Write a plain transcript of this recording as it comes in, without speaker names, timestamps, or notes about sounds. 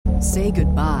Say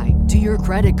goodbye to your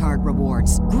credit card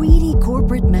rewards. Greedy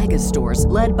corporate mega stores,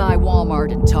 led by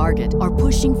Walmart and Target, are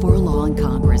pushing for a law in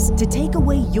Congress to take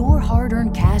away your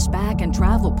hard-earned cash back and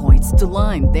travel points to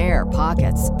line their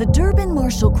pockets. The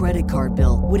Durbin-Marshall credit card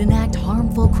bill would enact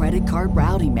harmful credit card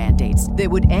routing mandates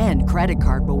that would end credit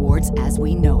card rewards as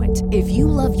we know it. If you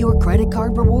love your credit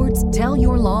card rewards, tell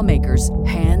your lawmakers,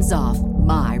 hands off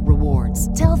my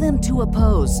rewards. Tell them to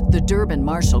oppose the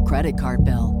Durbin-Marshall credit card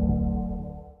bill.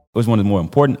 Which one is more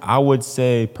important? I would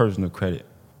say personal credit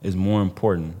is more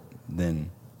important than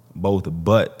both,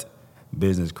 but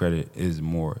business credit is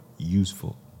more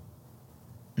useful.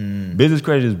 Business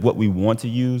credit is what we want to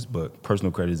use, but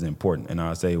personal credit is important. And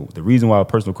I say the reason why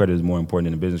personal credit is more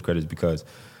important than the business credit is because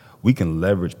we can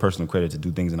leverage personal credit to do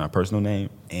things in our personal name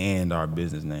and our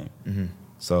business name.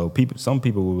 So some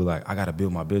people will be like, I got to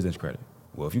build my business credit.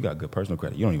 Well, if you got good personal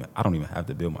credit, I don't even have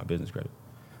to build my business credit.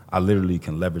 I literally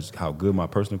can leverage how good my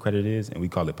personal credit is, and we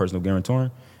call it personal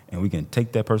guarantoring, and we can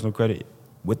take that personal credit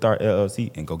with our LLC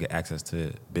and go get access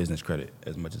to business credit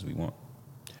as much as we want.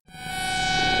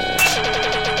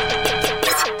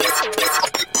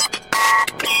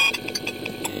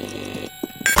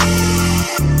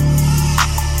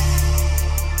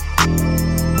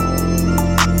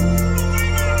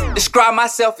 Describe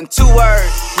myself in 2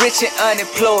 words, rich and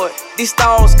unemployed. These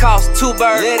stones cost 2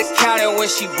 birds. Let it count it when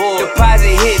she bored. Deposit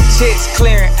hit, checks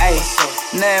clearing,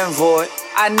 ayy, nothing void.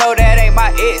 I know that ain't my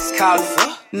ex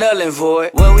calling, null and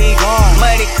void. Where we going?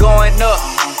 Money going up,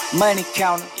 money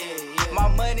counting. My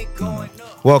money going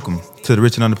up. Welcome to the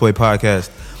Rich and Unemployed podcast.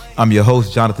 I'm your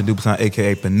host, Jonathan Dubuisson,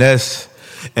 a.k.a. Finesse.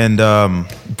 And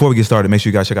before we get started, make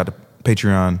sure you guys check out the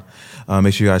Patreon.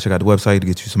 Make sure you guys check out the website to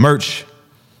get you some merch.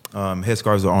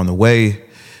 Headscarves are on the way.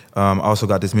 Also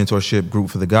got this mentorship group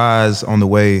for the guys on the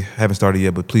way. Haven't started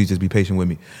yet, but please just be patient with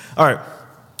me. All right,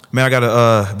 man, I got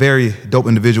a very dope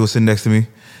individual sitting next to me,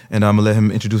 and I'm going to let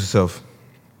him introduce himself.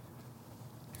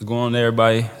 What's going on,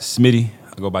 everybody? Smitty.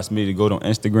 I go by Smitty. Go on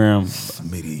Instagram.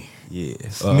 Smitty. Yeah.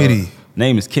 Smitty.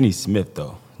 Name is Kenny Smith,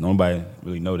 though. Nobody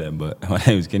really know that, but my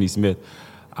name is Kenny Smith.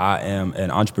 I am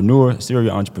an entrepreneur,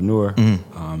 serial entrepreneur,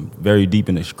 very deep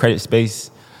in the credit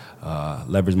space.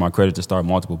 Leveraged my credit to start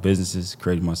multiple businesses,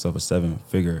 created myself a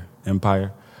 7-figure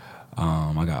empire.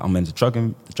 I'm into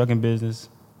the trucking business,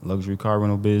 luxury car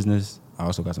rental business. I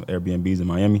also got some Airbnbs in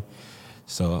Miami.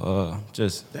 So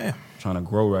just trying to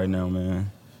grow right now,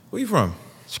 man. Where you from?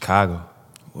 Chicago.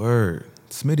 Word.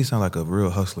 Smitty sound like a real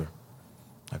hustler.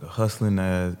 Like a hustling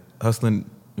guy.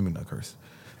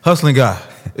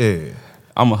 Yeah.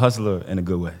 I'm a hustler in a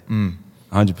good way.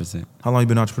 100%. How long you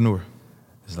been an entrepreneur?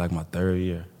 It's like my 3rd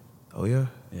year. Oh, yeah?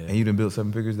 Yeah. And you done built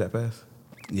 7 figures that fast?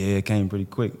 Yeah, it came pretty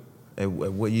quick. At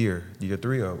what year? Year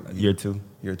 3 or? Year 2.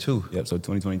 Year 2? Yep, so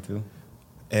 2022.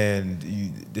 And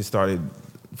this started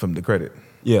from the credit?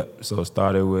 Yeah, so it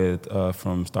started with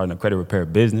from starting a credit repair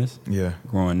business. Yeah.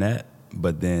 Growing that.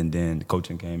 But then the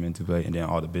coaching came into play, and then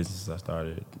all the businesses I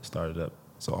started up.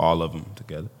 So all of them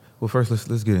together. Well, first,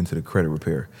 let's get into the credit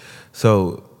repair.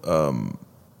 So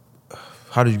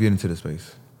how did you get into this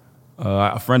space?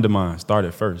 A friend of mine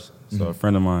started first. So a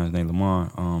friend of mine named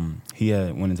Lamont, he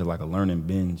had went into like a learning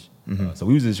binge. So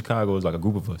we was in Chicago, it was like a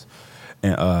group of us.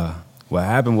 And what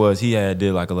happened was he had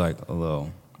did like a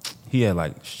little, he had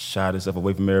like shied himself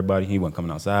away from everybody. He wasn't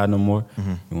coming outside no more.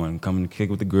 He wasn't coming to kick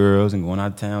with the girls and going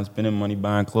out of town, spending money,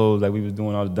 buying clothes like we was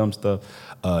doing all the dumb stuff.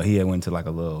 He had went to like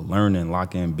a little learning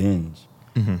lock-in binge.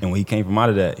 And when he came from out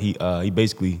of that, he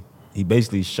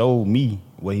basically showed me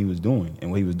what he was doing. And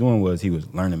what he was doing was he was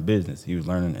learning business. He was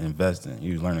learning investing.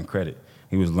 He was learning credit.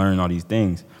 He was learning all these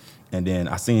things. And then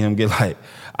I seen him get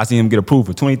approved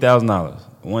for $20,000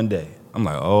 one day. I'm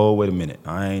like, oh, wait a minute.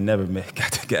 I ain't never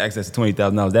got to get access to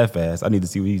 $20,000 that fast. I need to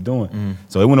see what he's doing.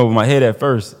 So it went over my head at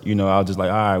first. I was just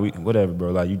like, all right, whatever, bro.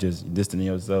 Like, you just distancing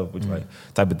yourself, which like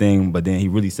type of thing. But then he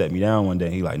really set me down one day.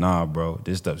 He like, nah, bro,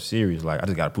 this stuff's serious. Like, I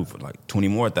just got approved for like 20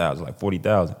 more thousand, like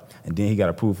 40,000. And then he got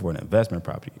approved for an investment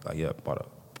property. Like, yeah, bought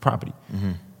a property.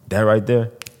 That right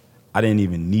there, I didn't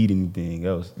even need anything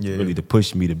else really to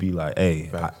push me to be like, hey,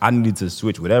 I needed to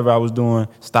switch whatever I was doing,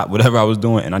 stop whatever I was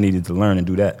doing, and I needed to learn and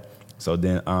do that. So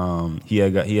then he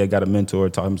had got a mentor,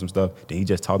 taught him some stuff. Then he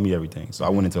just taught me everything. So I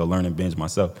went into a learning binge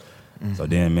myself. So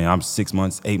then, man, I'm 6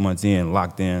 months, 8 months in,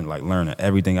 locked in, like learning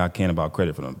everything I can about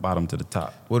credit from the bottom to the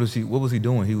top. What was he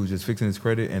doing? He was just fixing his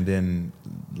credit and then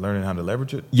learning how to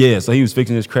leverage it? Yeah, so he was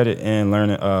fixing his credit and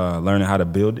learning how to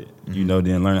build it, then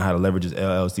learning how to leverage his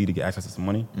LLC to get access to some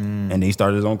money. And then he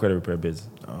started his own credit repair business.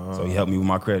 So he helped me with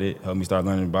my credit, helped me start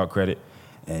learning about credit.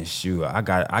 And shoot, I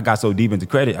got so deep into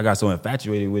credit, I got so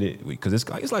infatuated with it because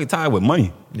it's like tied with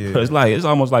money. Yeah. It's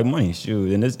almost like money.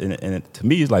 Shoot, and to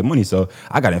me, it's like money. So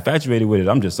I got infatuated with it.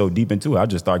 I'm just so deep into it. I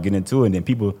just started getting into it, and then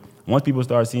once people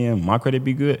start seeing my credit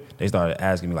be good, they started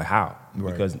asking me like how,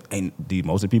 because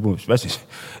most of the people,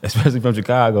 especially from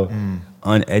Chicago,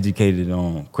 uneducated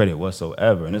on credit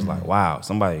whatsoever, and it's like wow,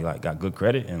 somebody like got good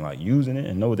credit and like using it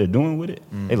and know what they're doing with it.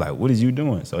 They like, what is you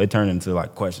doing? So it turned into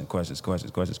like questions.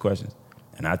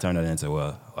 And I turned it into,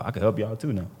 well, I can help y'all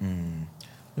too now.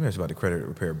 Let me ask you about the credit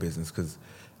repair business, because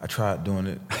I tried doing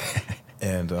it,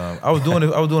 and I was doing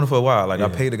it for a while. Like I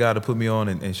paid a guy to put me on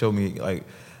and show me like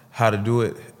how to do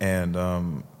it. And I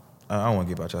don't want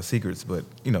to give out y'all secrets, but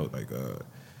the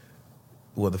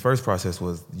first process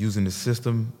was using the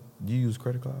system. You use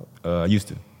Credit Cloud? Used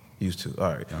to.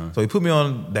 All right. So he put me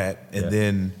on that, and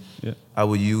then I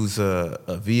would use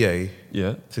a VA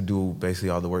to do basically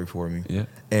all the work for me. Yeah.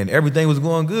 And everything was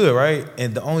going good, right?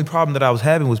 And the only problem that I was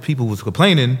having was people was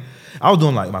complaining. I was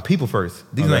doing like my people first.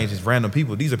 These ain't just random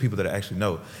people. These are people that I actually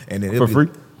know. And then For free?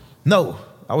 No.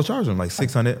 I was charging them like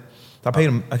 $600. I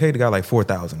paid the guy like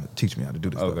 $4,000 to teach me how to do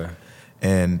this stuff.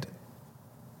 And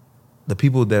the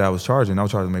people that I was charging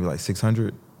maybe like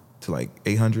 $600 to like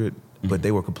 $800. But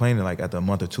they were complaining like after a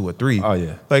month or 2 or 3. Oh,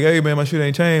 yeah. Like, hey, man, my shit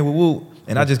ain't changed. Woo-woo.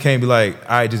 And I just can't be like,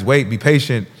 all right, just wait, be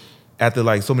patient. After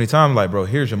like so many times, like, bro,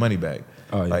 here's your money back.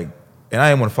 Oh, yeah. Like, and I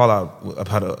didn't want to fall out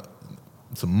about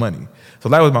some money. So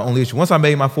that was my only issue. Once I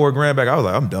made my $4,000 back, I was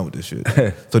like, I'm done with this shit.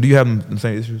 So do you have the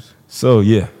same issues? So,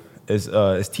 yeah.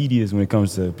 It's tedious when it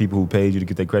comes to people who paid you to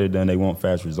get their credit done. They want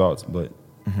fast results, but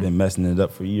been messing it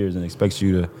up for years and expects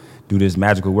you to do this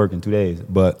magical work in 2 days.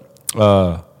 But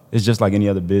it's just like any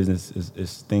other business.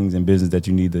 It's things in business that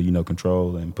you need to,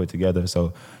 control and put together.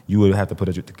 So you would have to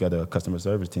put together a customer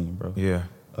service team, bro. Yeah.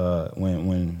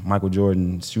 When Michael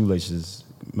Jordan's shoelaces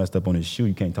messed up on his shoe,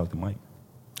 you can't talk to Mike.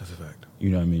 That's a fact. You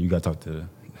know what I mean? You got to talk to the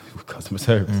customer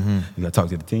service. You got to talk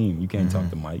to the team. You can't talk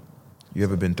to Mike. You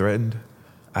ever been threatened?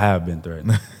 I have been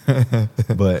threatened.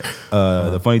 But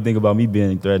the funny thing about me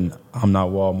being threatened, I'm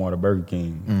not Walmart or Burger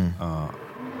King. I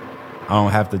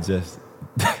don't have to just...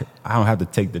 I don't have to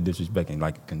take the disrespect and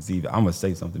like conceive it. I'm gonna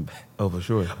say something back. Oh, for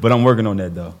sure. But I'm working on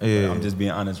that though. Yeah. I'm just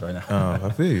being honest right now. Oh,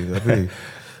 I feel you.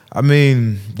 I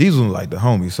mean, these were like the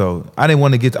homies, so I didn't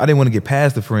want to get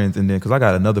past the friends, and then because I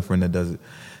got another friend that does it,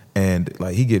 and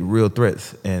like he get real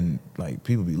threats, and like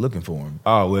people be looking for him.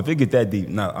 Oh well, if it get that deep,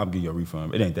 I'll give you a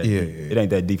refund. It ain't that deep. Yeah. It ain't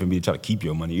that deep for me to try to keep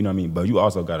your money. You know what I mean? But you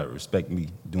also gotta respect me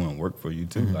doing work for you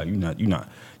too. Like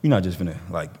you're not just finna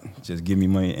like just give me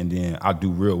money and then I'll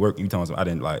do real work. You telling me I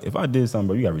didn't like if I did something,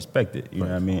 bro, you gotta respect it. You know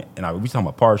what I mean? And we talking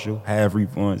about partial, half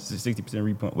refund, 60%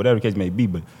 refund, whatever the case may be.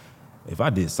 But if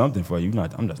I did something for you,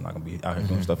 I'm just not gonna be out here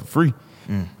doing stuff for free.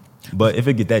 But if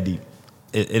it get that deep,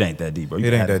 it ain't that deep, bro.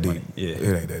 It ain't that deep. Yeah.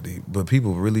 It ain't that deep. But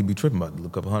people really be tripping about it.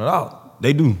 Look up $100.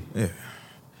 They do. Yeah.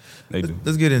 They do.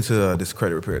 Let's get into this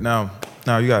credit repair. Now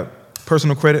you got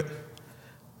personal credit.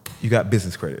 You got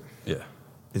business credit. Yeah.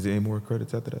 Is there any more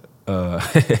credits after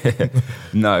that?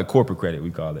 No, corporate credit,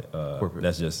 we call it. Corporate.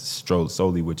 That's just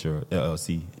solely with your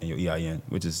LLC and your EIN,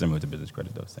 which is similar to business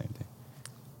credit, though, same thing.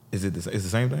 Is it it's the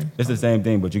same thing? It's the same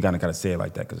thing, but you gotta kind of say it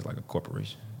like that because it's like a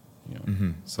corporation. You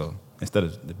know? So instead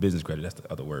of the business credit, that's the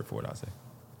other word for it, I'll say.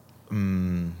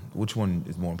 Which one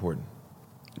is more important?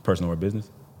 Personal or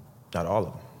business? Not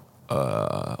all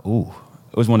of them.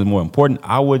 Which one is more important?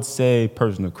 I would say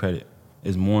personal credit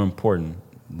is more important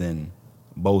than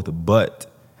both, but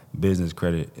business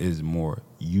credit is more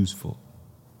useful.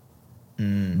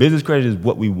 Business credit is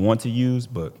what we want to use,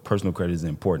 but personal credit is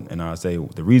important. And I say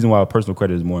the reason why personal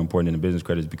credit is more important than the business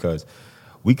credit is because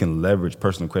we can leverage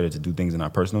personal credit to do things in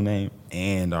our personal name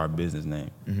and our business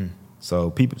name.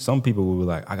 So some people will be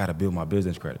like, I got to build my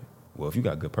business credit. Well, if you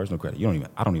got good personal credit,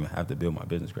 I don't even have to build my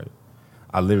business credit.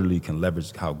 I literally can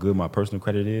leverage how good my personal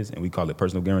credit is, and we call it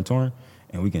personal guarantoring,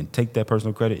 and we can take that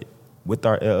personal credit with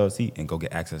our LLC and go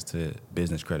get access to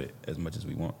business credit as much as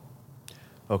we want.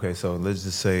 Okay, so let's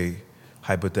just say,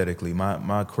 hypothetically,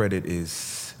 my credit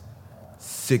is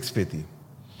 650,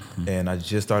 and I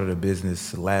just started a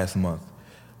business last month.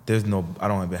 I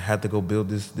don't even have to go build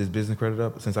this business credit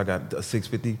up. Since I got a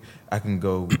 650, I can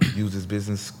go use this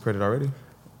business credit already?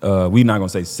 We're not gonna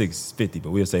say 650,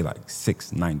 but we'll say like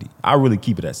 690. I really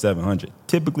keep it at 700.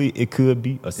 Typically, it could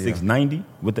be a 690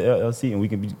 with the LLC, and we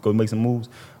can go make some moves.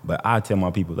 But I tell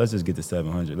my people, let's just get to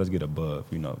 700. Let's get above,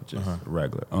 just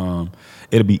regular.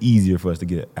 It'll be easier for us to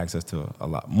get access to a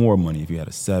lot more money if you had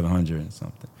a 700 and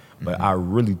something. But I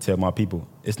really tell my people,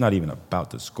 it's not even about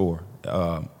the score.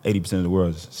 80% of the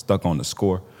world is stuck on the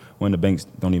score when the banks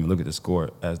don't even look at the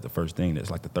score as the first thing. That's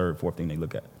like the third, fourth thing they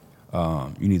look at.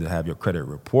 You need to have your credit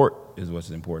report is what's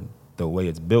important. The way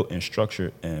it's built and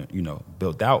structured and,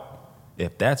 built out,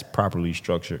 if that's properly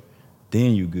structured,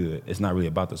 then you good. It's not really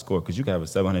about the score because you can have a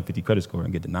 750 credit score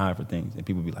and get denied for things and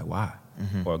people be like, why?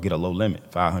 Or get a low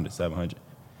limit, 500, 700.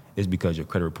 It's because your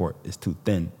credit report is too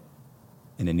thin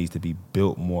and it needs to be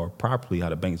built more properly how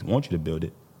the banks want you to build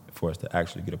it for us to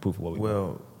actually get a proof of what we want.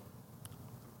 Well,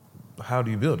 how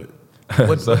do you build it?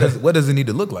 What does it need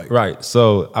to look like? Right.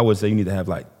 So I would say you need to have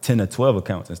like 10 or 12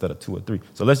 accounts instead of 2 or 3.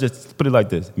 So let's just put it like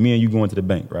this. Me and you going to the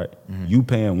bank, right? You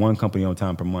paying one company on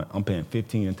time per month. I'm paying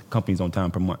 15 companies on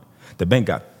time per month. The bank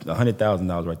got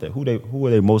 $100,000 right there. Who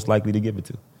are they most likely to give it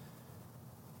to?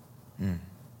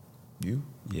 You?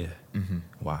 Yeah.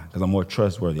 Why? Because I'm more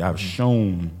trustworthy. I've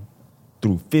shown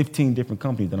through 15 different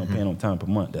companies that I'm paying on time per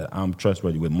month that I'm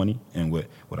trustworthy with money and with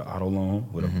an auto loan,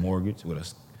 with a mortgage, with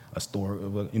a store,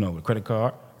 with a credit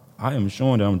card. I am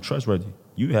showing that I'm trustworthy.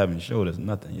 You haven't showed us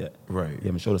nothing yet. Right. You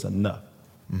haven't showed us enough.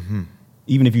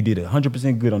 Even if you did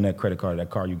 100% good on that credit card, that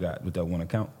car you got with that one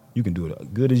account, you can do it as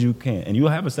good as you can. And you'll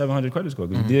have a 700 credit score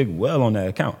because you did well on that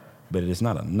account. But it's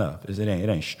not enough. It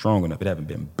ain't strong enough. It hasn't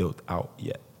been built out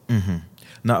yet.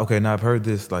 Now I've heard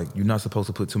this, like, you're not supposed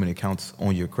to put too many accounts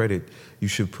on your credit. You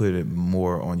should put it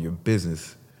more on your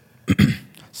business.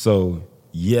 So,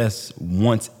 yes,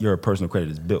 once your personal credit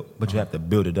is built, but you have to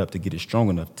build it up to get it strong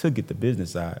enough to get the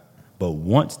business side.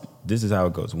 But this is how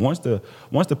it goes. Once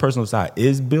the personal side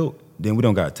is built, then we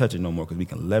don't got to touch it no more because we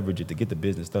can leverage it to get the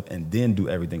business stuff and then do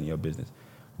everything in your business.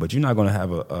 But you're not going to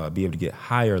have be able to get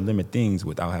higher limit things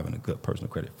without having a good personal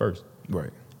credit first. Right.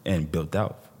 And built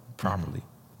out properly.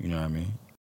 You know what I mean?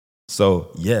 So,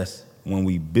 yes, when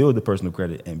we build the personal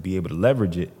credit and be able to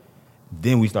leverage it,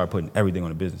 then we start putting everything on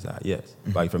the business side, yes.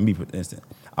 Like for me, for instance,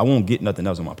 I won't get nothing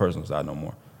else on my personal side no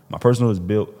more. My personal is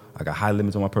built. I got high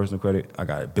limits on my personal credit. I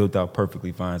got it built out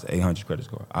perfectly fine. It's 800 credit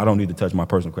score. I don't need to touch my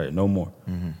personal credit no more.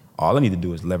 All I need to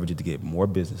do is leverage it to get more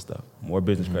business stuff, more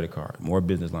business credit card, more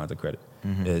business lines of credit,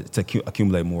 to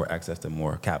accumulate more access to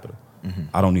more capital.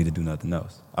 I don't need to do nothing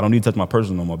else. I don't need to touch my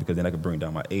personal no more because then I could bring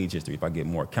down my age history if I get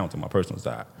more accounts on my personal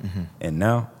side. And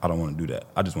now I don't want to do that.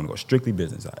 I just want to go strictly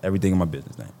business side, everything in my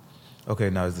business name.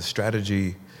 Okay, now is the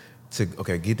strategy to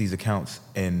get these accounts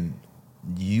and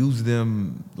use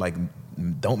them, like,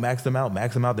 don't max them out,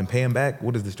 then pay them back?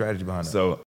 What is the strategy behind that?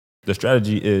 So the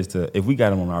strategy is if we got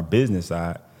them on our business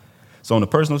side, so on the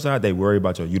personal side, they worry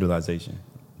about your utilization.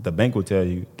 The bank will tell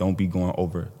you don't be going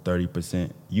over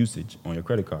 30% usage on your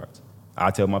credit cards. I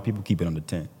tell my people keep it under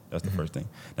 10. That's the first thing.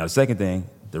 Now the second thing,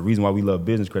 the reason why we love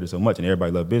business credit so much and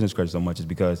everybody love business credit so much is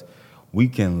because we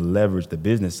can leverage the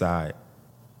business side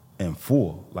in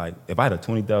full. Like if I had a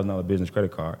 $20,000 business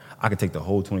credit card, I could take the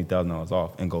whole $20,000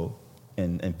 off and go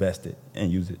and invest it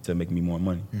and use it to make me more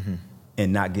money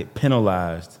and not get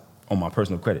penalized on my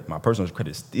personal credit. My personal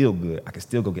credit is still good. I can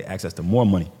still go get access to more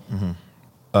money.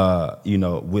 Because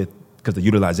the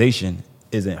utilization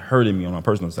isn't hurting me on my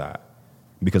personal side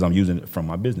because I'm using it from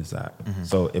my business side.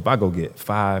 So if I go get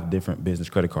 5 different business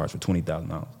credit cards for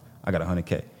 $20,000, I got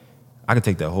 $100K. I could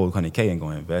take that whole $100K and go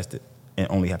and invest it and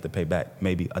only have to pay back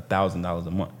maybe $1,000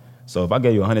 a month. So if I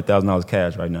gave you $100,000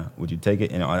 cash right now, would you take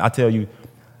it? And I tell you,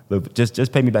 look,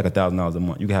 just pay me back $1,000 a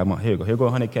month. You can have here go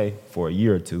 $100K for a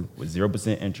year or two with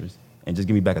 0% interest, and just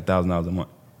give me back $1,000 a month.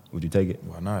 Would you take it?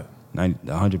 Why not?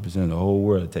 100% of the whole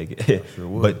world would take it. Sure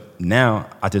would. But now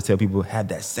I just tell people have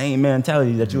that same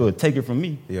mentality that you will take it from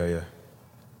me. Yeah.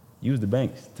 Use the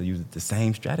banks to use the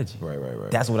same strategy.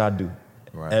 Right. That's what I do.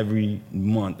 Right. Every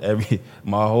month, the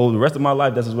rest of my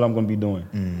life, this is what I'm going to be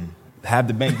doing. Have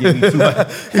the bank give me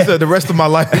 $200K. He said the rest of my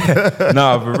life.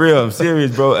 No, for real, I'm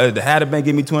serious, bro. Have the bank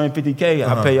give me $250K,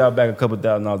 I'll pay y'all back a couple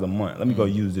 $1,000s a month. Let me go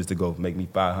use this to go make me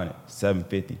 $500,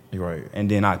 $750. Right. And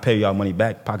then I pay y'all money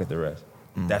back, pocket the rest.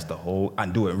 That's the whole, I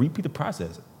do it, repeat the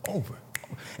process over.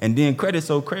 And then credit's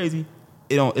so crazy,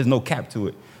 there's no cap to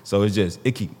it. So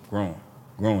it keep growing.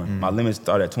 My limits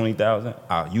start at $20,000.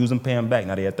 I'll use them, pay them back.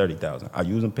 Now they at $30,000. I'll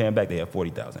use them, pay them back. They have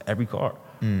 $40,000 every card.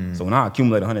 So when I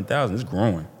accumulate $100,000, it's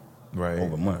growing. Right.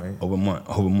 Over month,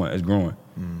 it's growing.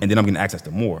 And then I'm getting access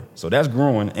to more. So that's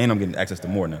growing, and I'm getting access to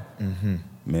more now.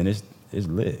 Man, it's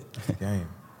lit. Game.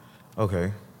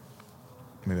 Okay.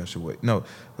 Maybe I should wait. No.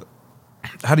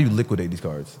 How do you liquidate these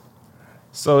cards?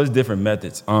 So it's different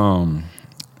methods.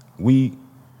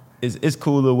 It's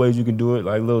cool little ways you can do it,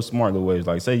 like little smart little ways.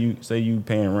 Like say you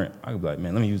paying rent, I could be like,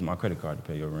 man, let me use my credit card to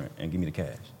pay your rent and give me the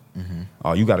cash.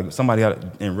 Oh, somebody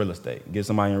in real estate. Get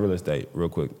somebody in real estate real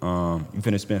quick. You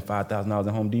finna spend $5,000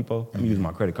 at Home Depot. Let me use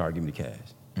my credit card, give me the cash.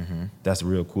 That's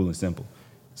real cool and simple.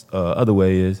 Other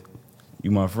way is, you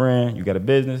my friend, you got a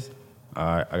business. All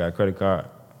right, I got a credit card.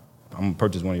 I'm gonna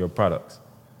purchase one of your products.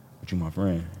 but you my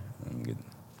friend. Let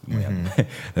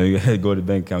me go to the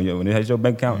bank account. When it has your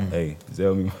bank account, hey,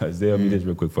 Zelle me this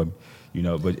real quick for me. You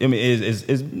know, but I mean, it's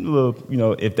a little, you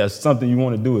know, if that's something you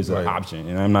want to do, it's an option.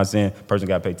 And I'm not saying person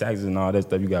got to pay taxes and all that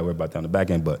stuff. You got to worry about that on the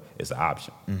back end, but it's an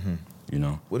option. You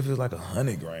know. What if it's like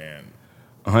 $100,000?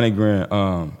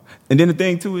 $100,000. And then the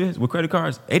thing too is with credit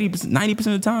cards, 80%, 90% of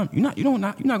the time, you're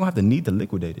not gonna have to need to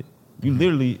liquidate it. You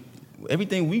literally,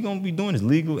 everything we gonna be doing is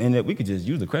legal, and that we could just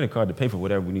use the credit card to pay for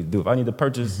whatever we need to do. If I need to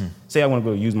purchase, say I want to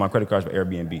go use my credit cards for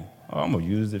Airbnb, I'm gonna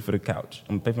use it for the couch.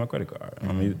 I'm gonna pay for my credit card.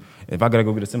 I mean, if I gotta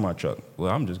go get a semi truck,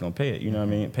 well, I'm just gonna pay it. You know what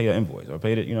I mean? Pay an invoice or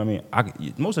pay it. You know what I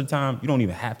mean? Most of the time, you don't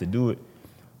even have to do it,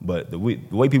 but the way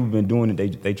people been doing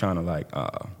it, they trying to like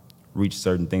reach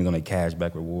certain things on their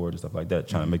cashback reward and stuff like that,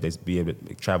 trying to make they be able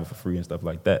to travel for free and stuff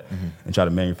like that, and try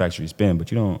to manufacture your spend.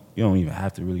 But you don't even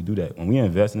have to really do that. When we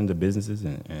invest into businesses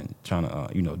and trying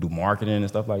to do marketing and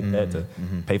stuff like that to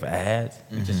pay for ads,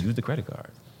 we just use the credit card.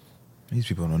 These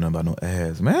people don't know nothing about no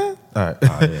ads, man. All right.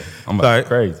 Oh, yeah. I'm about to go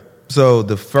crazy. So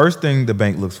the first thing the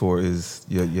bank looks for is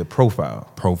your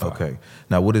profile. Profile. Okay.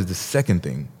 Now, what is the second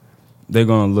thing? They're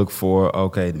gonna look for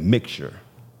the mixture.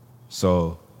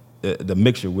 So the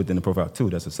mixture within the profile too.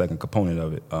 That's the second component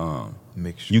of it.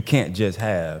 Mixture. You can't just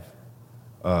have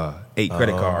 8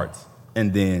 credit cards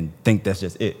and then think that's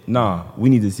just it. Nah, we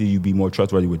need to see you be more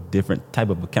trustworthy with different type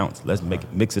of accounts. Let's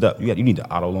mix it up. You need an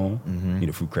auto loan. You need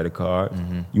a free credit card.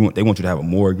 They want you to have a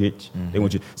mortgage. They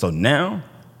want you. So now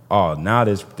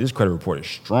this credit report is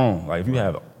strong. Like if you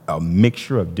have a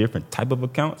mixture of different type of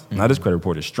accounts, now this credit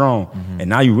report is strong, and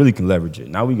now you really can leverage it.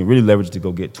 Now we can really leverage it to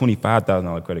go get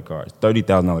 $25,000 credit cards,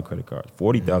 $30,000 credit cards,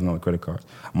 $40,000 credit cards.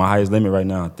 My highest limit right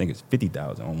now, I think, is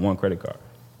 $50,000 on one credit card.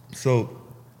 So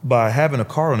by having a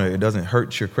car on there, it doesn't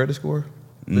hurt your credit score?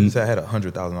 Let's say I had a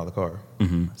 $100,000 car.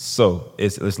 So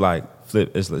it's like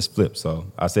flip. It's flip. So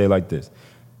I say it like this: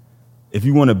 if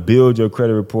you want to build your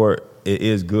credit report, it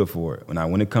is good for it. Now,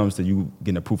 when it comes to you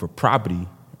getting approved for property,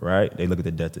 right? They look at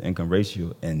the debt to income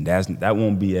ratio, and that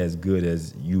won't be as good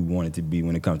as you want it to be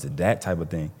when it comes to that type of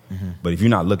thing. But if you're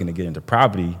not looking to get into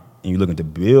property and you're looking to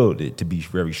build it to be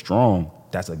very strong,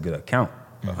 that's a good account.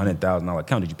 A $100,000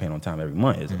 account that you pay on time every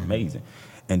month is amazing.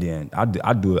 And then I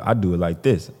do it like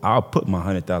this. I'll put my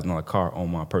 $100,000 car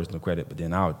on my personal credit, but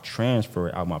then I'll transfer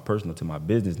it out my personal to my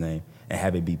business name and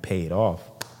have it be paid off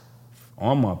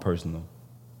on my personal,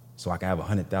 so I can have a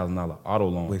 $100,000 auto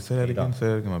loan. Wait, say that again. Say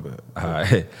that again. My bad. All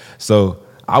right. So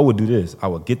I would do this. I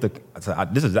would get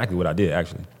this is exactly what I did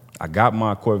actually. I got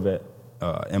my Corvette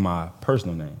in my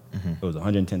personal name. It was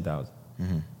 $110,000.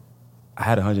 I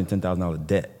had $110,000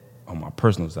 debt on my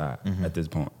personal side at this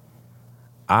point.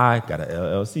 I got an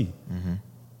LLC.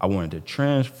 I wanted to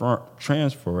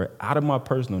transfer it out of my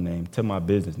personal name to my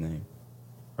business name,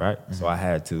 right? So I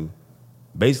had to,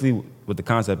 basically what the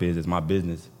concept is my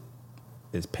business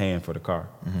is paying for the car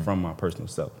from my personal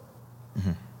self.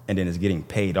 And then it's getting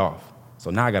paid off. So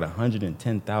now I got a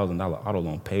 $110,000 auto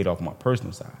loan paid off my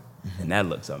personal side. And that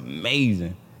looks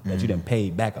amazing that you done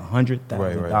paid back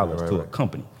 $100,000 to a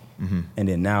company. And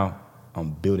then now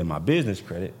I'm building my business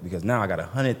credit because now I got a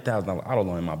 $100,000 auto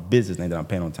loan in my business name that I'm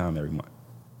paying on time every month.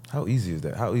 How easy is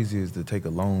that? How easy is it to take a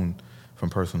loan from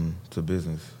person to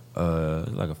business?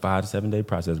 It's like a 5 to 7 day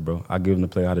process, bro. I give them the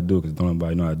play how to do it because don't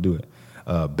nobody know how to do it.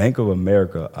 Bank of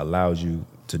America allows you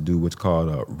to do what's called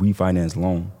a refinance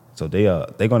loan. So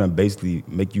they're gonna basically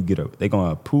make you they're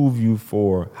gonna approve you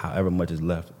for however much is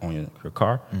left on your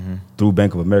car through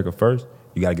Bank of America first.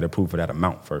 You gotta get approved for that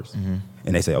amount first. And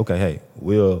they say, okay, hey,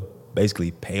 we'll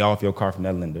basically pay off your car from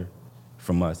that lender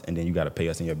from us, and then you gotta pay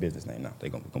us in your business name now. They're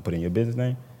gonna put in your business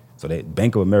name. So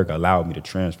Bank of America allowed me to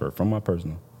transfer from my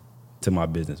personal to my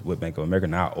business with Bank of America.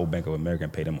 Now I owe Bank of America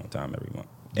and pay them on time every month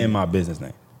in my business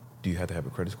name. Do you have to have a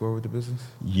credit score with the business?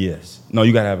 Yes. No,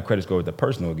 you got to have a credit score with the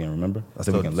personal again, remember? I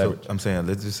said we can leverage. I'm saying,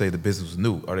 let's just say the business was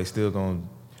new. Are they still going?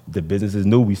 The business is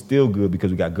new. We still good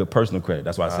because we got good personal credit.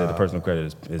 That's why I said the personal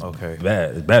credit is okay.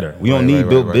 bad. It's better. We don't need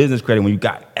built business credit when you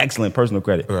got excellent personal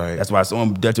credit. Right. That's why it's so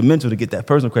detrimental to get that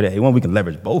personal credit. Hey, we can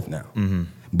leverage both now.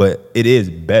 But it is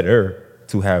better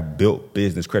to have built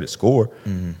business credit score.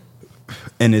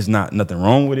 And there's nothing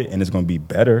wrong with it, and it's gonna be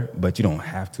better, but you don't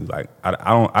have to. Like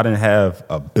I didn't have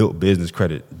a built business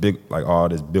credit, all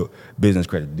this built business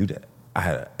credit to do that. I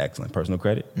had an excellent personal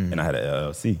credit, and I had an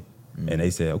LLC, and they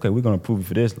said, okay, we're gonna approve you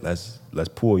for this. Let's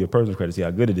pull your personal credit, see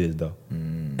how good it is, though.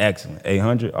 Excellent,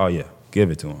 800. Oh yeah,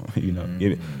 give it to them.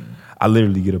 Give it. I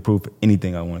literally get approved for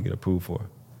anything I want to get approved for.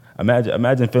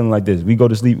 Imagine feeling like this. We go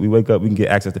to sleep, we wake up, we can get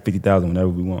access to $50,000 whenever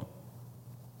we want.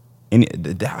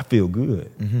 and I feel good.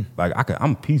 Like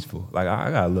I'm peaceful. Like I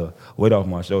got a little weight off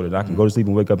my shoulder that I can go to sleep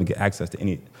and wake up and get access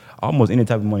to almost any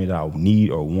type of money that I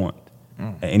need or want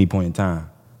at any point in time.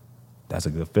 That's a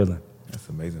good feeling. That's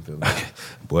an amazing feeling.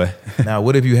 Boy. Now,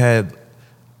 what if you had,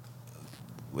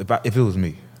 if it was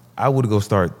me, I would go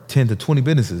start 10 to 20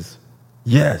 businesses.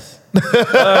 Yes. Boy,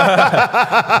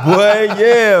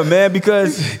 yeah, man,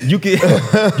 because you can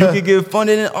get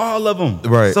funded in all of them.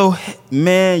 Right. So,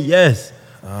 man, yes.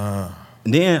 And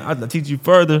then I'll teach you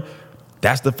further.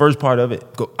 That's the first part of it.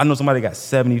 I know somebody got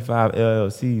 75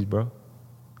 LLCs, bro.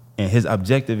 And his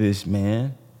objective is,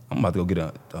 man, I'm about to go get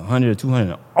 100 or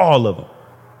 200 in all of them.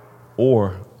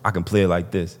 Or I can play it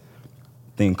like this.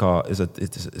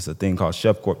 It's a thing called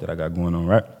Chef Corp that I got going on,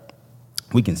 right?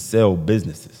 We can sell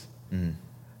businesses.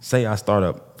 Say I start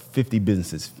up 50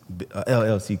 businesses.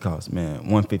 LLC costs, man,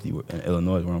 $150 in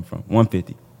Illinois, where I'm from.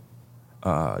 $150.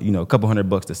 A couple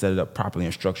 $100 to set it up properly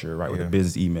and structure it right with a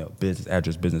business email, business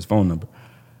address, business phone number.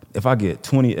 If I get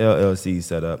 20 LLCs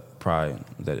set up, probably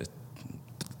that is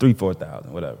 $3,000-$4,000,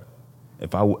 whatever.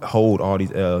 If I hold all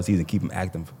these LLCs and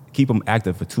keep them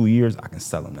active for 2 years, I can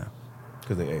sell them now.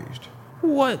 Because they aged.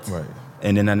 What? Right.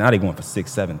 And then now they're going for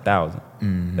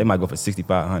 $6,000-$7,000. They might go for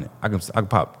 $6,500. I can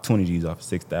pop 20 G's off of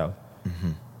 $6,000.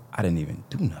 I didn't even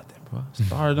do nothing, bro.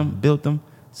 Started them, built them,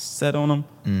 set on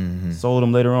them, sold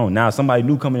them later on. Now somebody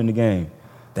new coming in the game.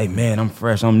 Man, I'm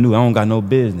fresh, I'm new, I don't got no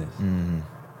business.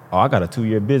 Oh, I got a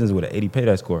 2-year business with an 80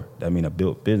 payday score. That mean a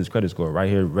built business credit score right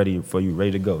here, ready for you,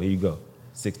 ready to go. Here you go,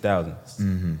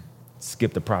 6,000.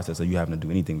 Skip the process of you having to do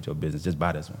anything with your business. Just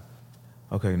buy this one.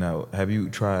 Okay, now have you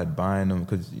tried buying them?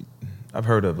 Because I've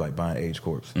heard of like buying age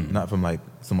corps, not from like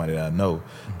somebody that I know,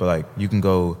 but like you can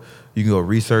go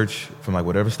research from like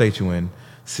whatever state you in,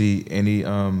 see any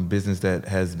business that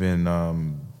has been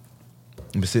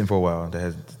sitting for a while that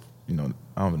has, I don't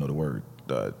even know the word,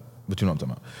 but you know what I'm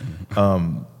talking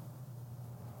about.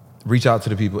 Reach out to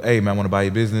the people. Hey man, I want to buy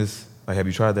your business. Like, have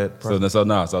you tried that? So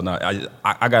now,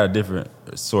 I got a different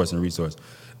source and resource.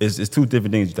 It's two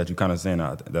different things that you're kind of saying.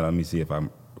 That let me see if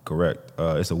I'm correct.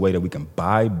 It's a way that we can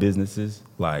buy businesses.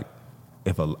 Like,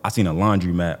 I seen a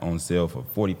laundromat on sale for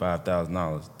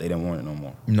 $45,000, they didn't want it no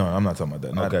more. No, I'm not talking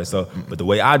about that. Okay, but the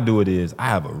way I do it is I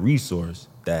have a resource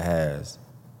that has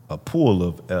a pool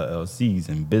of LLCs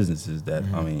and businesses that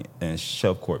and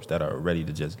Chef Corps that are ready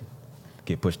to just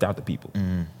get pushed out to people.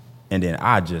 And then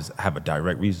I just have a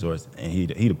direct resource, and he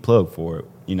the plug for it.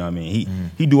 You know what I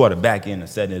mean? He do all the back end of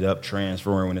setting it up,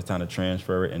 transferring when it's time to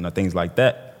transfer it, and things like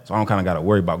that. So I don't kind of got to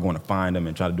worry about going to find them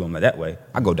and try to do them like that way.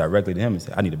 I go directly to him and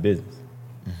say, I need a business.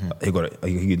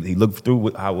 He look through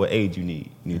what age you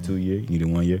need. You need a 2 year, you need a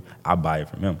 1 year. I buy it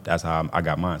from him. That's how I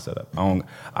got mine set up.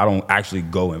 I don't actually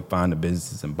go and find the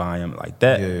businesses and buy them like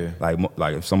that. Yeah.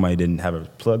 Like if somebody didn't have a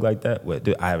plug like that,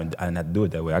 I didn't have to do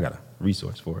it that way. I got a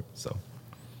resource for it. So.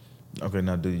 Okay,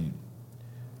 now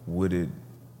would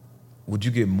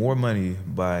you get more money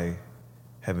by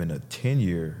having a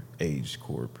 10-year age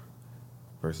corp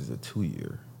versus a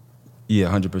 2-year?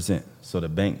 Yeah, 100%. So the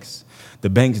banks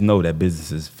know that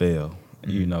businesses fail,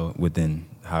 within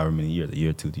however many years, a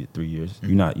year, 2 to 3 years.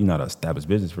 You're not an established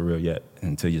business for real yet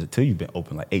until you've been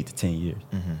open like 8 to 10 years.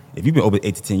 If you've been open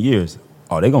 8 to 10 years,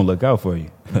 they're gonna look out for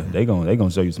you. They gonna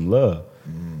show you some love.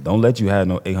 Don't let you have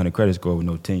no 800 credit score with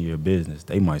no 10-year business.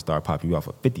 They might start popping you off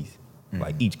of 50s.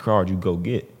 Like each card you go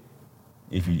get,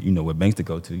 if you know what banks to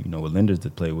go to, you know what lenders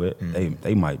to play with,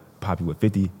 they might pop you with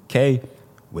 $50K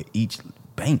with each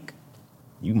bank.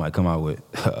 You might come out with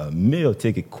a meal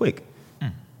ticket quick.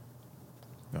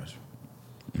 Gotcha.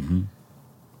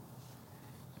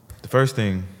 The first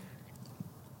thing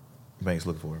banks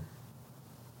look for.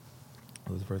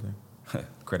 What was the first thing?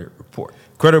 Credit report.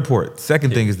 Credit report.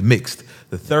 Second thing is mixed.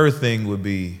 The third thing would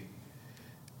be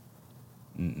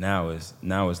now is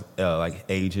like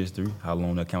age history, how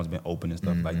long the account's been open and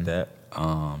stuff like that.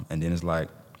 And then it's like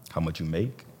how much you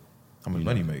make, how much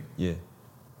money you make. Yeah,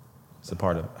 it's a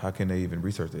part of it. How can they even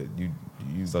research that?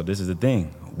 So this is the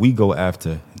thing. We go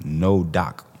after no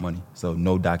doc money, so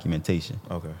no documentation.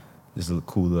 Okay. This is a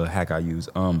cool little hack I use.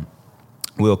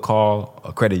 We'll call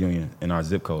a credit union in our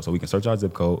zip code, so we can search our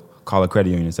zip code, call a credit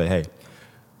union and say, hey,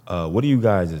 what are you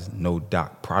guys' no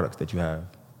doc products that you have?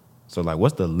 So like,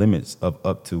 what's the limits of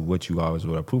up to what you always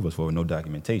would approve us for with no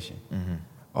documentation?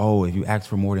 Oh, if you ask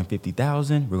for more than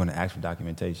 50,000, we're gonna ask for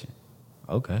documentation.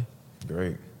 Okay.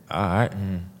 Great. All right.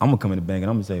 I'm gonna come in the bank and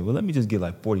I'm gonna say, well, let me just get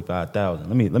like 45,000.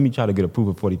 Let me try to get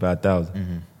approved for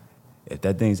 45,000. If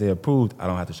that thing say approved, I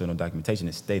don't have to show no documentation.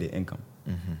 It's stated income.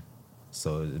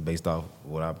 So it's based off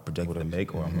what I projected to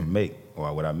make, or I'm gonna make,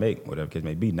 or what I make, whatever the case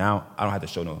may be. Now I don't have to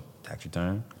show no tax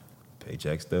return.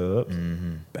 paycheck stubs,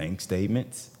 bank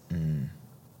statements.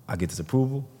 I get this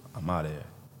approval, I'm out of there.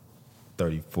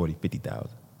 30, 40, 50,000.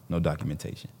 No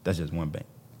documentation. That's just one bank.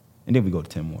 And then we go to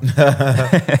 10 more.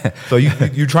 So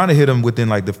you're trying to hit them within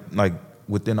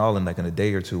within all in a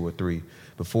day or 2 or 3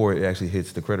 before it actually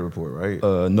hits the credit report, right?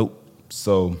 Nope.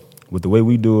 So with the way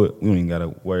we do it, we don't even got to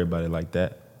worry about it like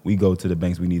that. We go to the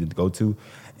banks we need to go to.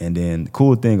 And then the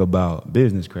cool thing about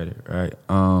business credit, right?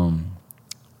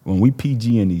 When we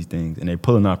PG in these things and they're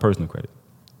pulling out personal credit,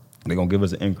 they're going to give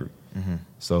us an inquiry.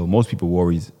 So most people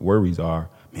worries are,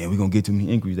 man, we're going to get too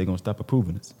many inquiries. They're going to stop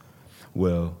approving us.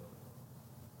 Well,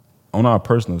 on our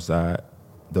personal side,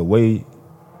 the way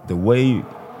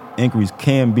inquiries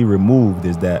can be removed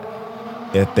is that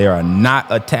if they are not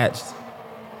attached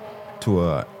to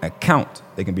an account,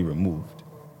 they can be removed.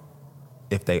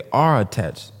 If they are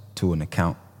attached to an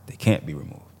account, they can't be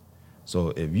removed. So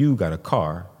if you got a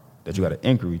car that you got an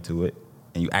inquiry to it,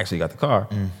 and you actually got the car,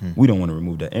 we don't want to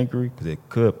remove that inquiry because it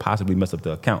could possibly mess up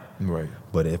the account. Right.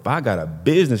 But if I got a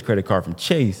business credit card from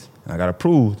Chase and I got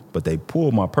approved, but they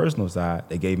pulled my personal side,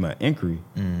 they gave me an inquiry,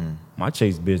 my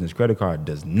Chase business credit card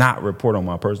does not report on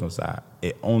my personal side.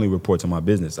 It only reports on my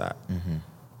business side.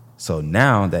 So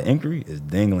now that inquiry is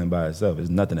dangling by itself. There's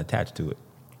nothing attached to it.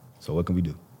 So what can we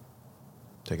do?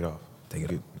 Take it off. Take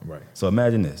it off. Right. So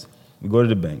imagine this. We go to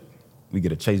the bank. We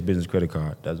get a Chase business credit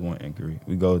card. That's one inquiry.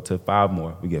 We go to 5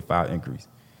 more. We get 5 inquiries.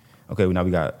 Okay, now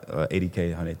we got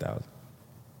 80K, 100,000.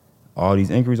 All these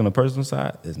inquiries on the personal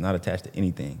side is not attached to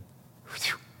anything.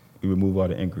 We remove all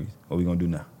the inquiries. What we gonna do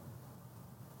now?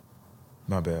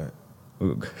 My bad.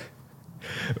 All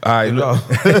right, look.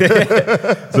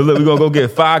 So look, we're gonna go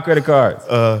get 5 credit cards,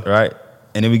 right?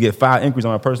 And then we get 5 inquiries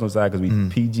on our personal side because we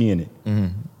PG in it.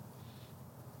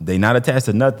 They not attached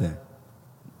to nothing.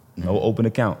 No open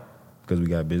account. Because we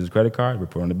got a business credit card,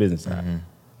 report on the business side.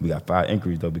 We got 5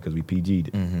 inquiries, though, because we PG'd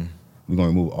it. We're going to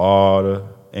remove all the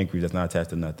inquiries that's not attached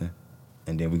to nothing.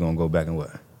 And then we're going to go back and what?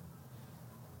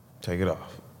 Take it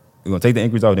off. We're going to take the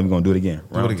inquiries off, then we're going to do it again.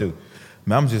 Round 2.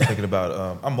 Man, I'm just thinking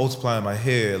about, I'm multiplying in my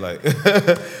head, like,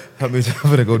 how many times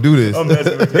I'm going to go do this? I'm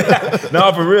messing with you.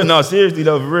 No, for real. No, seriously,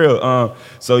 though, for real.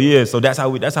 So that's how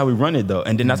we run it, though.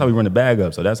 And then that's how we run the bag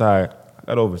up. So that's how I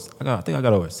think I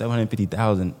got over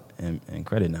 750,000 in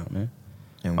credit now, man.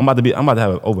 And I'm about to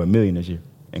have over $1 million this year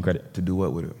in credit. To do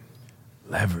what with it?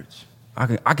 Leverage.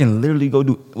 I can literally go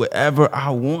do whatever I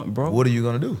want, bro. What are you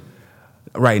going to do?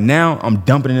 Right now, I'm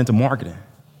dumping it into marketing.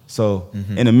 So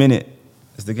in a minute,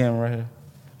 it's the camera right here.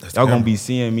 Y'all going to be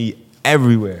seeing me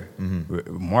everywhere.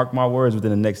 Mark my words,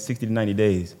 within the next 60 to 90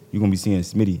 days, you're going to be seeing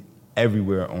Smitty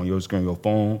everywhere on your screen, your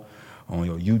phone, on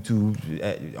your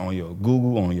YouTube, on your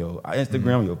Google, on your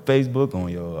Instagram, on your Facebook, on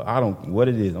your, what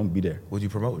it is, I'm going to be there. What you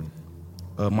promoting?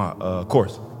 My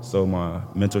course. So my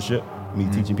mentorship, me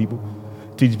teaching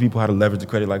people how to leverage the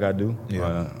credit like I do.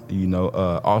 Yeah.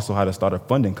 Also how to start a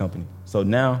funding company. So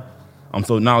now I'm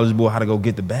so knowledgeable how to go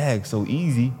get the bag so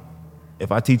easy.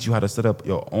 If I teach you how to set up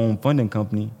your own funding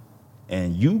company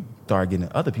and you start getting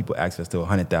other people access to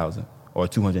 100,000 or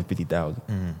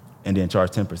 250,000 and then charge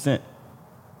 10%,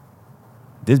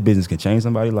 this business can change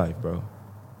somebody's life, bro.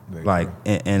 Like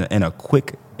in a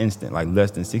quick instant, like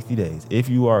less than 60 days. If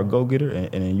you are a go-getter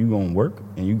and you gonna work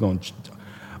and you gonna,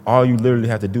 all you literally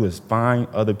have to do is find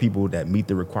other people that meet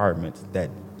the requirements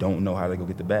that don't know how to go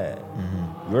get the bag.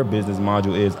 Your business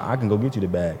module is, I can go get you the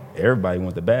bag. Everybody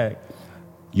wants the bag.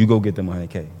 You go get them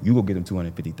 100K. You go get them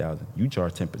 250,000. You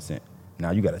charge 10%.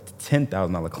 Now you got a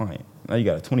 $10,000 client. Now you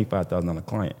got a $25,000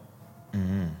 client.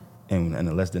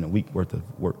 And less than a week worth of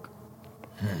work.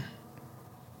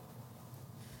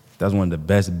 That's one of the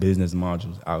best business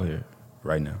modules out here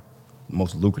right now.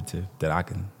 Most lucrative that I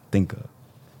can think of.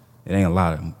 It ain't a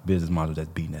lot of business modules that's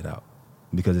beating that out.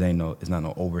 Because it's not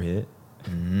no overhead,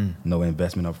 no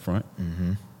investment up front,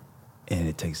 and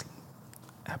it takes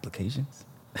applications.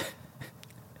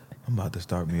 I'm about to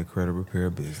start me a credit repair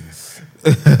business.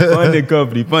 Funding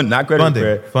company. Not credit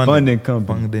repair. Funding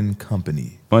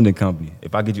company. Funding company.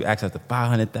 If I get you access to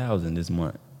 $500,000 this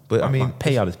month, but I mean, my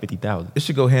payout is $50,000. It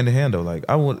should go hand in hand though. Like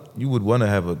you would want to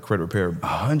have a credit repair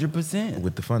 100%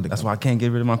 with the funding. That's why I can't get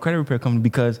rid of my credit repair company,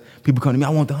 because people come to me, I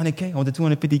want the 100K, I want the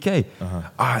 250K. All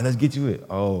right, let's get you it.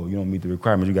 Oh, you don't meet the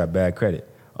requirements, you got bad credit.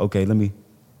 Okay, let me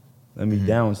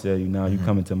downsell you now. You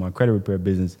come into my credit repair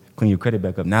business, clean your credit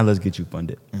back up. Now let's get you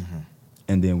funded.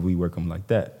 And then we work them like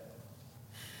that.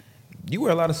 You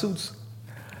wear a lot of suits.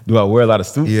 Do I wear a lot of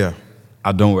suits? Yeah.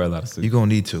 I don't wear a lot of suits. You're going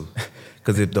to need to.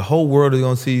 Because if the whole world is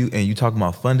going to see you and you talking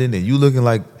about funding and you looking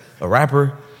like a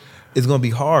rapper, it's going to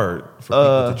be hard for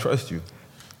people to trust you.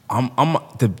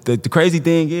 The crazy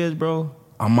thing is, bro,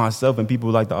 I'm myself and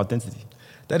people like the authenticity.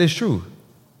 That is true.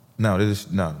 No,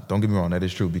 don't get me wrong. That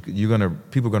is true because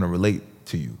people are gonna relate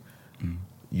to you,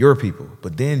 your people.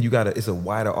 But then it's a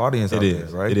wider audience out there,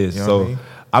 right? It is. You know So what I mean?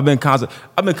 I've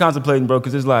been contemplating, bro,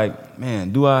 because it's like,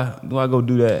 man, do I go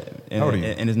do that? How old are you?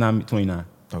 And it's not 29.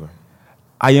 Okay.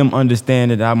 I am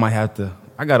understanding that I might have to.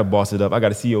 I gotta boss it up. I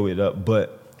gotta CEO it up.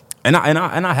 But and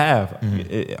I have.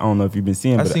 I don't know if you've been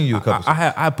seeing. I've but seen you a couple.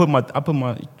 I put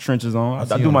my trenches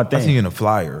on. I do my thing. I seen you in a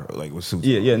flyer like with suits.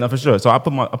 Yeah, no, for sure. So I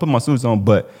put my suits on,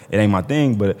 but it ain't my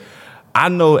thing. But I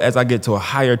know as I get to a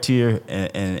higher tier,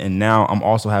 and now I'm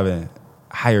also having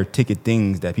higher ticket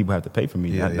things that people have to pay for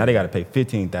me. Now they got to pay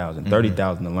 $15,000,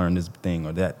 $30,000 to learn this thing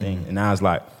or that thing. And now it's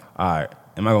like, all right,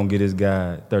 am I gonna get this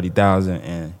guy $30,000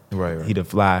 and Right. he the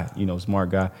fly, smart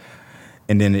guy?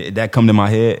 And then that come to my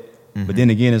head. But then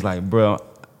again, it's like, bro,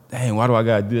 dang, why do I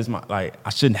gotta do this? Like, I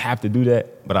shouldn't have to do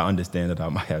that, but I understand that I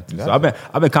might have to. So I've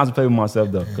been contemplating with myself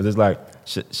though, because it's like,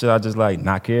 should I just like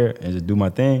not care and just do my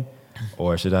thing,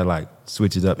 or should I like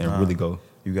switch it up and really go?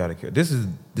 You gotta care. This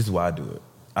is why I do it.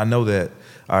 I know that.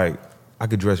 All right, I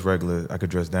could dress regular, I could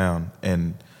dress down,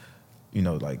 and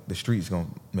like the street's gonna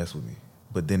mess with me.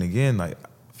 But then again, like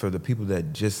for the people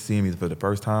that just see me for the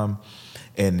first time,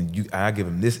 and I give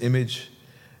them this image.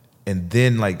 And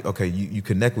then, like, okay, you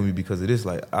connect with me because it is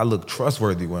like I look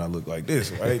trustworthy when I look like this,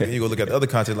 right? Then you go look at the other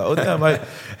content, like, oh damn, like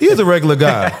he is a regular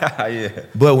guy. Yeah.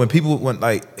 But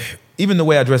even the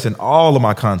way I dress in all of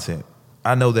my content,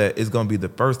 I know that it's gonna be the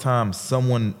first time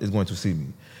someone is going to see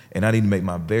me, and I need to make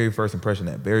my very first impression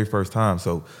that very first time.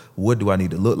 So, what do I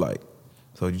need to look like?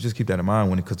 So you just keep that in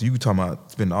mind because you talking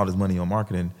about spending all this money on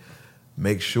marketing.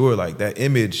 Make sure like that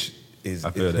image is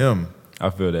him.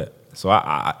 I feel that. So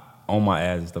I on my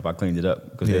ads and stuff, I cleaned it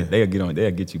up because they'll get on it,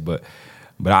 they'll get you. But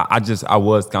I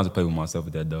was contemplating with myself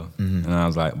with that though, and I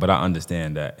was like, but I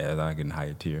understand that as I get in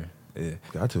higher tier, it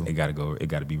gotta go, it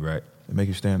gotta be right. It make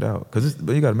you stand out but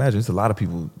you gotta imagine it's a lot of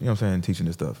people, you know what I'm saying, teaching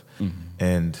this stuff,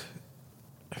 and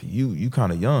you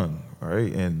kind of young,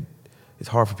 right? And it's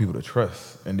hard for people to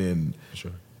trust, and then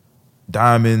Sure.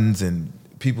 diamonds and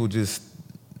people just.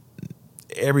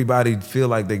 Everybody feel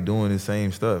like they doing the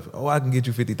same stuff. Oh, I can get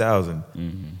you 50,000.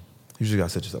 You just gotta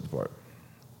set yourself apart.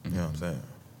 You know what I'm saying?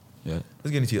 Yeah. Let's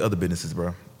get into your other businesses,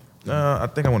 bro. I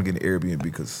think I want to get into Airbnb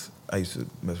because I used to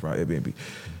mess around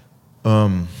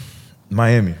Airbnb.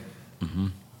 Miami.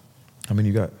 How many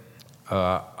you got?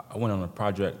 I went on a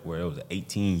project where it was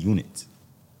 18 units,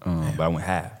 but I went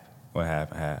half and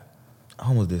half. I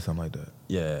almost did something like that.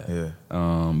 Yeah.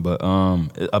 But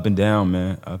up and down,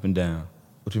 man. Up and down.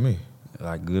 What you mean?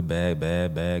 Like good, bad,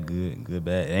 good,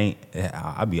 bad.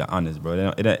 I'll be honest,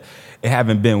 bro. It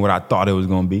haven't been what I thought it was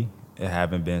gonna be. It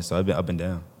haven't been, so it's been up and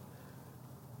down.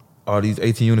 Are these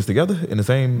 18 units together in the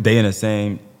same? They in the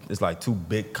same. It's like two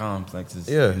big complexes,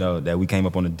 that we came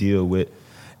up on a deal with,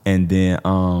 and then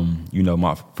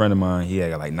my friend of mine, he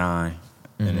had like 9,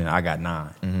 and then I got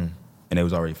 9, and it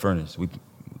was already furnished.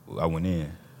 I went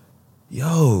in.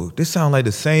 Yo, this sounds like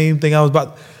the same thing I was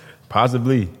about.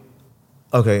 Possibly.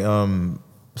 Okay,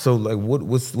 so like,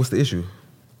 what's the issue?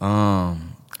 I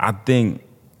think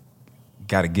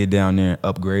got to get down there and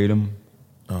upgrade them.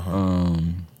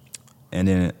 And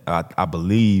then I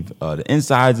believe the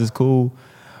insides is cool,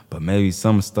 but maybe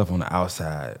some stuff on the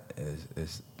outside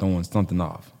is throwing something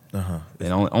off.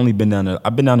 And only been down there.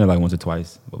 I've been down there like once or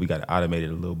twice, but we got to automate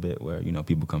it a little bit where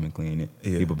people come and clean it.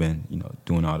 Yeah. People been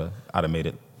doing all the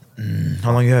automated.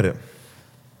 How long you had it?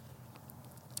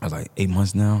 I was like 8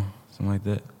 months now. Something like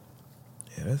that.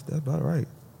 Yeah, that's about right.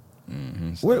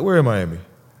 Where in Miami?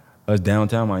 It's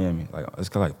downtown Miami. Like it's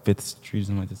called like 5th Street,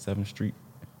 something like that, 7th Street.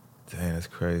 Dang, that's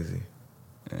crazy.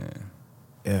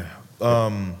 Yeah. I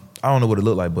don't know what it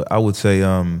looked like, but I would say,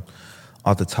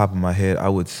 off the top of my head, I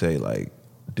would say like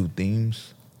do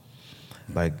themes,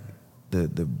 like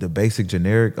the basic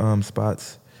generic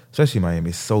spots. Especially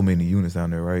Miami, so many units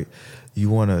down there, right? You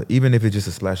wanna, even if it's just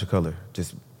a splash of color,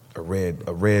 just a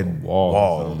red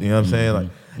wall. You know what I'm saying? Like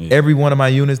every one of my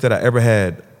units that I ever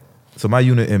had. So my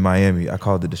unit in Miami, I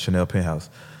called it the Chanel penthouse.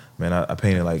 Man, I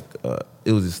painted like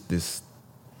it was this.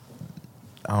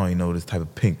 I don't even know this type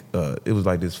of pink. It was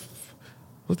like this.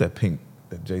 What's that pink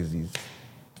that Jay-Z?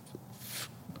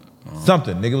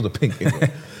 Something, nigga. It was a pink.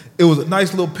 It was a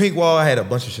nice little pink wall. I had a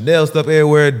bunch of Chanel stuff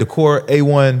everywhere. Decor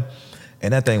A1,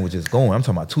 and that thing was just going. I'm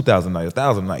talking about 2,000 a night,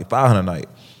 1,000 a night, 500 a night.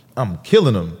 I'm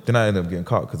killing them. Then I ended up getting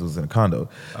caught because it was in a condo.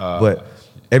 But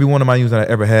every one of my units that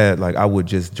I ever had, like I would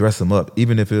just dress them up,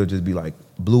 even if it would just be like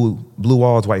blue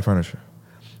walls, white furniture.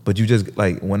 But you just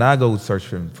like when I go search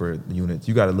for units,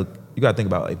 you gotta think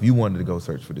about if you wanted to go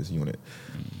search for this unit,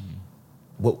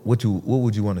 what would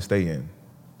you want to stay in?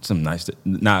 some nice.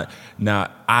 Now,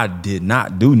 I did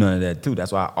not do none of that too.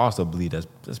 That's why I also believe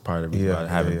that's part of the reason why I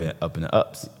haven't been up in the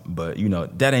ups. But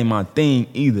that ain't my thing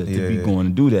either. To be going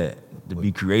to do that, to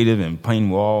be creative and painting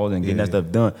walls and getting that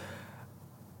stuff done.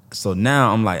 So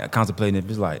now I'm like contemplating if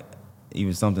it's like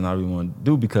even something I really want to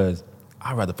do, because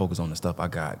I'd rather focus on the stuff I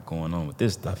got going on with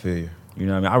this stuff. I feel you. You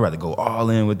know what I mean? I'd rather go all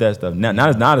in with that stuff. Now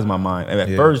it's not as my mind. At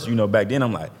first, back then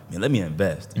I'm like, man, let me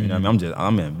invest. You know what I mean?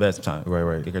 I'm gonna invest, trying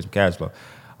to get some cash flow.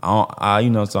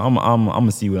 So I'm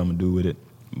gonna see what I'm gonna do with it.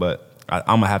 But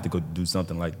I'm gonna have to go do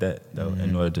something like that though,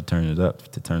 in order to turn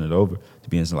it over, to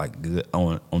be in some like good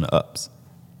on the ups.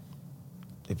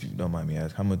 If you don't mind me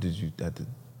asking, how much did you have to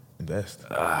invest?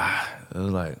 It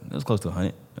was close to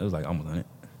 100. It was like almost 100.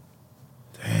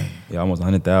 Dang. Yeah, almost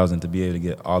 100,000 to be able to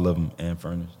get all of them and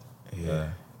furnished. Yeah.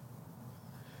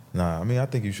 Nah, I mean, I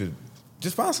think you should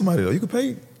just find somebody though. You could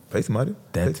pay somebody.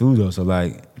 That too though. So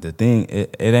like the thing,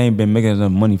 it ain't been making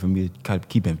enough money for me to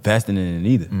keep investing in it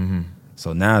either. Mm-hmm.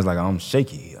 So now it's like I'm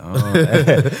shaky.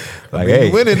 Like, hey,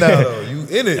 you winning now though. You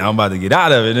in it. I'm about to get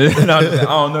out of it. I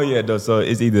don't know yet though. So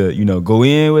it's either go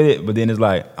in with it, but then it's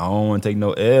like I don't want to take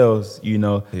no L's. Yeah.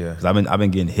 Because I've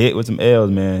been getting hit with some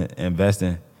L's, man.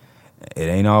 Investing. It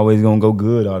ain't always gonna go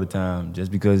good all the time.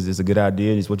 Just because it's a good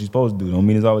idea, it's what you're supposed to do. Don't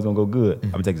mean it's always gonna go good.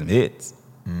 I've been taking some hits,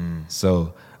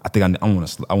 so I think I want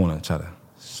to try to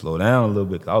slow down a little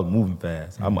bit, because I was moving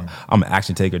fast. I'm an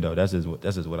action taker though. That's just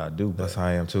what I do. That's how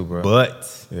I am too, bro.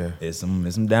 But it's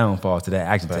some downfalls to that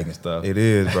action taking stuff. It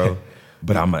is, bro.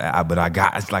 But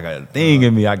it's like a thing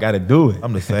in me. I got to do it.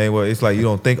 I'm the same way. It's like you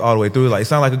don't think all the way through. Like it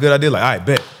sounds like a good idea. Like, all right,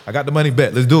 bet. I got the money.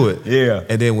 Bet. Let's do it. Yeah.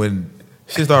 And then when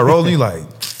shit start rolling, you like.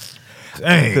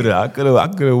 Dang. I could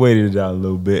have waited it out a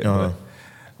little bit.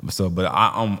 But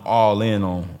I'm all in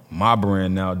on my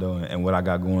brand now though, and what I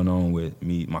got going on with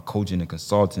me, my coaching and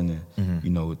consulting,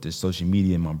 and with the social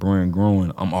media and my brand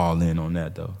growing. I'm all in on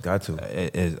that though. Got to.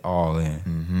 It's all in.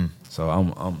 Mm-hmm. So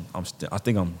I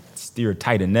think I'm steered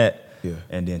tight in that. Yeah.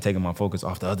 And then taking my focus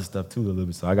off the other stuff too a little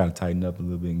bit. So I got to tighten up a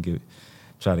little bit and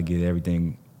try to get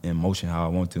everything in motion how I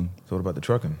want to. So what about the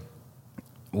trucking?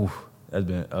 Ooh, that's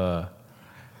been.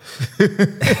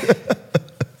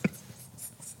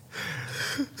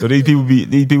 So these people be,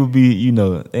 they don't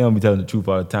be telling the truth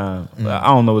all the time. But I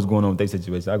don't know what's going on with their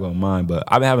situation. I go on mine, but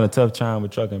I've been having a tough time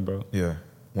with trucking, bro. Yeah,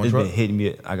 it's been hitting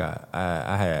me.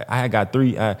 I had got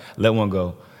 3. I let one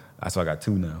go, so I got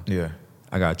 2 now. Yeah,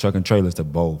 I got trucking trailers to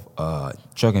both.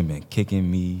 Trucking been kicking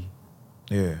me.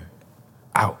 Yeah,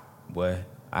 out, boy.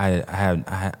 I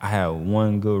had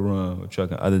one good run with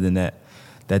trucking. Other than that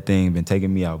thing been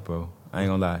taking me out, bro. I ain't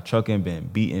gonna lie. Trucking been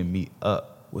beating me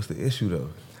up. What's the issue though?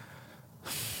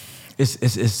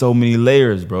 It's so many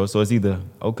layers, bro. So it's either,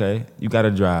 okay, you got a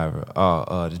driver.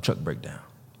 The truck break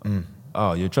down.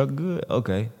 Oh, your truck good?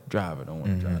 Okay, driver don't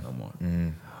want to drive no more.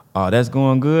 Oh, that's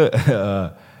going good.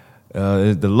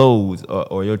 It's the loads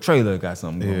or your trailer got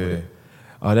something going with it.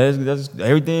 Oh, that's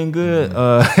everything good.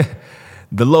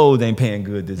 The loads ain't paying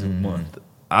good this month.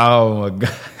 Oh my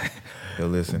God. Yo,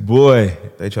 listen, boy,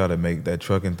 they try to make that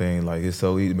trucking thing like it's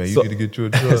so easy, man. You need to get you a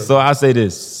truck. So I say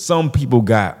this: some people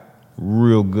got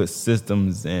real good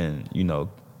systems and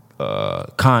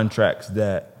contracts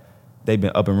that they've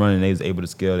been up and running. They was able to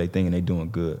scale their thing and they doing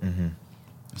good.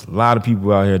 There's a lot of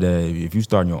people out here that if you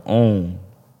start your own,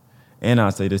 and I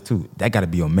say this too, that got to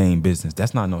be your main business.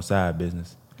 That's not no side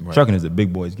business. Right. Trucking is a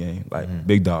big boys game, like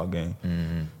big dog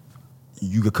game.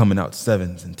 You could coming out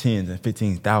 7s and 10s and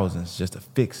 15,000s just to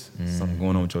fix something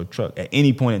going on with your truck. At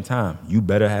any point in time, you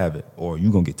better have it, or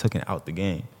you gonna get taken out the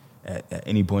game. At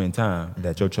any point in time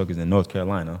that your truck is in North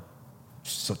Carolina,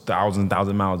 so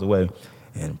 1,000 miles away,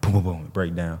 and boom, boom, boom,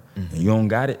 break down, and you don't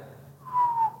got it.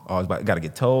 It's got to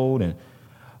get towed, and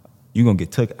you gonna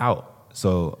get took out.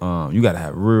 So you got to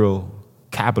have real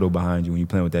capital behind you when you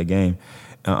playing with that game.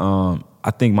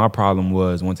 I think my problem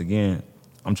was, once again,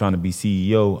 I'm trying to be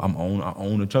CEO. I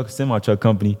own a semi truck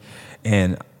company,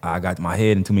 and I got my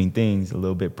head in too many things a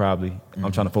little bit probably.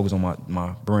 I'm trying to focus on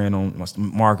my brand, on my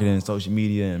marketing and social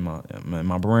media, and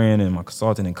my brand and my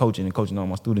consulting and coaching all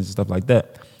my students and stuff like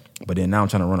that. But then now I'm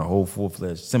trying to run a whole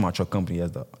full-fledged semi truck company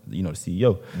as the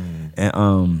CEO.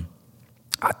 And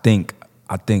I think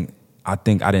I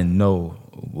didn't know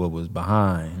what was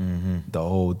behind the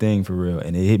whole thing for real,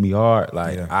 and it hit me hard.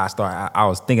 Like I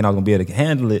was thinking I was gonna be able to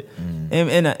handle it,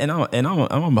 and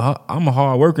I'm a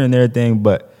hard worker and everything,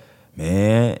 but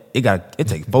man, it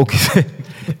take focus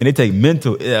and it take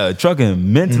mental.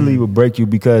 Trucking mentally will break you,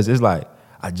 because it's like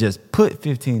I just put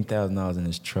 $15,000 in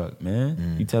this truck,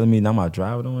 man. You telling me now my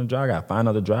driver don't want to drive? I got to find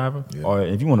another driver? Yeah. Or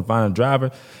if you want to find a driver,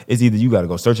 it's either you got to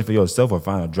go searching for yourself or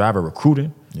find a driver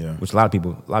recruiter, Yeah. which a lot of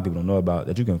people don't know about,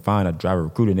 that you can find a driver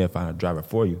recruiter and they'll find a driver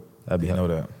for you. That'd be Know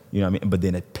helpful. that. You know what I mean? But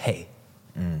then it pay.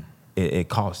 It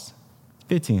costs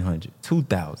 $1,500,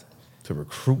 $2,000 To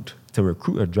recruit. to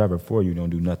recruit a driver for you. Don't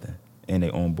do nothing, and they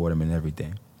onboard them and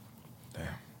everything. Damn.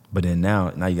 But then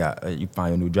now you got you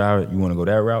find a new driver. You want to go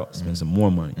that route, spend some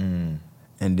more money,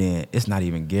 and then it's not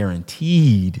even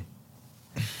guaranteed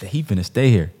that he finna stay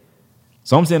here.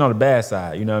 So I'm saying on the bad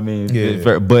side, you know what I mean?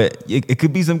 Yeah. But it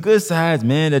could be some good sides,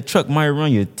 man. That truck might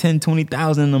run you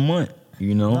 $10,000-$20,000 in a month.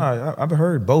 You know? Nah, I've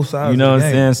heard both sides. You know of what the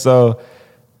I'm game. saying? So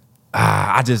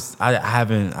I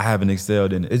haven't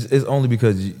excelled in it. It's only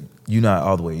because you're not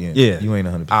all the way in. Yeah, You ain't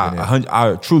 100% in.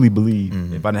 I truly believe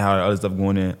if I didn't have other stuff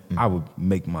going in, I would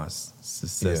make my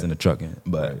success Yeah. in the trucking.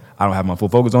 But Right. I don't have my full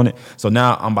focus on it. So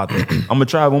now I'm gonna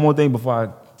try one more thing before I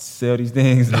sell these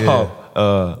things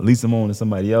off. Lease them on to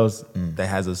somebody else that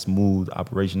has a smooth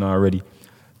operation already.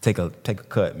 Take a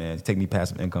cut, man. Take me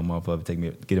passive income off of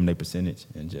it. Get them their percentage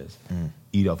and just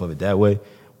eat off of it that way.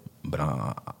 But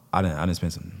I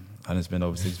didn't spend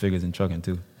over 6 figures in trucking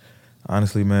too.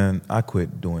 Honestly, man, I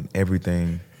quit doing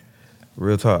everything.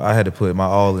 Real talk. I had to put my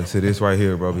all into this right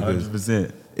here, bro, because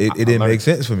 100%. it didn't make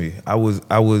sense for me. I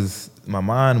was my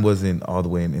mind wasn't all the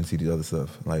way into the other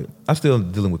stuff. Like, I'm still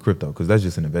dealing with crypto because that's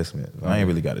just an investment. I ain't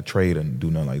really got to trade and do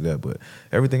nothing like that. But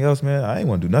everything else, man, I ain't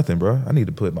want to do nothing, bro. I need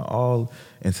to put my all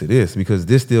into this because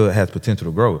this still has potential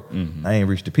to grow. I ain't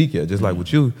reached the peak yet. Just like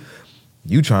with you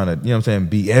trying to, you know what I'm saying,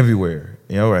 be everywhere.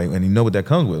 You know, right? And you know what that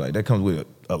comes with. Like, that comes with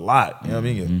a lot. You know what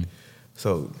I mean?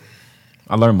 So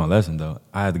I learned my lesson though.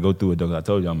 I had to go through it though. 'Cause I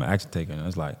told you I'm an action taker, and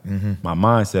it's like my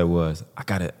mindset was I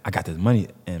got this money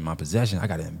in my possession. I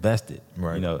got to invest it.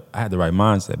 Right. You know, I had the right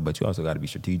mindset, but you also got to be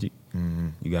strategic.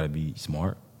 You got to be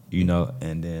smart. You know,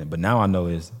 and then but now I know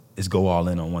it's go all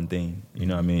in on one thing. You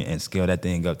know what I mean, and scale that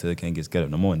thing up till it can't get scaled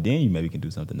up no more. And then you maybe can do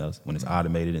something else when it's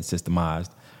automated and systemized,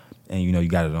 and you know you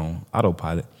got it on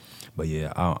autopilot. But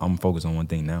yeah, I'm focused on one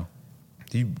thing now.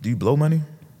 do you blow money?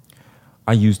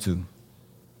 I used to.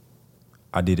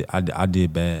 I did it. I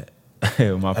did bad.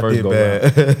 My first did go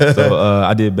bad. round. So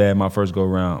I did bad my first go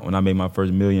round. When I made my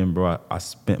first $1 million, bro, I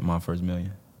spent my first $1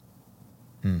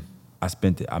 million. I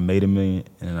spent it. I made $1 million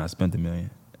and then I spent $1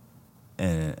 million,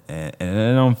 and it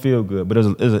don't feel good. But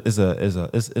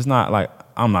it's not like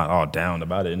I'm not all down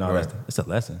about it. No, Right. it's a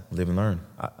lesson. Live and learn.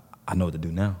 I know what to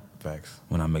do now. Facts.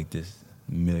 When I make this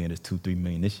 $1 million, this $2-3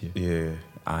 million this year. Yeah.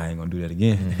 I ain't gonna do that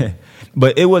again.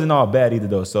 But it wasn't all bad either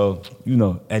though. So, you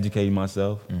know, educating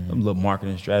myself, some little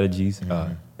marketing strategies,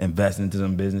 investing into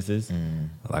some businesses,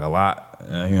 like a lot.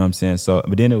 You know what I'm saying? So,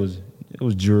 but then it was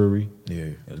jewelry. Yeah.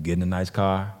 It was getting a nice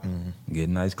car,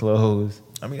 getting nice clothes,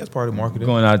 I mean, that's part of marketing.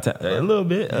 going out of town a little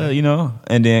bit, you know,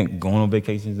 and then going on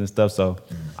vacations and stuff. So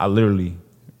I literally,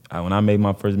 when I made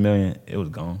my first $1 million, it was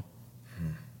gone.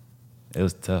 It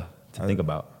was tough to think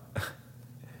about.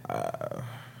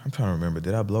 I'm trying to remember.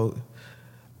 Did I blow?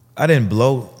 I didn't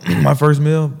blow my first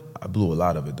meal. I blew a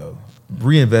lot of it though.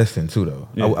 Reinvesting too though.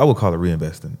 Yeah. I would call it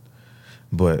reinvesting.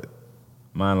 But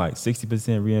Mine like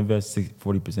 60% reinvest,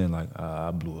 40% like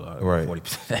I blew out Right.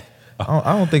 40%.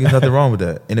 I don't think there's nothing wrong with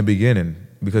that in the beginning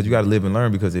because you got to live and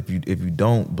learn. Because if you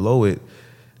don't blow it,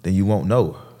 then you won't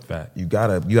know. Fact. You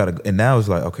gotta. And now it's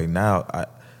like, okay, now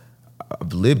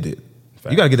I've lived it.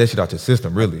 Fact. You gotta get that shit out your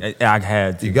system, really. I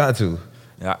had to. You got to.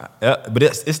 Yeah, but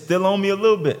it's still on me a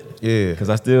little bit. Yeah. Because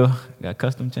I still got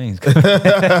custom chains.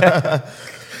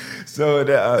 So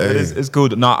it's cool.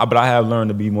 No, but I have learned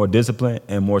to be more disciplined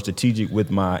and more strategic with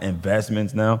my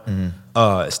investments now.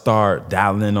 Start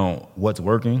dialing in on what's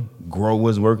working, grow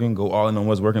what's working, go all in on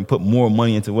what's working, put more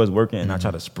money into what's working, and I try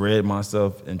to spread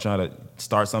myself and try to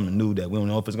start something new that we don't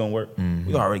know if it's gonna work.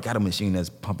 We already got a machine that's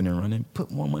pumping and running. Put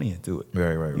more money into it.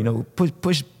 Right. You know,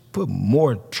 put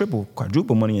more triple,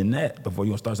 quadruple money in that before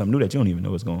you gonna start something new that you don't even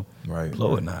know it's gonna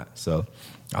blow or not. So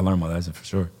I learned my lesson for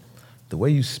sure. The way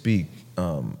you speak,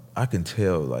 I can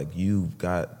tell like you've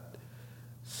got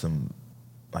some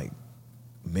like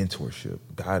mentorship,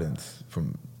 guidance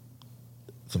from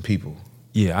some people.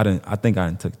 Yeah, I think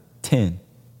I took 10.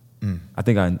 I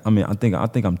think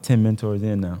I'm 10 mentors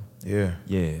in now. Yeah.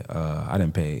 Yeah, I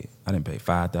didn't pay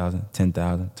 5,000,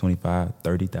 10,000, 25,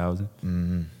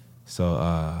 30,000. So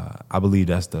I believe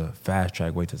that's the fast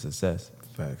track way to success.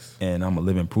 Facts. And I'm a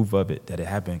living proof of it, that it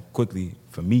happened quickly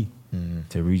for me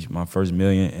to reach my first $1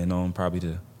 million and on probably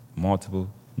to multiple,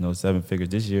 7 figures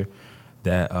this year,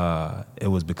 that it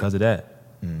was because of that.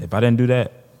 If I didn't do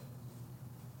that,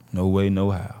 no way,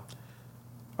 no how.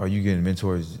 Are you getting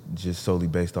mentors just solely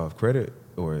based off credit,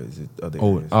 or is it other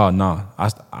Oh, areas? no.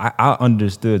 I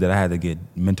understood that I had to get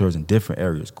mentors in different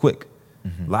areas quick.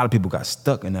 A lot of people got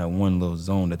stuck in that one little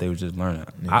zone that they were just learning.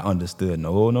 I understood,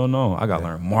 no. I got to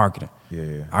learn marketing.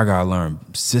 Yeah. I got to learn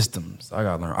systems. I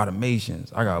got to learn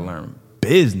automations. I got to learn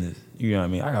business. You know what I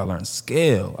mean? I got to learn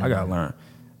scale. I got to learn,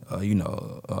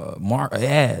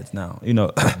 ads now. You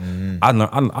know,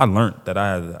 I learned that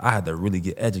I had to really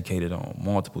get educated on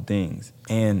multiple things.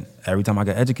 And every time I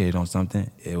got educated on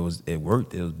something, it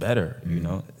worked. It was better. You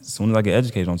know, as soon as I get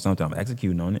educated on something, I'm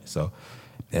executing on it. So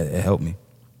it helped me.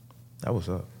 That was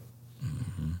up.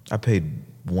 I paid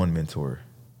one mentor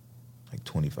like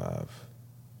 $25.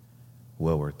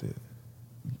 Well worth it.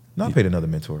 No, I paid another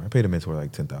mentor. I paid a mentor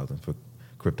like $10,000 for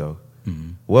crypto.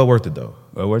 Well worth it though.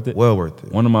 Well worth it. Well worth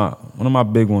it. One of my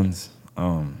big ones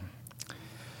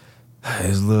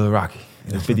is Lil Rocky.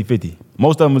 It's 50-50.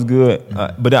 Most of them was good,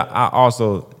 but I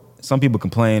also, some people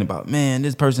complain about, man,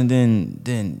 this person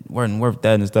wasn't worth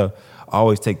that and stuff. I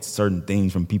always take certain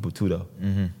things from people too though.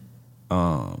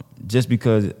 Just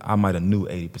because I might have knew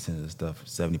 80% of the stuff,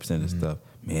 70% of the stuff,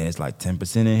 man, it's like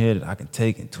 10% in here that I can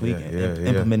take and tweak and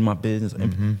implement in my business.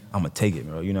 I'm gonna take it,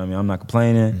 bro. You know what I mean? I'm not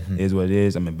complaining. It is what it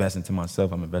is. I'm investing to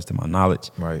myself. I'm investing my knowledge.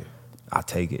 Right. I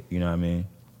take it. You know what I mean?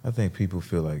 I think people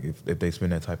feel like if they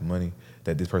spend that type of money,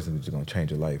 that this person is just gonna change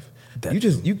your life.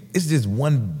 It's just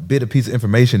one bit of piece of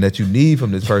information that you need from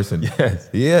this person. Yes.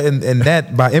 Yeah, and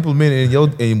that by implementing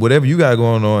in whatever you got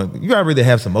going on, you gotta really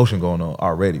have some motion going on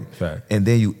already. Fact. And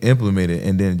then you implement it,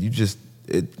 and then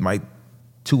it might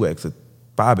 2x or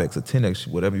 5x or 10x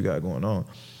whatever you got going on.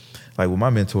 Like with my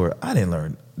mentor, I didn't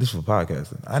learn. This was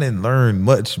podcasting. I didn't learn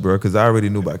much, bro, because I already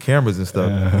knew about cameras and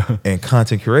stuff and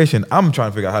content creation. I'm trying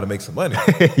to figure out how to make some money.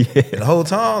 And the whole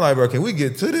time, like, bro, can we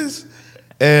get to this?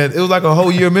 And it was like a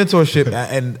whole year mentorship.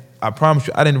 And I promise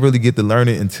you, I didn't really get to learn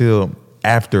it until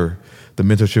after the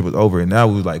mentorship was over. And now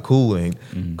we was like cool and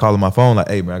calling my phone like,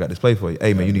 hey, man, I got this play for you.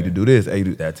 Hey, man, you need to do this. Hey,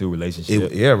 That too, relationship.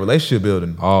 Relationship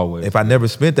building. Always. If I never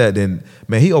spent that, then,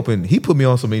 man, he put me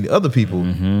on so many other people.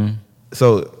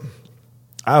 So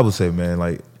I would say, man,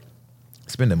 like,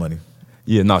 spend the money.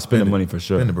 Yeah, no, spend the money for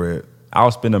sure. Spend the bread.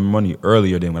 I'll spend the money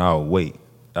earlier than when I would wait.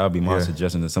 That would be my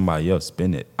suggestion to somebody else.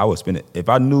 Spend it. I would spend it. If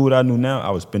I knew what I knew now, I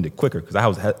would spend it quicker because I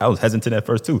was hesitant at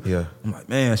first too. Yeah. I'm like,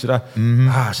 man, should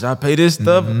I pay this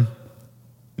stuff?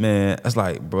 Man, that's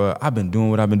like, bro, I've been doing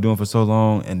what I've been doing for so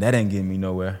long, and that ain't getting me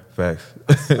nowhere. Facts.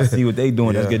 I see what they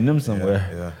doing. That's getting them somewhere.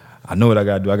 Yeah. I know what I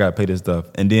gotta do. I gotta pay this stuff.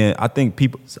 And then I think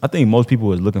most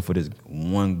people is looking for this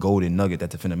one golden nugget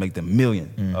that's finna make them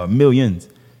millions.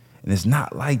 And it's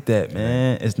not like that,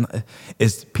 man. It's not.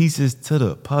 It's pieces to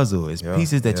the puzzle. It's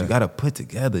pieces that you gotta put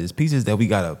together. It's pieces that we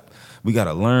gotta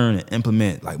learn and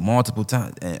implement like multiple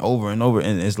times and over.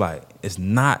 And it's like it's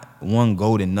not one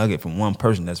golden nugget from one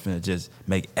person that's finna just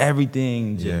make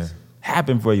everything just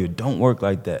happen for you. It don't work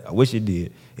like that. I wish it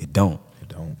did. It don't.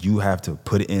 You have to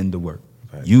put it in the work.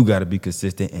 Right. You gotta be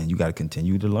consistent and you gotta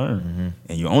continue to learn.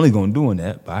 And you're only gonna doing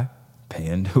that by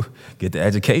paying to get the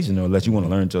education, or unless you want to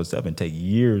learn it yourself and take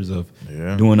years of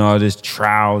doing all this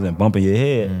trials and bumping your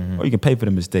head, or you can pay for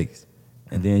the mistakes,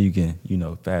 and then you can,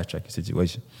 fast track your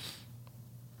situation.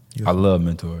 I love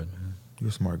mentoring, man. You're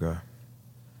a smart guy.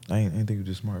 I ain't think you're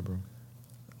just smart, bro.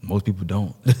 Most people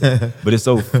don't, but it's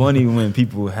so funny when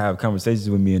people have conversations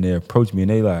with me and they approach me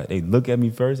and they look at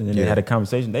me first and then they had a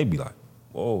conversation. They be like,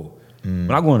 "Whoa."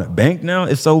 When I go in a bank now,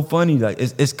 it's so funny. Like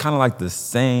it's kind of like the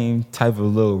same type of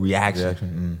little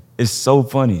reaction. It's so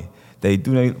funny. They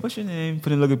do. What's your name?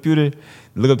 Put in the computer.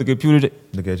 Look up the computer.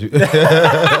 Look at you.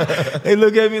 They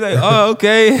look at me like, oh,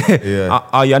 okay. Yeah.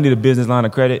 I need a business line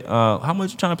of credit. How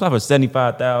much you trying to apply for?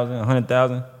 75,000,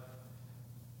 100,000.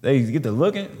 They get to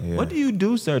looking. Yeah. What do you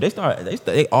do, sir?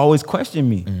 They always question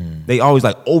me. They always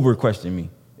like over question me.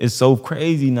 It's so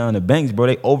crazy now in the banks, bro.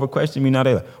 They over question me now.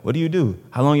 They like, what do you do?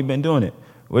 How long you been doing it?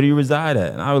 Where do you reside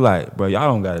at? And I was like, bro, y'all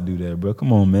don't got to do that, bro.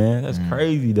 Come on, man. That's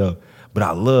crazy though. But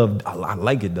I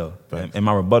like it though. And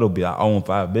my rebuttal be, I own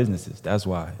 5 businesses. That's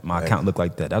why my account look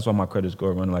like that. That's why my credit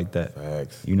score run like that.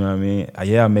 Facts. You know what I mean?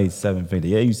 I made 7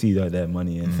 figures. Yeah, you see that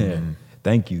money in there.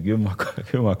 Thank you. Give me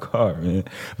my card, man.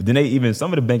 But then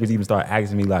some of the bankers even start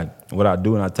asking me like what I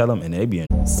do, and I tell them, and they be in.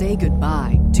 Say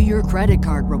goodbye to your credit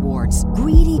card rewards.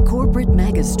 Greedy corporate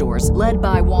mega stores, led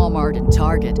by Walmart and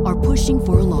Target, are pushing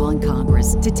for a law in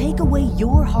Congress to take away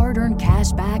your hard-earned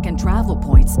cash back and travel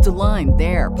points to line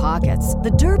their pockets.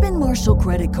 The Durbin-Marshall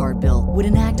credit card bill would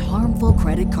enact harmful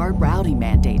credit card routing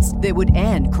mandates that would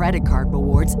end credit card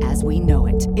rewards as we know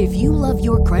it. If you love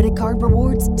your credit card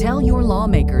rewards, tell your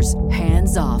lawmakers,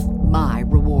 hands off my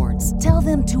rewards. Tell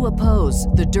them to oppose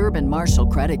the Durbin-Marshall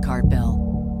credit card bill.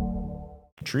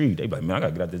 intrigued. They be like, man, I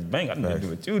gotta get out this bank. I know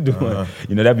what you doing.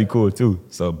 You know, that'd be cool too.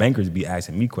 So bankers be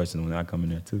asking me questions when I come in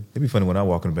there too. It'd be funny when I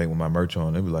walk in the bank with my merch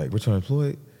on. They'd be like, "Rich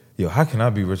unemployed? Yo, how can I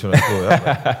be rich unemployed?" I'm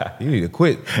like, you need to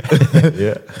quit.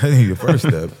 Yeah, I need your first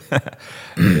step.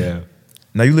 yeah.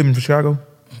 Now you live in Chicago?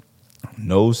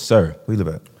 No, sir. Where you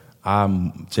live at?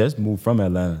 I just moved from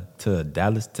Atlanta to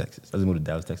Dallas, Texas. I just moved to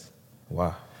Dallas, Texas.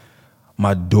 Wow.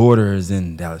 My daughter is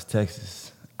in Dallas,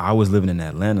 Texas. I was living in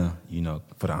Atlanta, you know,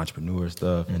 for the entrepreneur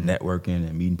stuff and networking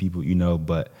and meeting people, you know,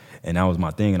 and that was my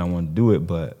thing and I wanted to do it,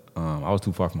 but I was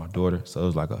too far from my daughter. So it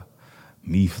was like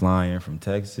me flying from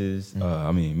Texas,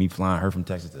 me flying her from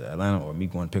Texas to Atlanta, or me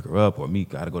going to pick her up, or me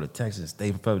got to go to Texas and stay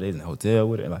for a couple days in the hotel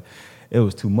with her. Like, it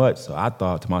was too much. So I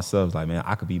thought to myself, like, man,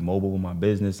 I could be mobile with my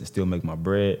business and still make my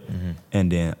bread,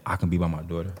 and then I can be by my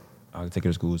daughter. I can take her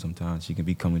to school sometimes. She can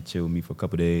be coming chill with me for a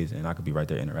couple days, and I could be right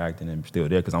there interacting and still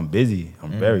there because I'm busy.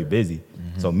 I'm very busy.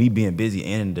 So me being busy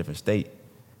and in a different state,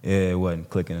 it wasn't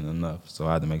clicking enough. So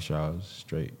I had to make sure I was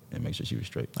straight and make sure she was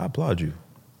straight. I applaud you.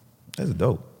 That's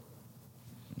dope.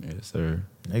 Yes, sir.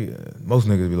 Most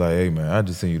niggas be like, "Hey, man, I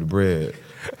just send you the bread.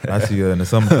 I see you in the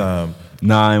summertime."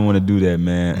 Nah, I didn't want to do that,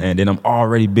 man. And then I'm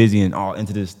already busy and all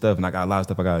into this stuff, and I got a lot of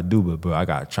stuff I got to do, but bro, I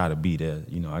got to try to be there.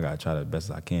 You know, I got to try the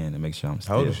best I can to make sure I'm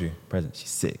still How old is she? present.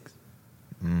 She's 6.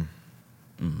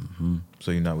 So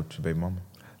you're not with your baby mama?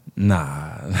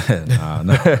 Nah, nah, I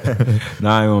ain't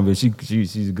gonna be.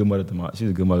 She's a good mother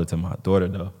to my daughter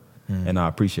though, and I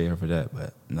appreciate her for that.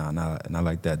 But nah, not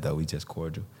like that though. We just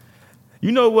cordial.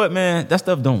 You know what, man? That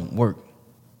stuff don't work.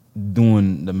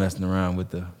 Doing the messing around with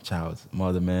the child's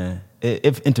mother, man.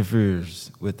 It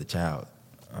interferes with the child.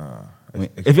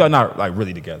 If y'all not like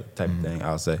really together, type of thing,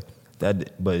 I'll say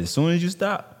that. But as soon as you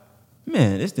stop,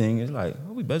 man, this thing is like,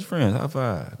 oh, we best friends, high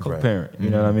five, co-parent. You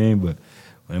know what I mean? But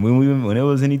when it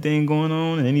was anything going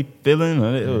on and any feeling,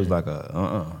 it was like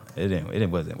it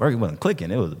wasn't working, it wasn't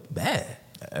clicking. It was bad.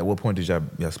 At what point did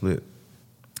y'all split?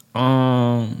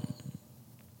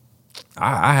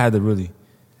 I had to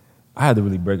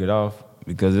really break it off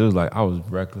because it was like I was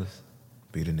reckless.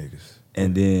 Be the niggas.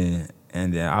 And then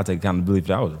I'll take accountability for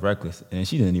that. I was reckless, and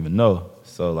she didn't even know.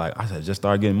 So like I said, just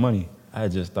started getting money. I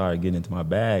had just started getting into my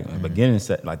bag. The beginning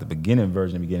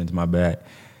version of me getting into my bag,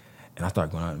 and I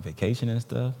started going out on vacation and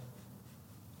stuff.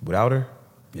 Without her?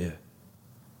 Yeah.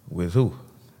 With who?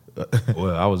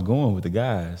 Well, I was going with the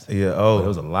guys. Yeah. But there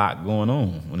was a lot going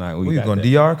on when Where you going?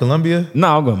 DR, Columbia?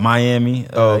 No, I'm going to Miami.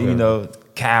 Okay. You know,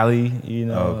 Cali. You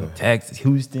know, Texas,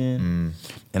 Houston.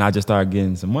 And I just started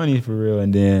getting some money for real.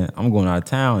 And then I'm going out of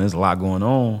town. There's a lot going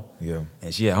on. Yeah.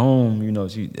 And she at home. You know,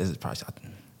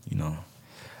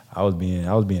 I was being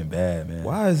bad, man.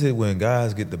 Why is it when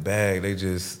guys get the bag, they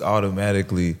just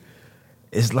automatically?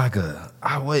 It's like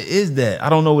what is that? I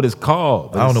don't know what it's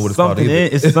called. I don't know what it's called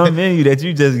either. It's something in you that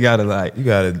you just gotta like. You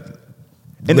gotta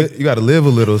live a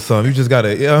little something. You just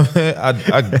gotta. Yeah,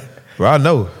 I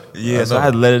know. Yeah, so I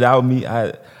had to let it out.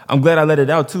 I'm glad I let it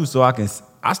out too, so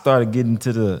I started getting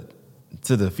to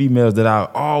the females that I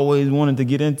always wanted to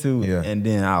get into, and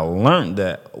then I learned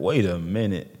that. Wait a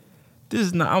minute, this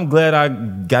is not. I'm glad I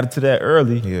got to that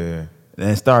early. Yeah,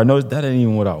 and started noticing that ain't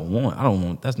even what I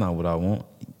want. That's not what I want.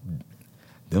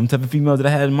 Them type of females that I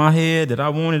had in my head that I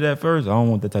wanted at first, I don't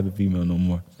want that type of female no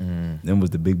more. Them was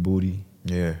the big booty,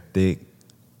 thick,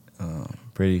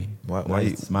 pretty. Why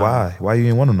you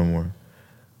ain't want them no more?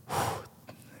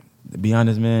 To be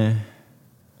honest, man,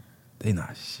 they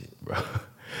not shit, bro.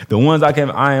 The ones I ain't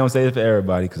gonna say it for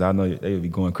everybody because I know they would be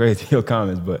going crazy in your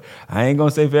comments, but I ain't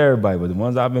gonna say for everybody. But the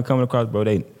ones I've been coming across, bro,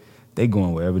 they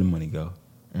going wherever the money go.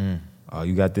 Oh,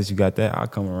 you got this, you got that, I'll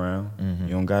come around.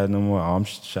 You don't got it no more, I'm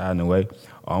shying away.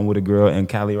 I'm with a girl in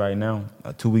Cali right now.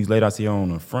 2 weeks later, I see her on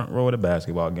the front row of the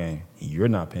basketball game. You're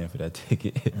not paying for that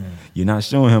ticket. You're not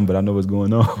showing him, but I know what's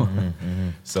going on.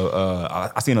 So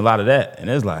I seen a lot of that, and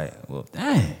it's like, well,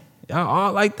 dang, y'all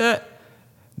all like that?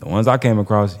 The ones I came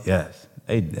across, yes,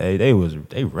 they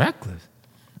reckless.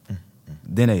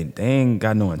 Then they ain't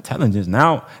got no intelligence.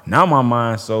 Now my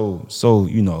mind's so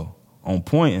on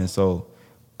point, and so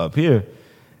up here,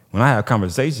 when I have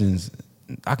conversations,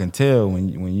 I can tell when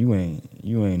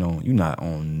you're not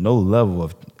on no level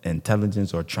of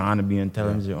intelligence or trying to be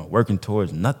intelligent or working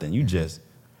towards nothing. You just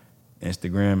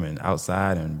Instagram and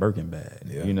outside and Birkin bag,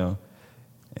 you know,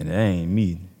 and it ain't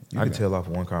me. You can tell off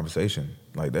one conversation.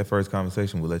 Like that first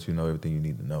conversation will let you know everything you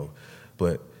need to know.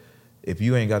 But if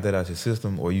you ain't got that out your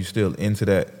system or you still into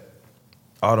that,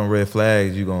 all them red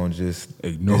flags, you gonna just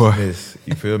ignore. Dismiss.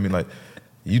 You feel me? Like.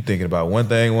 You thinking about one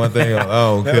thing, I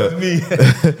don't care.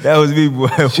 That was me,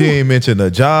 boy. She ain't mentioned a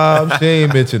job, she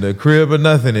ain't mentioned a crib or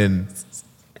nothing, and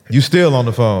You still on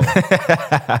the phone,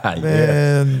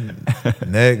 man.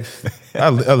 Next,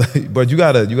 but you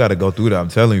gotta go through that. I'm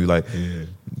telling you, like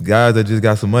guys that just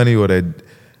got some money or that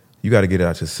you got to get it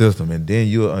out your system, and then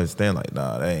you'll understand like,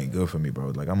 nah, that ain't good for me, bro.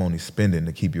 Like I'm only spending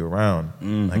to keep you around,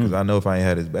 like, cause I know if I ain't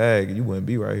had this bag, you wouldn't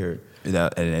be right here.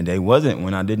 And they wasn't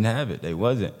when I didn't have it. They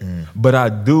wasn't. But I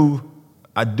do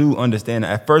understand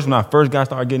that. At first, when I first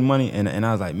started getting money, and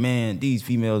I was like, man, these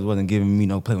females wasn't giving me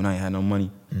no play when I ain't had no money.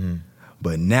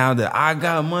 But now that I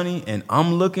got money and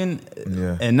I'm looking,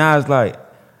 and now it's like,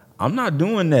 I'm not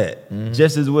doing that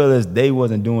just as well as they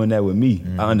wasn't doing that with me.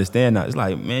 I understand that. It's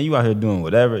like, man, you out here doing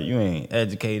whatever. You ain't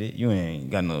educated. You ain't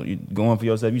got you going for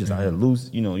yourself. You just out here loose.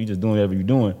 You know, you just doing whatever you're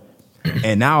doing.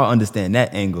 And now I understand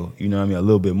that angle, you know what I mean, a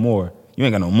little bit more. You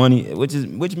ain't got no money,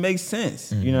 which makes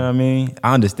sense. You know what I mean?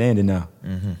 I understand it now.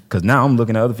 Cause now I'm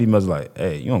looking at other females like,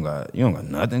 hey, you don't got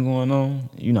nothing going on.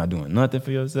 You're not doing nothing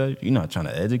for yourself. You're not trying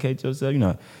to educate yourself.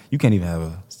 You can't even have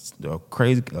a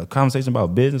crazy conversation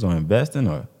about business or investing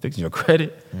or fixing your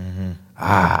credit.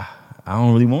 I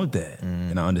don't really want that.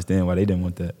 And I understand why they didn't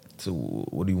want that. So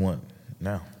what do you want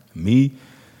now? Me?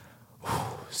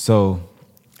 So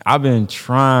I've been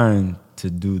trying to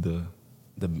do the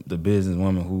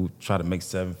businesswoman who try to make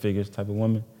 7 figures type of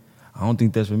woman. I don't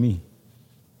think that's for me.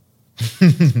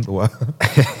 Why?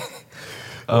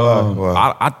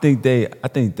 Wow. I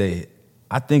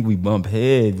think we bump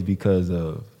heads because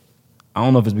of, I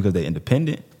don't know if it's because they're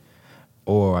independent,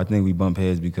 or I think we bump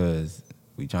heads because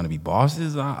we trying to be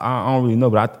bosses. I don't really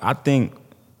know, but I think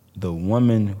the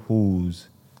woman who's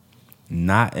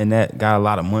not in that, got a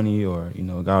lot of money, or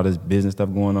got all this business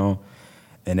stuff going on,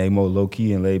 and they more low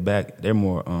key and laid back, they're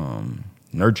more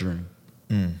nurturing.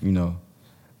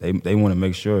 They want to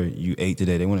make sure you ate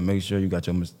today. They want to make sure you got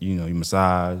your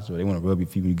massage, or they want to rub your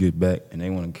feet when you get back, and they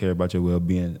want to care about your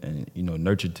well-being and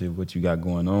nurture to what you got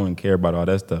going on and care about all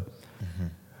that stuff.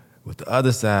 With the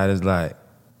other side, is like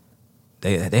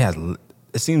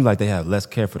it seems like they have less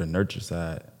care for the nurture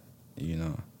side.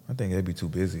 I think they'd be too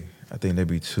busy. I think they'd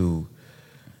be too.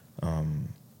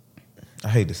 I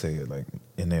hate to say it, like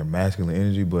in their masculine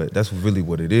energy, but that's really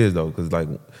what it is, though. Because like,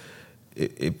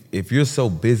 if you're so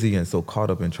busy and so caught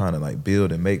up in trying to like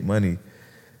build and make money,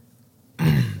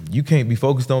 you can't be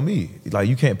focused on me. Like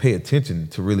you can't pay attention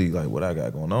to really like what I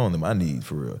got going on and my needs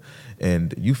for real.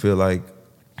 And you feel like,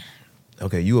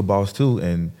 okay, you a boss too,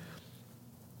 and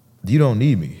you don't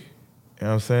need me. You know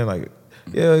what I'm saying? Like,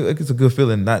 yeah, it's a good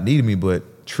feeling not needing me,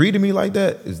 but treating me like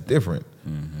that is different.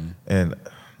 And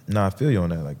I feel you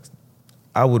on that. Like,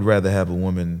 I would rather have a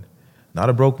woman, not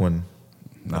a broke one,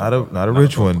 not a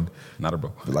rich one, not a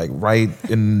broke, like right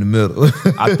in the middle.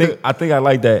 I think I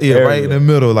like that. Yeah, area. Right in the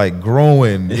middle, like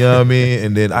growing. You know what I mean?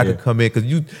 And then I could come in, because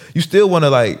you still want to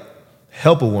like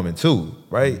help a woman too,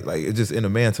 right? Like it's just in a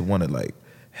man to want to like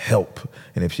help.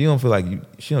 And if she don't feel like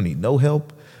she don't need no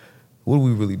help, what are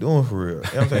we really doing for real? You know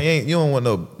what I'm saying? You don't want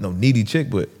no needy chick,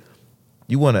 but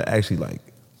you want to actually like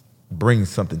bring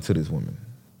something to this woman.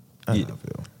 That's how I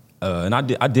feel. And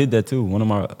I did that too. One of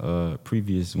my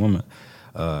previous women,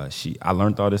 I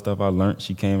learned all this stuff I learned.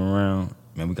 She came around,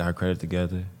 man, we got her credit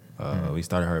together. We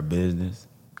started her business,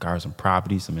 got her some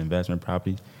properties, some investment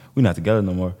properties. We're not together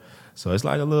no more. So it's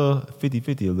like a little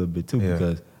 50-50 a little bit too,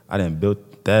 because I done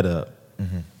built that up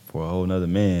for a whole nother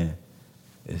man.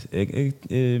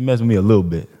 It messed with me a little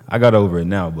bit. I got over it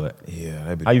now, but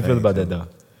how you feel about that though?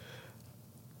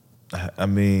 I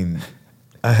mean,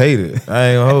 I hate it. I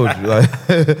ain't gonna hold you. Like,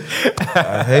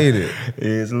 I hate it.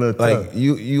 Yeah, it's a little like tough.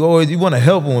 You always want to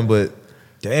help one, but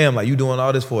damn, like you doing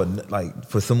all this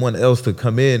for someone else to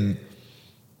come in.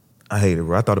 I hate it,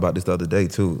 bro. I thought about this the other day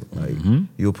too. Like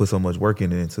you'll put so much work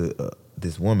into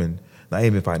this woman, not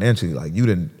even financially. Like you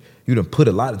didn't put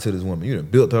a lot into this woman. You done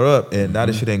built her up, and now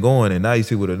this shit ain't going. And now you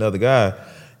see with another guy,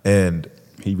 and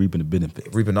he reaping the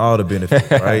benefits. Reaping all the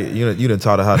benefits, right? You done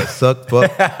taught her how to suck,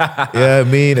 fuck. Yeah, I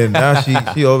mean, and now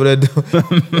she over there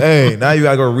doing, hey, now you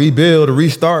gotta go rebuild or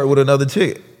restart with another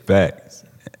chick. Facts.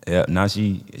 Yeah, now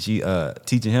she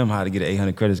teaching him how to get an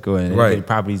 800 credit score and get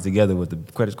properties together with the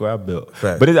credit score I built.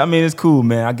 Facts. But it's cool,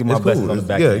 man. I get my blessings on the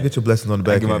back end. Yeah, get your blessings on the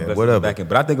back end, whatever.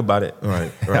 But I think about it.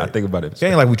 Right. I think about it. It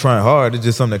ain't like we trying hard. It's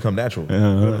just something that come natural.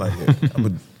 Like, I'm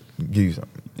gonna give you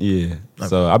something. Yeah.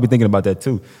 So I'll be thinking about that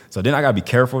too. So then I gotta be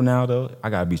careful now though. I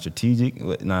gotta be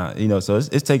strategic. Now, so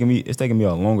it's taking me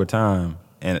a longer time,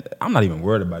 and I'm not even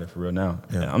worried about it for real now.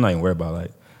 Yeah. I'm not even worried about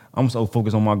like, I'm so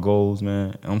focused on my goals,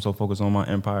 man. I'm so focused on my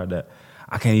empire that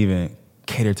I can't even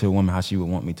cater to a woman how she would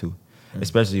want me to.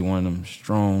 Especially one of them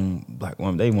strong black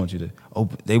women. They want you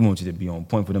to be on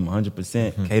point for them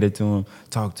 100%, cater to them,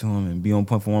 talk to them, and be on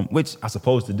point for them, which I'm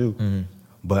supposed to do.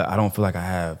 But I don't feel like I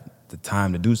have the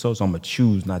time to do so. So I'm gonna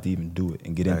choose not to even do it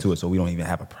and get into it, so we don't even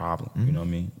have a problem. You know what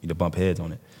I mean? Either bump heads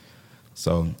on it.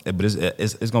 So, but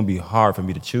it's gonna be hard for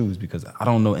me to choose because I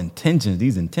don't know intentions.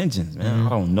 These intentions, man, I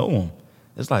don't know them.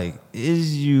 It's like,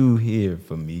 is you here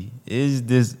for me? Is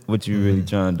this what you really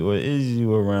trying to do? Or is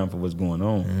you around for what's going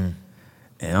on?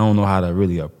 And I don't know how to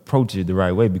really approach it the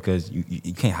right way because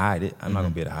you can't hide it. I'm not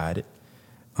gonna be able to hide it.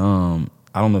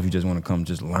 I don't know if you just want to come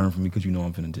just learn from me because you know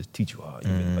I'm finna just teach you all. You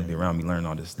gonna be around me, learn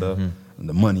all this stuff, and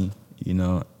the money, you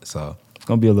know. So it's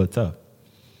gonna be a little tough.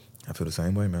 I feel the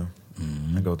same way, man.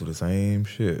 I go through the same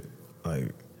shit.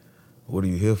 Like, what are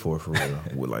you here for real?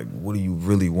 What do you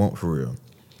really want for real?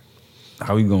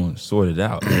 How we gonna sort it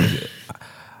out?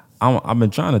 I've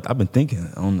been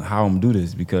thinking on how I'm gonna do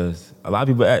this because a lot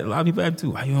of people ask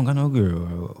too. Why you don't got no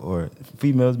girl or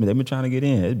females? They've been trying to get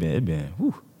in. It's been.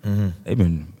 Whew. They've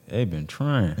been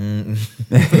trying. And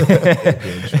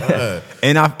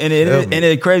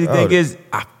the crazy thing is,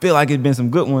 I feel like it's been some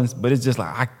good ones, but it's just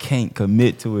like I can't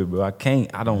commit to it, bro. I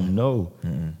don't know.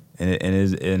 And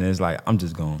it's like I'm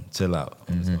just gonna chill out.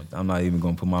 I'm not even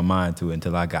gonna put my mind to it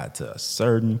until I got to a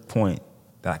certain point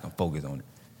that I can focus on it.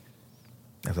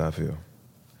 That's how I feel.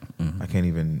 I can't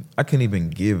even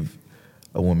give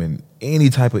a woman any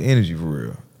type of energy for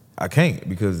real. I can't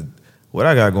because what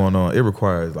I got going on, it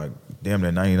requires like damn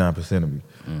near 99% of me.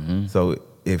 So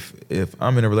if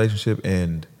I'm in a relationship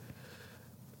and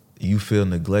you feel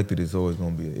neglected, it's always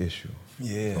gonna be an issue.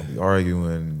 Yeah, it's gonna be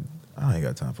arguing. I ain't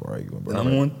got time for arguing, bro.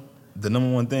 The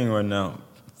number one thing right now,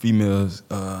 females,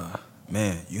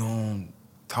 man, you don't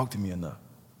talk to me enough.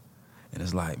 And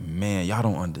it's like, man, y'all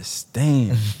don't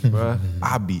understand, bro.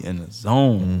 I be in the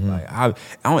zone. Like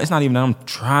it's not even that I'm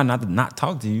trying not to not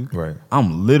talk to you. Right.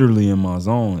 I'm literally in my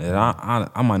zone, and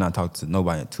I might not talk to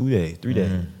nobody in 2 days, 3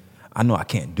 days. I know I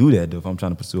can't do that though if I'm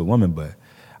trying to pursue a woman, but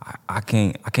I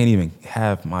can't even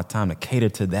have my time to cater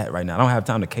to that right now. I don't have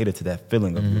time to cater to that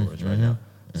feeling of yours right now.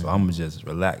 So I'm gonna just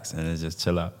relax and just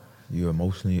chill out. You're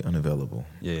emotionally unavailable.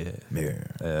 Yeah,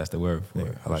 that's the word for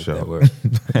it. I like sure. that word.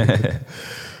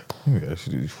 Let me ask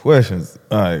you these questions.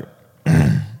 All right.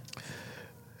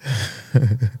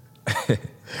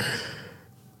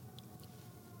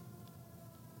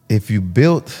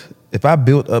 If I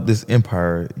built up this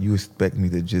empire, you expect me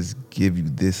to just give you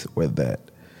this or that.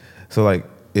 So like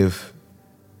if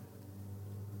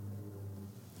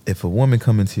a woman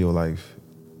come into your life,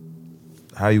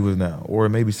 how you was now, or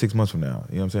maybe 6 months from now,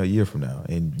 you know what I'm saying, a year from now,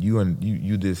 and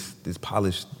you this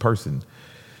polished person,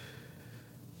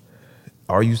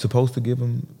 are you supposed to give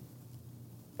them?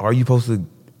 Are you supposed to,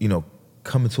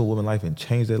 come into a woman's life and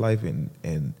change their life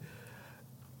and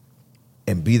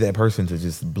be that person to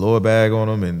just blow a bag on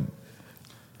them and?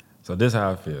 So this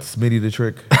how I feel. Smitty the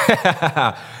trick.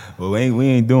 Well, we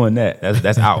ain't doing that.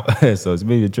 That's out. So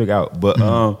Smitty the trick out. But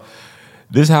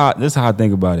this how I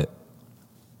think about it.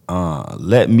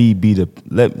 Let me be the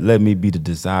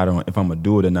decider on if I'm gonna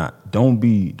do it or not. Don't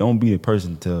be the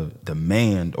person to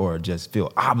demand or just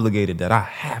feel obligated that I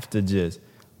have to just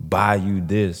buy you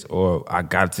this or I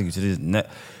gotta take you to this.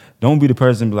 Don't be the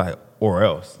person to be like, or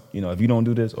else. If you don't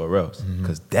do this, or else.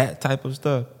 Because that type of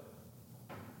stuff,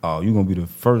 you're gonna be the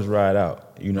first ride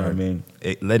out. You know what I mean?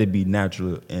 Let it be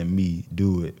natural and me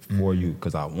do it for you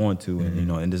because I want to,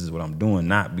 and and this is what I'm doing,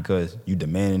 not because you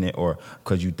demanding it or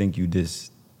because you think you this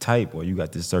type or you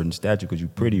got this certain stature because you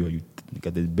pretty or you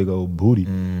got this big old booty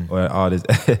or all this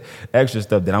extra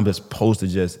stuff that I'm just supposed to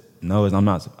just know. I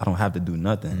don't have to do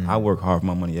nothing. I work hard for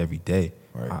my money every day.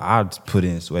 Right. I just put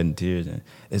in sweat and tears, and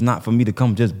it's not for me to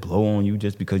come just blow on you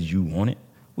just because you want it.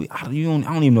 I don't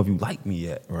even know if you like me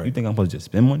yet. Right. You think I'm supposed to just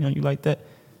spend money on you like that?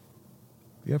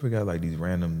 You ever got like these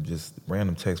random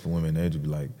texts from women? They just be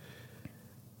like,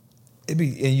 and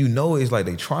it's like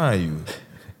they trying you.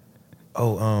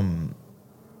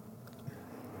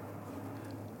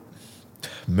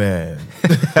 Man,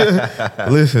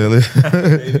 listen,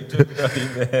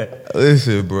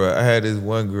 bro. I had this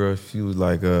one girl. She was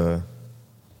like,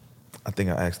 I think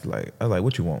I asked her, I was like,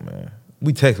 "What you want, man?"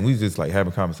 We texting. We just like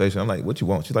having a conversation. I'm like, "What you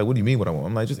want?" She's like, "What do you mean what I want?"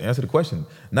 I'm like, "Just answer the question.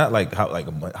 Not like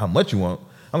how much you want."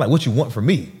 I'm like, "What you want from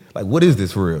me? Like, what is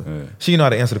this for real?" Yeah. She know how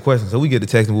to answer the question. So we get the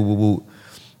texting. Woo, woo, woo.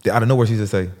 Out of nowhere, she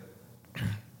just say,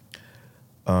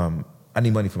 "I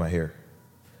need money for my hair."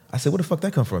 I said, "Where the fuck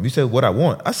that come from?" You said, "What I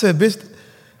want." I said, "Bitch."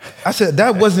 I said,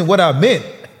 "That wasn't what I meant."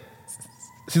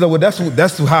 She's like, "Well,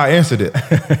 that's how I answered it."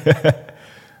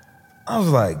 I was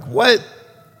like, "What?"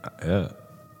 Yeah.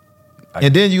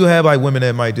 And then you have like women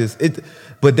that might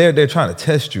but they're trying to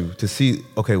test you to see,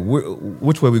 okay,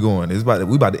 which way we going? We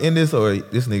about to end this, or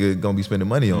this nigga gonna be spending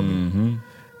money on me?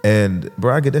 And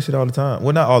bro, I get that shit all the time.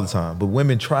 Well, not all the time, but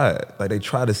women try it. Like they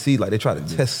try to see, like they try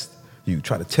to test You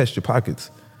try to test your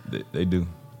pockets. They do.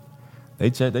 They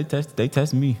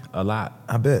test me a lot.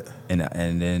 I bet. And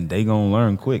then they gonna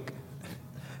learn quick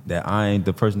that I ain't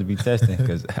the person to be testing.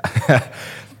 Cause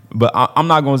but I'm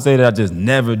not gonna say that I just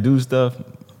never do stuff.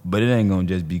 But it ain't gonna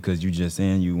just be because you just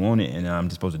saying you want it and I'm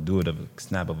just supposed to do it of a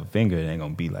snap of a finger. It ain't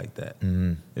gonna be like that.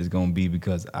 Mm-hmm. It's gonna be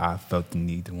because I felt the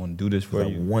need to want to do this for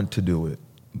you. I want to do it.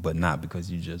 But not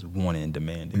because you just want it and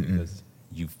demand it, because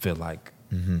you feel like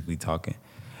we talking.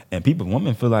 And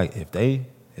women feel like if they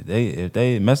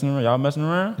messing around, y'all messing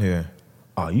around, yeah.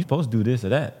 Oh, you supposed to do this or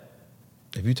that.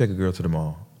 If you take a girl to the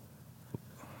mall,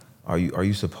 are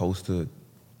you supposed to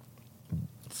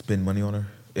spend money on her?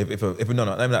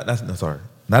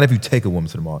 Not if you take a woman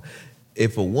to the mall.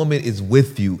 If a woman is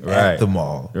with you at the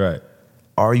mall, right?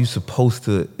 Are you supposed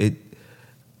to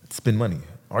spend money?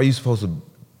 Are you supposed to?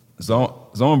 So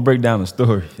I'm gonna break down the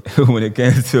story when it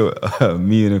came to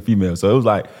me and a female. So it was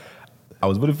like I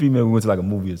was with a female. We went to like a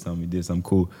movie or something. We did something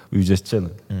cool. We was just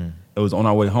chilling. It was on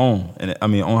our way home,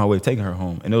 on our way taking her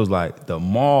home. And it was like the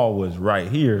mall was right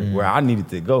here where I needed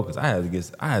to go because I had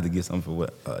to get something for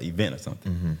what event or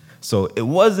something. So it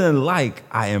wasn't like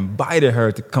I invited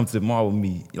her to come to the mall with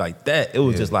me like that. It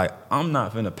was just like, I'm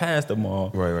not finna pass the mall,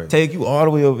 take you all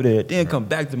the way over there, then come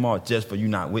back to the mall just for you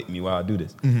not with me while I do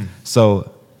this.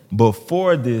 So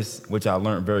before this, which I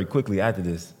learned very quickly after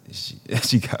this,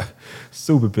 she got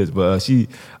super pissed. But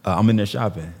I'm in there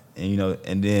shopping,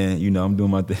 and then I'm doing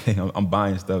my thing. I'm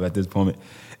buying stuff at this point,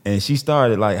 and she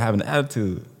started like having an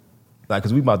attitude, like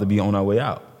because we about to be on our way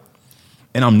out.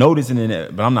 And I'm noticing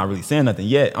it, but I'm not really saying nothing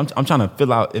yet. I'm trying to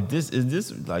fill out if this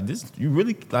like this. You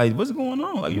really like what's going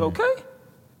on? Like you okay?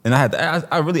 And I had to ask.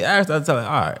 I really asked. I was like,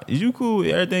 all right, is you cool?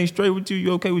 Everything straight with you?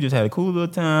 You okay? We just had a cool little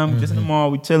time, just in the mall,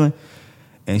 we chilling.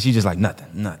 And she just like nothing.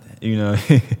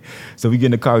 So we get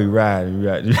in the car, we ride.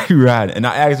 And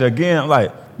I asked her again. I'm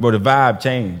like, bro, the vibe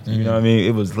changed. You know what I mean?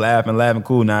 It was laughing,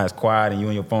 cool. Now it's quiet, and you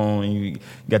on your phone, and you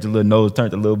got your little nose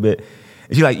turned a little bit.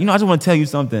 And she's like, I just want to tell you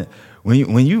something.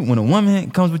 When a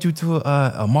woman comes with you to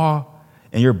a mall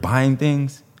and you're buying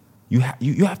things, you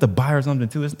have to buy her something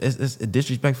too. It's a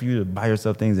disrespect for you to buy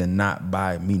yourself things and not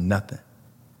buy me nothing.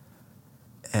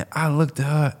 And I looked at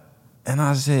her and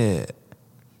I said,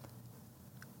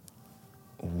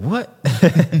 what?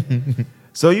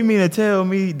 So you mean to tell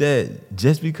me that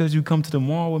just because you come to the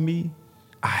mall with me,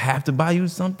 I have to buy you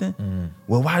something?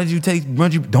 Well, why did you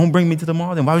don't bring me to the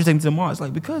mall then? Why would you take me to the mall? It's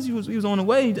like, because he was on the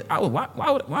way.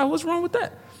 Why what's wrong with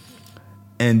that?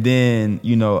 And then,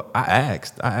 I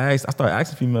started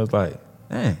asking females like,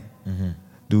 dang,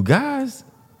 do guys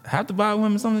have to buy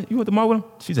women something? You went to the mall with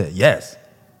them? She said, yes.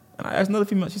 And I asked another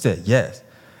female, she said, yes.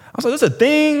 I was like, this is a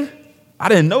thing? I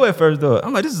didn't know at first though.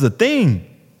 I'm like, this is a thing.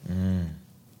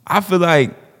 I feel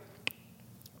like,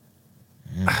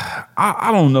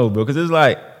 I don't know, bro, because it's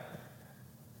like,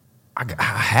 I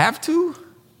have to?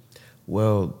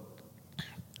 Well,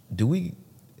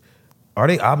 are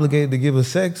they obligated to give us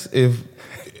sex if,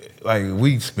 like,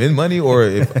 we spend money, or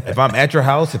if I'm at your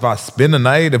house, if I spend the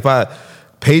night, if I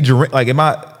paid your rent, like, am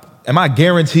I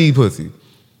guaranteed pussy?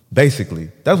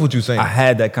 Basically, that's what you're saying. I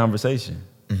had that conversation,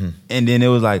 and then it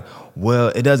was like, well,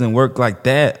 it doesn't work like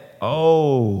that.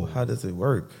 Oh, how does it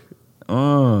work?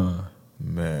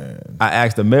 Man, I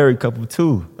asked a married couple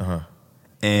too,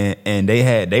 and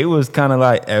they was kind of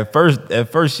like at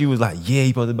first she was like, yeah, you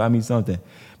supposed to buy me something,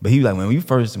 but he was like, when you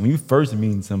first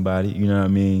meet somebody, you know what I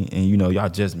mean, and y'all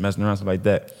just messing around, stuff like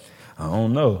that. I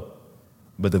don't know,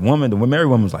 but the married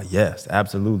woman was like, yes,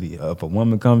 absolutely. If a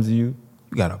woman comes to you,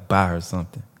 you gotta buy her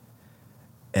something,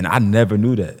 and I never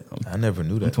knew that. I never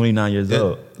knew that. I'm 29 years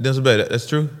old. That's bad. That's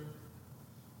true.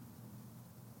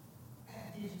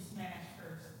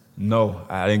 No,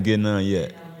 I didn't get none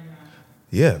yet.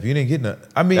 Yeah, if you didn't get none,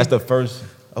 I mean, that's the first.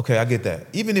 Okay, I get that.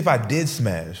 Even if I did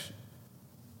smash,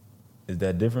 is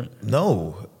that different?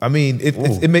 No, I mean it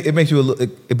makes you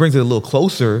it brings it a little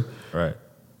closer. Right.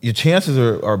 Your chances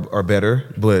are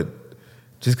better, but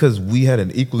just because we had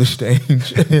an equal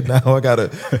exchange, and now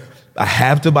I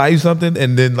have to buy you something,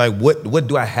 and then like what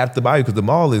do I have to buy you? Because the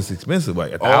mall is expensive,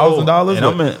 like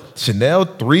 $1,000. Chanel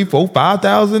 $3,000, $4,000,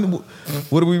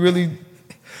 $5,000. What do we really?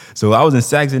 So I was in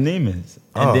Saks and Neiman's,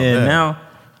 and now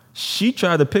she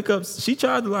had to pick up like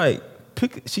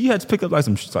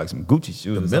some Gucci shoes.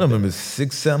 The minimum is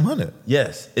 $600-$700.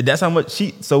 Yes, that's how much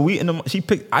she. So she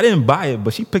picked. I didn't buy it,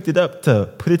 but she picked it up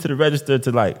to put it to the register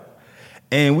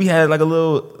and we had like a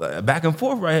little back and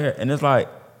forth right here, and it's like,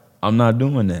 I'm not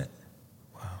doing that.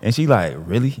 Wow. And she like,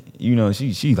 really?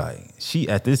 She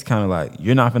at this kind of like,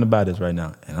 you're not finna buy this right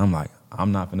now, and I'm like,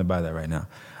 I'm not finna buy that right now.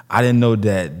 I didn't know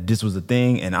that this was a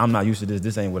thing, and I'm not used to this.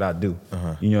 This ain't what I do.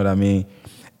 You know what I mean?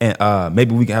 And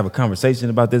maybe we can have a conversation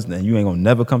about this, and you ain't gonna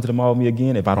never come to the mall with me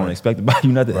again if I don't expect to buy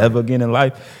you nothing ever again in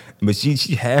life. But she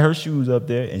had her shoes up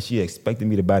there, and she expected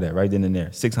me to buy that right then and there,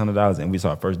 $600, and we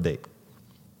saw our first date.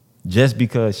 Just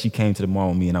because she came to the mall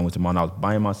with me and I went to the mall and I was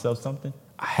buying myself something,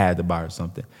 I had to buy her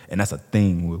something. And that's a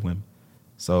thing with women.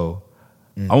 So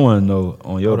I want to know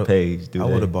on your page, I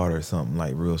would have bought her something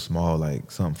like real small,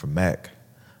 like something from MAC,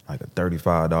 like a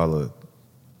 $35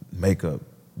 makeup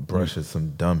brush or some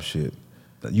dumb shit.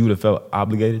 You would have felt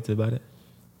obligated to buy that?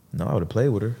 No, I would have played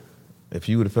with her. If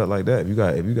you would have felt like that, if you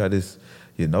got this,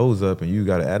 your nose up and you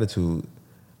got an attitude,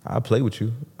 I'll play with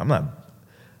you. I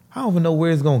don't even know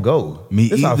where it's gonna go. Me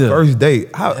It's either. our first date.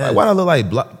 Why do I look like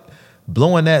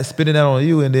blowing that, spitting that on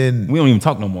you, and then We don't even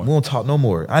talk no more. we won't talk no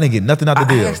more? I didn't get nothing out the I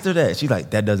deal. asked her that. She's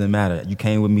like, that doesn't matter. You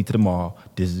came with me to the mall.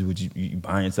 This is what you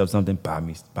buying yourself something, buy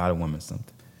the woman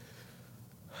something.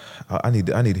 I need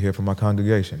to hear from my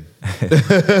congregation.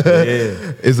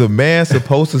 Yeah. Is a man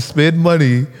supposed to spend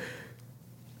money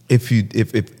if he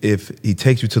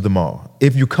takes you to the mall?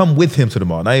 If you come with him to the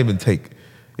mall, not even take.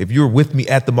 If you're with me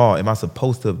at the mall, am I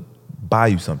supposed to buy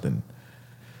you something?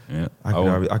 Yeah.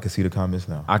 I can see the comments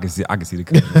now. I can see the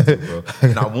comments, too, bro.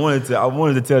 And I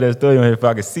wanted to tell that story on here if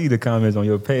I could see the comments on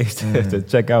your page to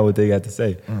check out what they got to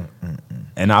say.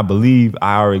 And I believe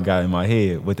I already got in my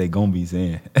head what they gonna be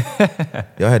saying.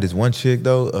 Y'all had this one chick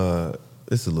though.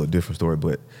 This is a little different story,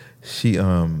 but she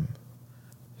kept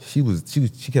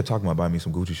talking about buying me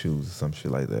some Gucci shoes or some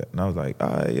shit like that, and I was like, all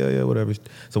right, yeah, whatever.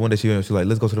 So one day she was like,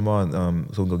 let's go to the mall and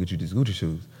so we can go get you these Gucci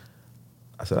shoes.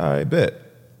 I said, all right, bet.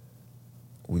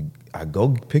 I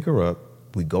go pick her up.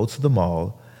 We go to the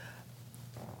mall.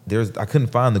 I couldn't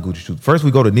find the Gucci shoes. First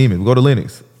we go to Neiman's. We go to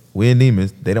Lennox. We in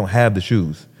Neiman's. They don't have the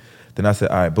shoes. Then I said,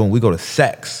 all right, boom. We go to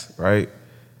Saks, right?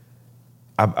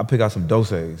 I pick out some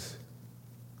Doses.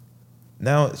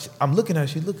 Now I'm looking at her.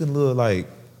 She's looking a little like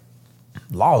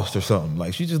lost or something.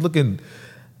 Like she's just looking.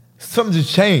 Something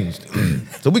just changed.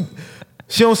 So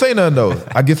she don't say nothing though.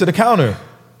 I get to the counter.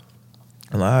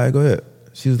 I'm like, all right, go ahead.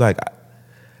 She's like,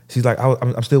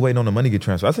 I'm still waiting on the money to get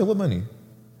transferred. I said, what money?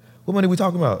 What money we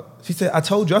talking about? She said, I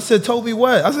told you. I said, told me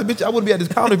what? I said, bitch, I wouldn't be at this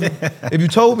counter if you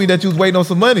told me that you was waiting on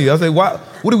some money. I said, what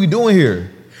are we doing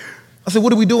here? I said,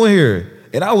 what are we doing here?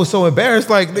 And I was so embarrassed,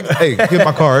 like, nigga, hey, get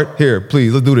my card. Here,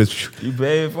 please, let's do this. You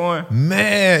paid for him?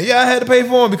 Man, yeah, I had to pay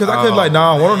for him because I couldn't, like,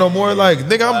 nah, I want to know more. Like,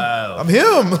 nigga, I'm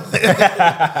him.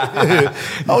 I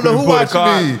don't know who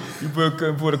watching me. You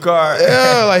couldn't put a card.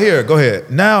 Yeah, like, here, go ahead.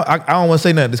 Now, I don't want to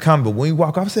say nothing at this counter, but when you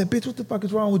walk off, I said, bitch, what the fuck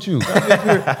is wrong with you? Got me up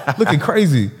here looking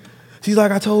crazy. She's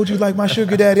like, I told you, like, my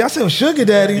sugar daddy. I said, sugar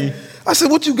daddy? I said,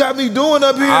 what you got me doing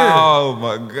up here? Oh,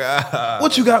 my God.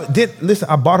 What you got? Listen,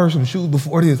 I bought her some shoes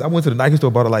before this. I went to the Nike store,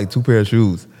 bought her like 2 pair of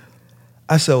shoes.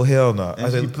 I said, oh, hell no.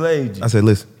 And she played you. I said,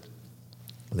 listen,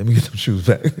 let me get some shoes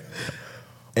back.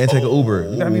 And take an Uber.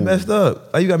 You got me messed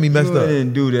up. You got me messed up. You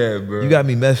didn't do that, bro. You got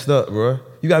me messed up, bro.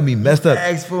 You got me messed up.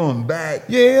 Ask for him back.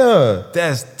 Yeah.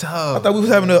 That's tough. I thought we was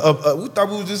having we thought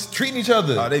we was just treating each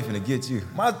other. Oh, they finna get you.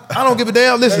 I don't give a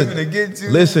damn. Listen. They finna get you.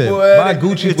 Listen, Boy, my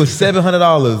Gucci was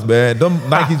 $700, man. Them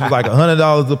Nikes was like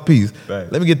 $100 a piece.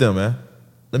 Right. Let me get them, man.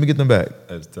 Let me get them back.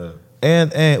 That's tough.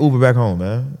 And Uber back home,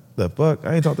 man. The fuck?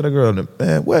 I ain't talked to that girl.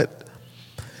 Man, what?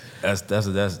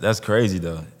 That's crazy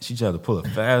though. She tried to pull a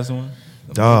fast one.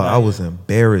 Dog, I was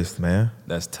embarrassed, man.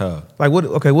 That's tough. Like, what?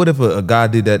 Okay, what if a guy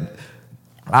did that?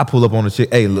 I pull up on the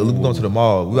chick. Hey, look, we going to the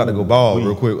mall. We got to go ball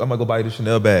real quick. I'm gonna go buy you the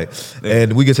Chanel bag.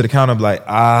 And we get to the counter. I'm like,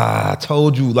 I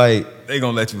told you. Like, They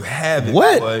gonna let you have it.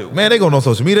 what? Boy. Man, they going on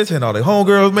social media. They saying all their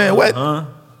homegirls, man. What? Huh?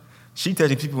 She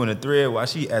touching people in the thread while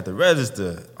she at the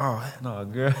register. Oh no,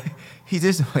 girl, he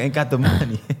just ain't got the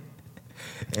money,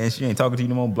 and she ain't talking to you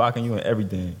no more, blocking you and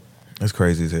everything. That's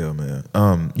crazy as hell,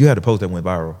 man. You had a post that went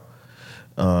viral.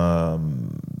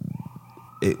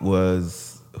 It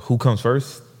was who comes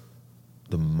first?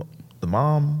 The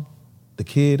mom, the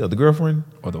kid, or the girlfriend,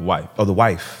 Or the wife. or the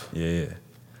wife? Yeah.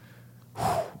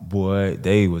 Boy,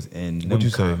 they was in them What'd you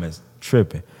say? comments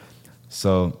tripping.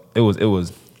 So it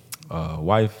was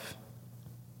wife,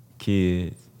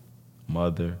 kid,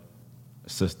 mother,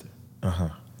 sister.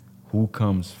 Who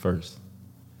comes first?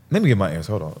 Let me get my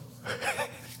answer. Hold on.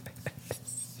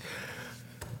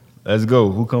 Let's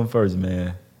go. Who come first,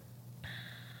 man?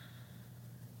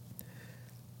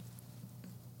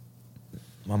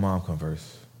 My mom come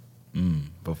first.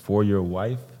 Before your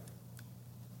wife?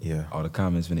 Yeah. All the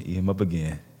comments finna eat him up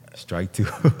again. Strike 2.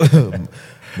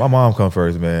 My mom come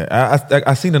first, man.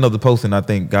 I seen another post and I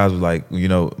think guys was like, you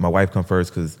know, my wife come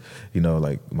first because, you know,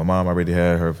 like my mom already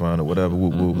had her fun or whatever.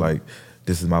 Whoop, whoop, like,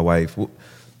 this is my wife.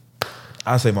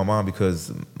 I say my mom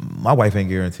because my wife ain't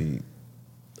guaranteed.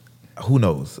 who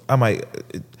knows? My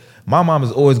mom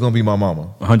is always gonna be my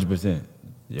mama. 100%.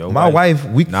 My wife,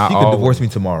 she Not could always. divorce me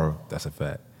tomorrow. That's a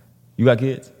fact. You got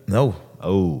kids? No.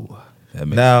 Oh, that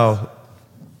makes Now,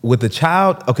 with the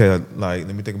child, okay, like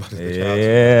let me think about this. The child.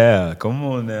 Yeah, come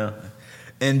on now.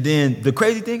 And then the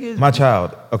crazy thing is, My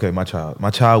child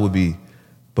would be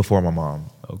before my mom.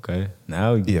 okay,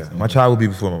 now we Yeah, my child would be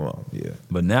before my mom. Yeah,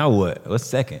 But now what? What's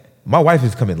second? my wife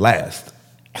is coming last.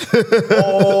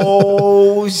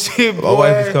 Oh shit, boy! My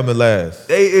wife is coming last.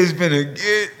 They is finna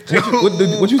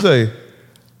get. What you say?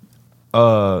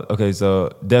 Okay,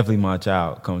 so definitely my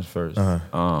child comes first.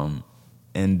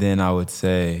 And then I would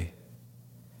say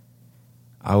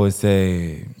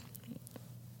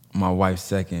my wife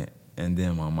second, and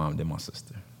then my mom, then my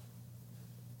sister.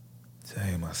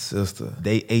 Dang, my sister.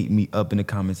 They ate me up in the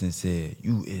comments and said,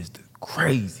 "You is the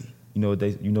crazy." You know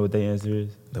what their answer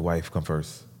is? The wife come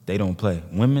first. They don't play.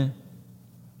 Women,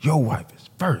 your wife is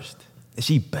first. And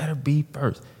she better be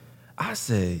first. I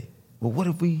say, well, what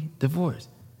if we divorce?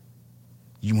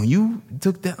 When you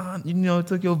took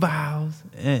took your vows,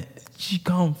 and she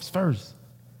comes first.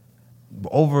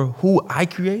 Over who I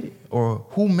created or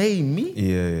who made me,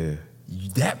 Yeah.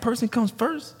 that person comes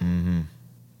first. Mm-hmm.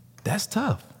 That's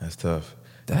tough. That's tough.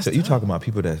 That's You tough. talking about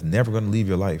people that's never gonna leave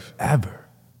your life. Ever.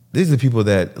 These are people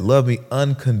that love me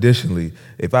unconditionally.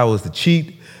 If I was to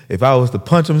cheat, if I was to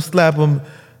punch them, slap them,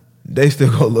 they still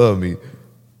gonna love me.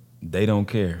 They don't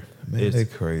care. Man, they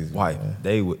crazy. Wife, man.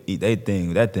 they would eat. That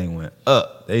thing went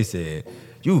up. They said,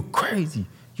 "You crazy.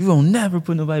 You don't never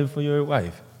put nobody before your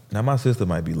wife." Now my sister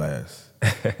might be last.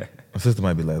 My sister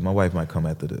might be last. My wife might come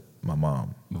after my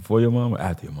mom. Before your mom or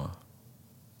after your mom?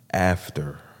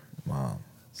 After mom.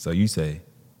 So you say,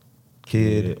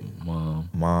 Kid,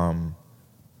 mom,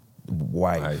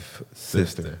 wife,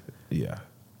 sister. sister. Yeah.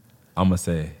 I'm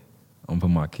gonna put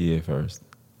my kid first.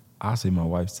 I'll say my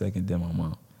wife second, then my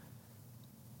mom.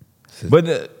 Sister.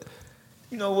 But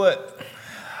you know what?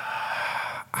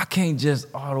 I can't just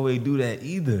all the way do that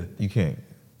either. You can't.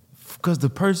 Because the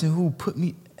person who put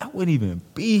me, I wouldn't even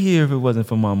be here if it wasn't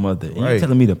for my mother. And Right. you're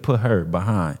telling me to put her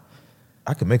behind.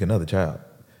 I could make another child.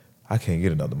 I can't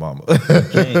get another mama.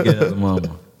 Can't get another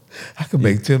mama. I could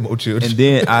make 10 more children. And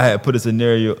then I had put a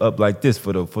scenario up like this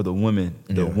for the women,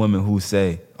 the Yeah. women who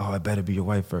say, "Oh, it better be your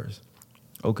wife first."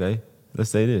 Okay, let's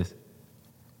say this: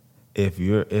 if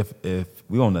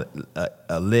we on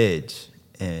a ledge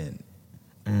and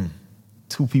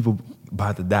two people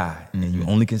about to die, and you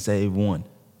only can save one,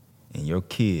 and your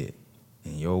kid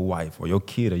and your wife, or your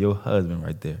kid or your husband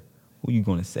right there, who you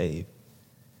gonna save?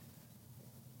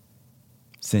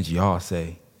 Since y'all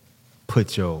say,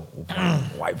 put your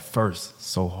wife first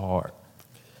so hard.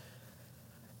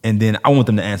 And then I want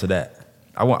them to answer that.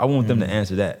 I want them to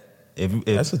answer that. If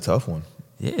That's a tough one.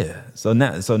 yeah. So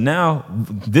now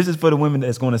this is for the women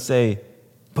that's gonna say,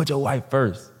 put your wife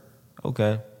first.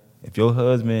 Okay. If your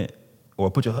husband, or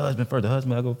put your husband first, the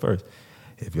husband will go first.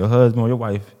 If your husband or your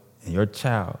wife and your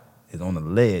child is on the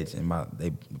ledge and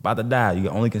they about to die, you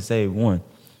only can save one.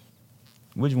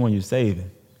 Which one you saving?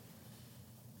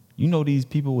 You know these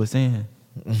people were saying,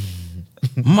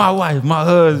 my wife, my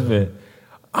husband.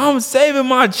 I'm saving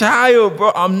my child,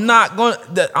 bro.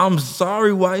 I'm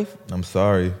sorry, wife. I'm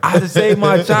sorry. I had to save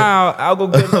my child. I'll go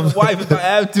get my wife if I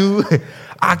have to.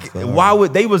 Why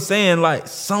would they were saying, like,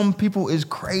 some people is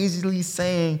crazily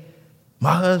saying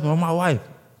my husband or my wife,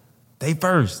 they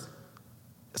first.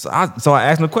 So I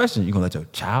asked them a question. You gonna let your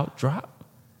child drop?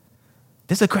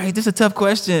 This a tough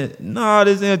question. No,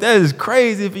 that is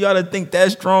crazy for y'all to think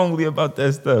that strongly about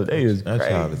that stuff. That is That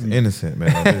crazy. child is innocent,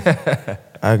 man.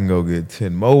 I can go get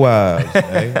 10 more wives,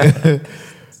 man.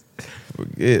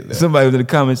 Forget that. Somebody was in the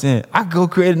comments saying, I could go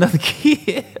create another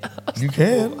kid. You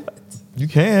can. You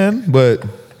can, but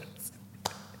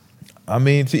I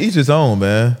mean, to each his own,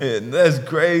 man. And that's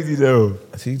crazy though.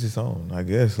 To each his own, I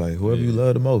guess. Like whoever you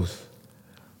love the most.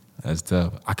 That's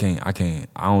tough. I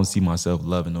don't see myself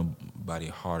loving nobody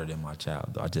harder than my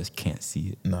child, though. I just can't see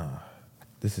it. Nah,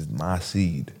 this is my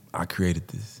seed. I created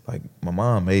this. Like my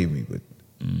mom made me, but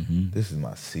this is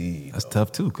my seed. That's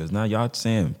tough too, because now y'all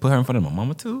saying put her in front of my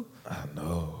mama too? I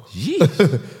know.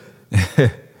 Yeesh.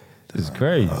 This is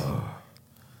crazy.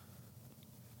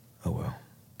 Oh well.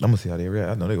 I'm gonna see how they react.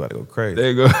 I know they about to go crazy. There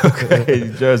you go.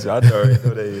 Crazy. Trust me, I already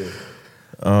know they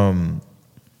is.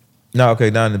 Now, okay,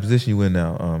 now in the position you in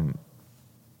now,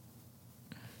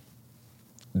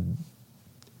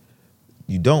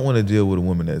 you don't want to deal with a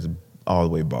woman that's all the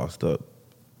way bossed up.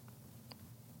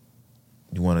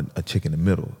 You want a chick in the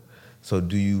middle. So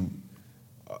do you,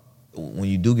 when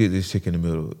you do get this chick in the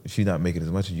middle, she's not making as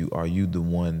much as you, are you the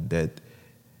one that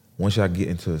once y'all get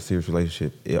into a serious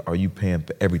relationship, are you paying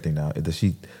for everything now? Does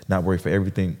she not worry for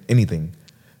everything, anything?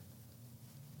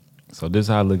 So this is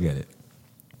how I look at it.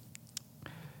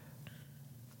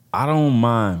 I don't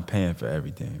mind paying for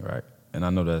everything, right? And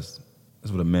I know that's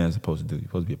what a man's supposed to do. You're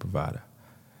supposed to be a provider.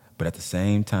 But at the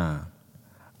same time,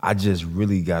 I just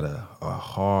really got a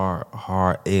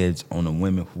hard edge on the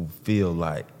women who feel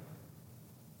like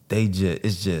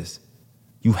it's just,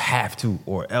 you have to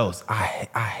or else. I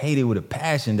hate it with a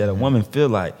passion that a woman feel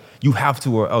like you have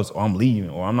to or else, or I'm leaving,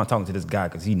 or I'm not talking to this guy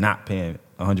because he not paying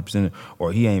 100%,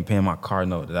 or he ain't paying my car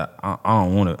note. That I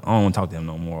don't want to talk to him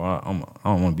no more. I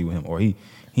don't want to be with him, or he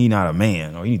not a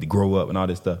man, or he need to grow up and all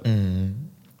this stuff.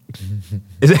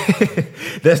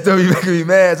 That stuff you making me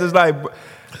mad. So it's like,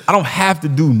 I don't have to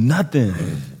do nothing.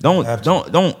 I don't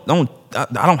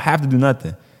have to do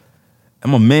nothing.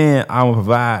 I'm a man. I will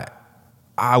provide.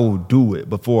 I will do it.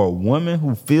 But for a woman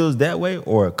who feels that way,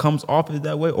 or comes off as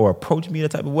that way, or approach me that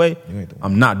type of way,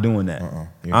 I'm not doing that.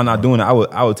 I'm not doing it. I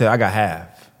would tell you, I got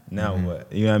half. Now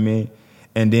what? You know what I mean?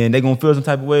 And then they gonna feel some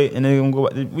type of way, and they gonna go.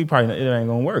 It ain't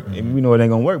gonna work. We know it ain't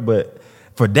gonna work. But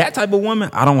for that type of woman,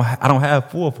 I don't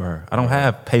have full for her. I don't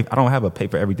have a pay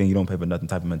for everything, you don't pay for nothing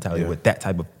type of mentality with that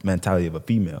type of mentality of a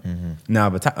female.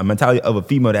 Now, a mentality of a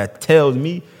female that tells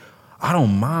me, I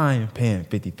don't mind paying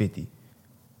 50-50.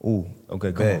 Ooh,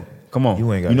 okay, come on.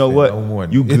 You ain't got. You know what? No more.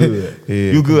 You good.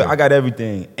 You good. I got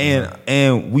everything,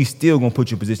 and we still gonna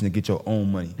put you in position to get your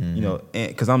own money. You know,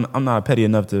 because I'm not petty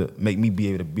enough to make me be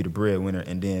able to be the breadwinner,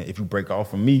 and then if you break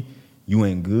off from me, you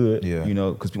ain't good. Yeah. You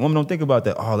know, because women don't think about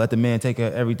that. Oh, let the man take care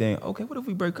of everything. Okay, what if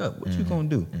we break up? What you gonna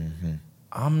do?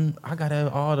 I got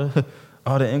all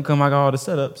the income. I got all the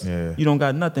setups. Yeah. You don't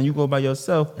got nothing. You go by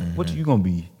yourself. What you gonna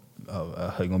be?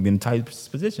 You gonna be in a tight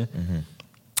position.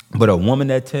 But a woman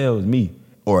that tells me,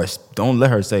 or don't let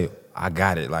her say, I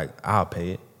got it, like, I'll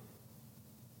pay it,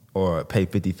 or pay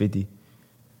 50-50,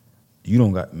 you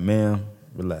don't got, ma'am,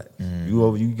 relax.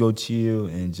 You go chill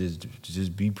and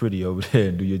just be pretty over there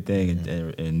and do your thing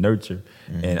and nurture,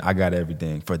 and I got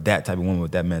everything. For that type of woman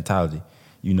with that mentality,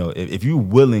 you know, if you're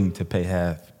willing to pay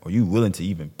half, or you willing to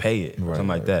even pay it, or something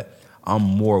like that, I'm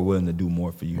more willing to do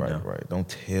more for you now. Right. Don't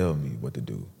tell me what to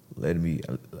do.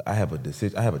 I have a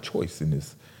decision. I have a choice in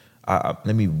this.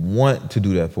 Let me want to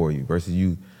do that for you versus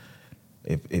you.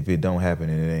 If it don't happen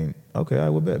and it ain't okay, I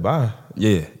will bet. Bye.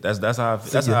 Yeah, that's how I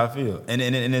feel. And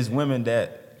there's women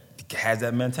that has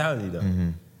that mentality though,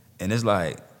 and it's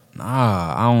like,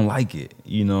 nah, I don't like it.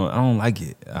 You know, I don't like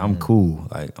it. I'm cool.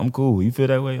 Like, I'm cool. You feel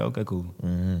that way? Okay, cool.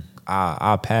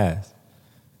 I'll pass.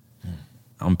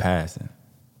 I'm passing.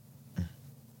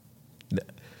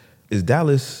 Is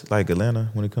Dallas like Atlanta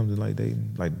when it comes to like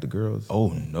dating, like the girls? Oh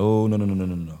no.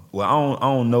 Well, I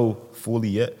don't know fully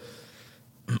yet,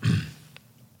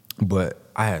 but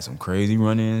I had some crazy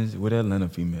run-ins with Atlanta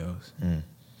females.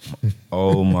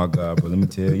 Oh my God, bro! Let me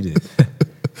tell you this.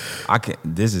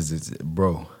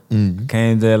 Bro.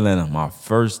 Came to Atlanta. My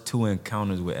first 2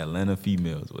 encounters with Atlanta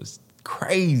females was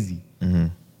crazy.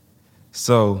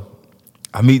 So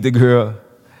I meet the girl,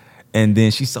 and then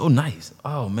she's so nice.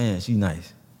 Oh man, she's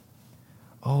nice.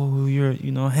 Oh, you're,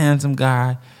 handsome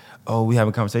guy. Oh, we have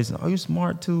a conversation. Oh, you're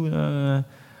smart too.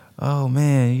 Oh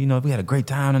man, we had a great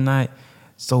time tonight.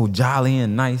 So jolly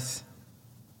and nice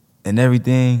and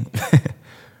everything.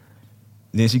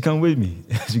 Then she come with me.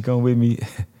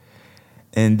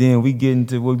 And then we get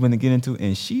into what we're gonna get into,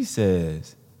 and she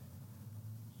says,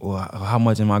 well, how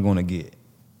much am I gonna get?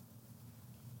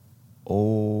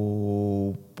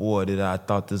 Oh boy, I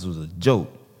thought this was a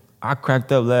joke. I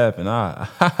cracked up laughing.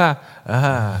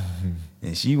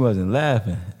 And she wasn't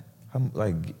laughing.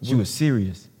 She was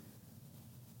serious.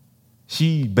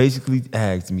 She basically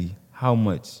asked me how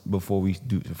much before we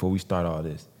start all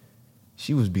this.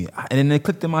 She was being, and then it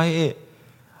clicked in my head.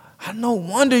 I no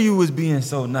wonder you was being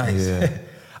so nice. Yeah.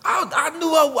 I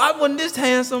knew I wasn't this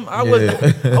handsome. I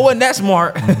wasn't that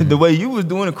smart. The way you was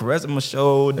doing it, caressing my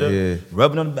shoulder,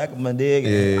 rubbing on the back of my neck.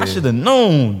 I should have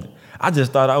known. I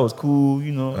just thought I was cool,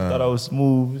 thought I was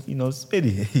smooth,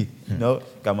 spitty,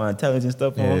 got my intelligence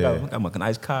stuff on, got my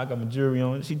nice car, got my jewelry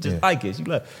on. She just like it. She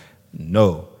like,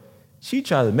 no. She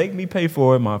tried to make me pay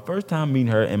for it my first time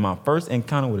meeting her and my first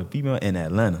encounter with a female in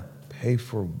Atlanta. Pay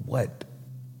for what?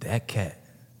 That cat.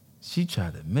 She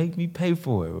tried to make me pay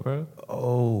for it, bro.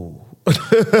 Oh.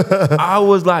 I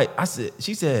was like,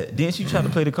 she said, then she tried to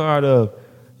play the card of,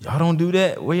 y'all don't do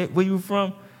that? Where you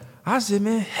from? I said,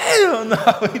 man, hell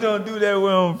no, we don't do that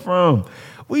where I'm from.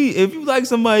 If you like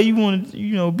somebody, you want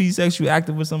to, be sexually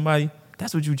active with somebody,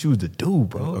 that's what you choose to do,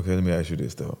 bro. Okay, let me ask you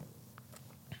this though.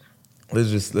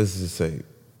 Let's just say,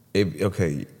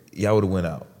 y'all would have went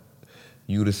out.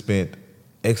 You would have spent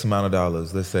X amount of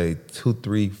dollars, let's say $200,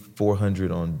 $300,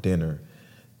 $400 on dinner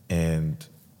and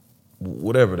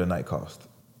whatever the night cost.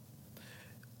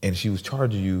 And she was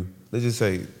charging you, let's just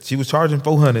say she was charging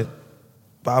 $400,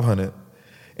 $500,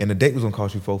 and the date was gonna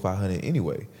cost you $400, $500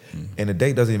 anyway. And the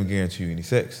date doesn't even guarantee you any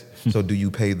sex. So do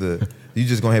you pay you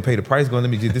just go ahead and pay the price, let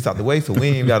me get this out the way so we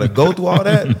ain't gotta go through all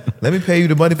that. Let me pay you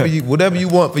the money for you, whatever you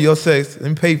want for your sex, let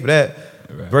me pay for that.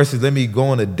 Right. Versus let me go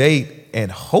on a date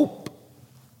and hope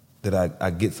that I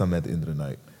get something at the end of the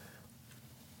night.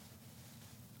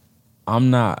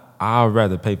 I'd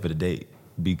rather pay for the date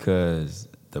because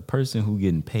the person who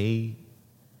getting paid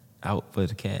out for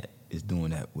the cat is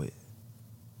doing that with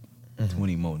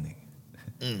 20 more niggas.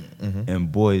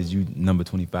 And boys, you number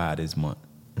 25 this month.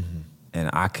 And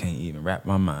I can't even wrap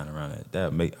my mind around it.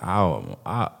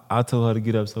 I told her to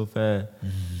get up so fast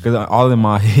because all in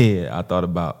my head I thought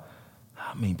about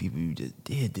how many people you just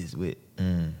did this with.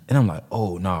 And I'm like,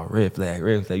 oh, no, red flag,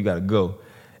 you gotta go.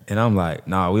 And I'm like,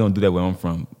 nah, we don't do that where I'm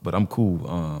from, but I'm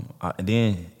cool. And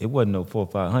then it wasn't no $400 or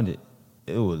 $500.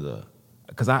 It was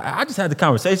because I just had the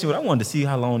conversation with her. I wanted to see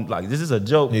how long, like, this is a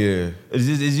joke. Yeah.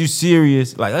 Is you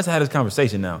serious? Like, let's have this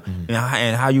conversation now.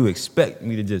 And how you expect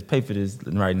me to just pay for this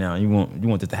right now. You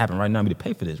want this to happen right now, me to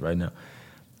pay for this right now.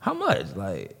 How much?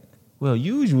 Like, well,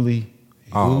 usually.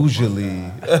 I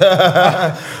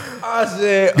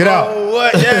said, get out.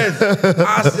 What? Yes.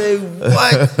 I said,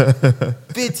 what?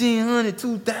 1,500,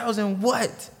 2,000,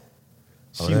 what?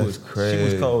 She was crazy. She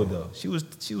was cold though. She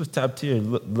was top tier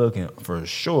looking for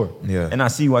sure. Yeah. And I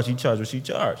see why she charged what she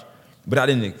charged. But I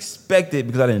didn't expect it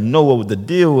because I didn't know what was the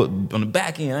deal on the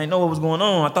back end. I didn't know what was going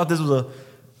on. I thought this was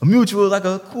a mutual, like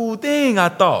a cool thing, I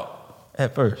thought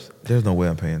at first. There's no way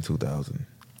I'm paying $2,000.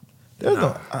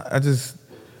 I just,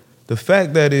 the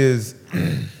fact that is,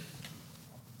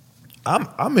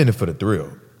 I'm in it for the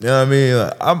thrill. You know what I mean?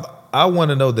 Like, I want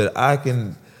to know that I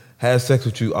can have sex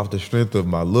with you off the strength of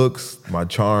my looks, my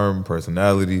charm,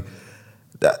 personality.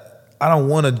 That I don't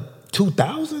want a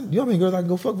 2,000. You know how many girls I can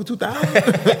go fuck for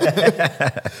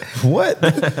 2,000? What?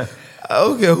 I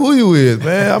don't care who you is,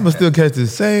 man. I'ma still catch the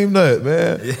same nut,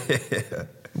 man. Yeah.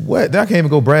 What? I can't even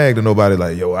go brag to nobody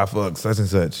like, yo, I fucked such and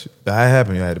such. That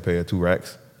happened. I had to pay her 2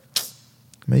 racks.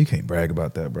 Man, you can't brag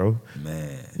about that, bro.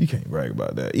 Man, you can't brag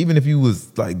about that. Even if you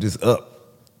was like just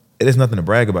up, there's nothing to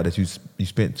brag about that you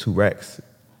spent 2 racks.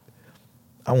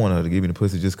 I want her to give me the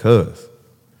pussy just cause.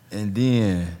 And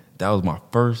then that was my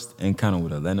first encounter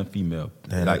with Atlanta female.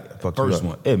 Man, like first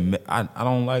one. I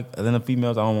don't like Atlanta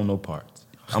females. I don't want no parts.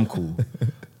 I'm cool.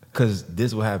 Cause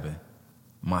this will happen.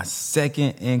 My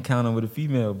second encounter with a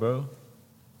female, bro.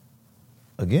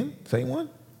 Again? Same one?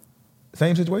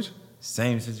 Same situation?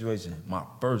 Same situation. My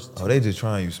first. Oh, they just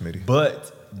trying you, Smitty.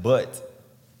 But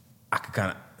I could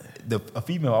kind of. A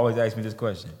female always asks me this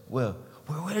question. Well,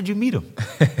 where did you meet him?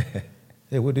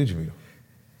 Yeah, where did you meet him?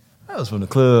 I was from the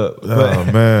club.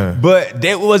 Oh, man. But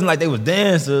it wasn't like they was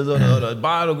dancers or the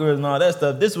bottle girls and all that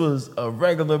stuff. This was a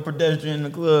regular pedestrian in the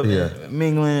club,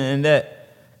 mingling and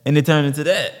that. And it turned into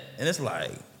that. And it's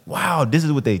like, wow, this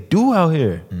is what they do out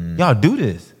here. Y'all do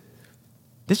this.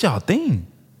 This y'all thing.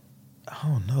 I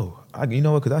don't know. You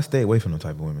know what? Because I stay away from them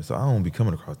type of women, so I don't be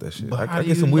coming across that shit. But I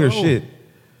get some weird shit.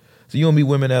 So you don't meet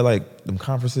women at like them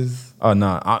conferences? Oh,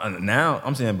 no. Now,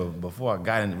 I'm saying, but before I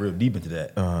got real deep into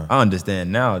that, I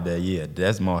understand now that,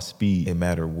 that's my speed. It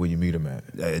matter where you meet them at.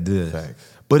 Yeah, it does.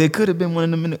 Facts. But it could have been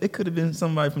one of them. It could have been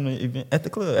somebody from the event at the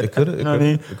club. It could have. You know what I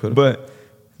mean? It could have. But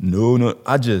no.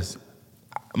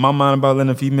 My mind about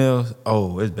letting females,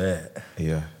 it's bad.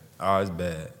 Yeah. Oh, it's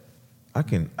bad. I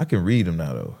can read them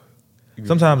now though.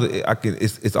 Sometimes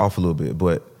it's off a little bit,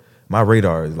 but my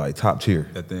radar is like top tier.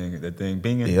 That thing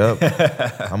binging? Yep.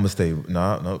 I'm gonna stay.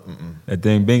 No. That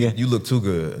thing binging? You look too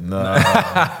good. Nah.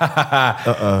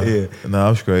 Yeah. No,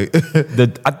 I'm straight.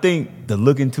 I think the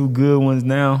looking too good ones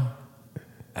now,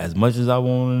 as much as I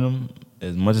wanted them,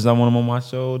 as much as I want them on my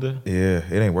shoulder. Yeah,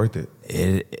 it ain't worth it.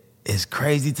 It's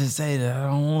crazy to say that I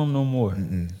don't want them no more.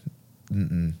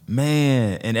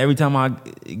 Man, and every time I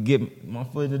get my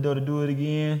foot in the door to do it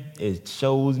again, it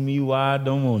shows me why I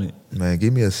don't want it. Man,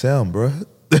 give me a 7, bro.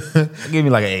 Give me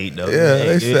like an 8 though. Yeah,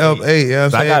 they sell 8. Yeah,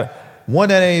 I'm saying one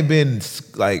that ain't been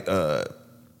like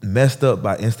messed up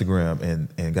by Instagram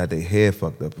and got their head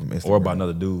fucked up from Instagram, or by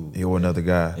another dude, or another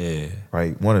guy. Yeah,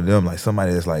 right. One of them, like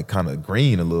somebody that's like kind of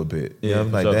green a little bit. Yeah, you know?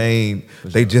 Like sure.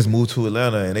 they just moved to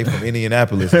Atlanta and they from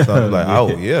Indianapolis or something. Like,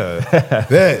 oh yeah,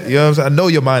 that. You know what I'm saying? I know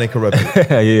your mind ain't corrupted.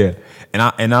 Yeah,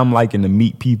 and I'm liking to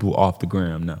meet people off the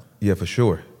gram now. Yeah, for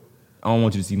sure. I don't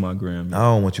want you to see my gram. I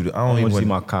don't want you to. I don't even want to see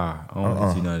my car. I don't want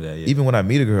to see none of that. Yet. Even when I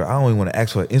meet a girl, I don't even want to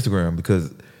ask for her Instagram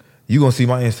because You gonna see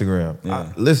my Instagram.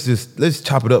 Yeah. Let's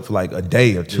chop it up for like a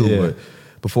day or two, Yeah. but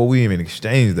before we even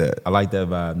exchange that. I like that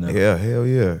vibe now. Yeah, hell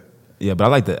yeah. Yeah, but I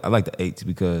like the 8s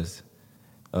because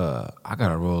I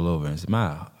gotta roll over and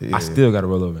smile. Yeah. I still gotta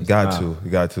roll over and smile.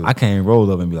 You got to. I can't roll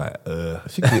over and be like,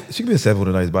 She could be a 7 with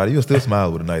a nice body. You'll still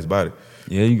smile with a nice body.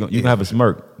 Yeah, you can have a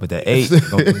smirk, but that 8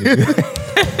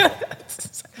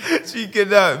 she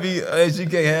cannot be. She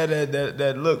can't have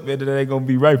that look, man. That ain't gonna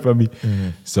be right for me. Mm-hmm.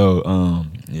 So,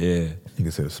 yeah, You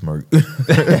can say a smirk.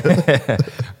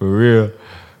 for real.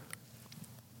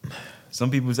 Some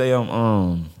people say I'm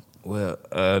I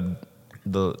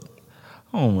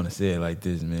don't want to say it like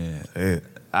this, man. Say it.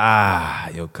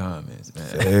 Your comments, man.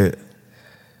 Say it.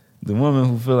 The women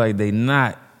who feel like they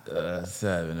not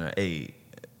 7 or 8,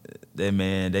 that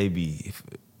man, they be.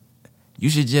 You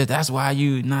should just. That's why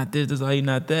you not this. That's why you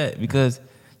not that. Because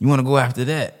you want to go after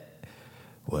that.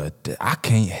 Well, I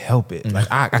can't help it. Like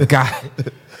I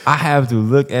have to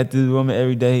look at this woman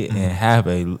every day and have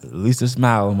at least a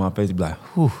smile on my face and be like,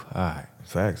 whew, all right.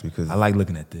 Facts, because I like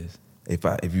looking at this.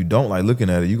 if you don't like looking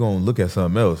at it, you're gonna look at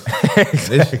something else.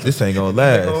 This ain't gonna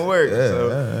last. It ain't gonna work. Yeah, So,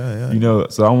 yeah. You know,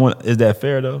 so is that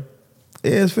fair though?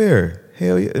 Yeah, it's fair.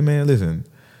 Hell yeah, man. Listen,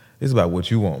 it's about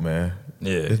what you want, man.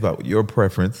 Yeah. It's about your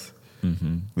preference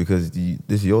because this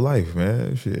is your life,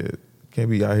 man. Shit, can't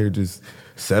be out here just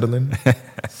settling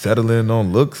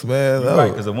on looks, man. You're No. right,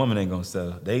 because a woman ain't gonna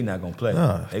settle. They not gonna play.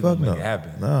 Nah, They fuck gonna no. make it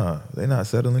happen. Nah, they not They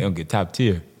settling. gonna get top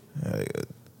tier.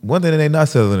 One thing that they not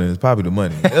settling in is probably the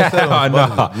money. They'll settle on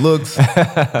Nah. fucking looks,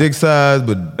 dick size,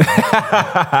 but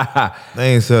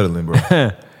they ain't settling, bro.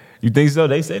 You think so?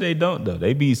 They say they don't though.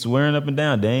 They be swearing up and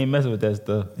down. They ain't messing with that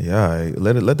stuff. Yeah, all right.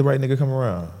 Let the right nigga come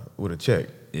around with a check.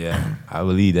 Yeah, I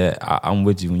believe that. I'm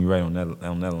with you when you're right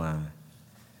on that line.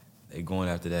 They going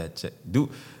after that check. Do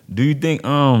you think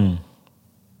money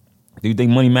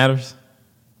matters?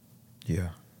 Yeah.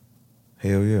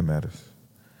 Hell yeah, it matters.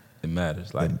 It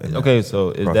matters. Like It okay, so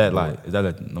is Across that the board. like is that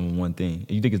a number one thing?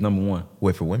 You think it's number one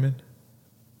Wait, for women?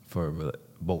 for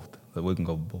both? Like we can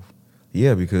go both.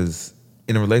 Yeah, because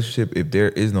in a relationship, if there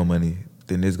is no money,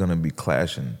 then there's gonna be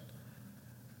clashing.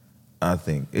 I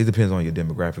think it depends on your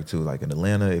demographic too. Like in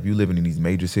Atlanta, if you living in these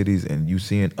major cities and you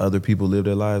seeing other people live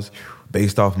their lives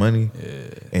based off money,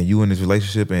 and you in this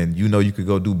relationship and you know you could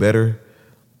go do better,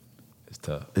 It's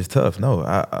tough. it's tough. No,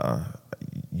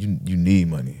 you need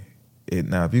money.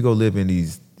 Now, if you go live in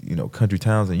these country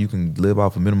towns and you can live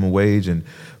off a minimum wage and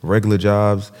regular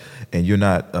jobs, and you're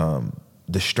not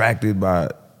distracted by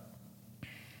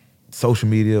social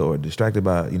media or distracted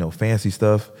by fancy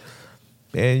stuff,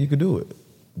 man, you can do it.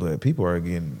 But people are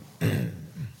getting.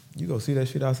 You go see that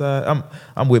shit outside.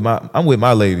 I'm with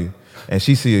my lady, and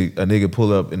she see a nigga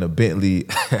pull up in a Bentley,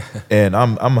 and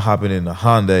I'm hopping in a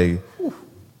Hyundai.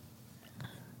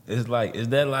 It's like, is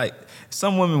that like,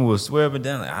 some women will swear up and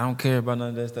down, like, I don't care about none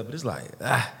of that stuff, but it's like,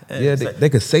 Yeah, it's like, they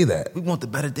could say that. we want the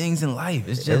better things in life.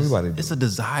 It's just, Everybody do. it's a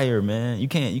desire, man. You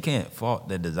can't fault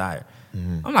that desire.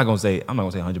 I'm not gonna say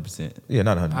 100%. Yeah,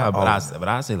 not 100. But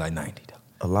I say like 90 though.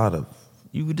 A lot of.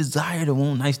 You desire to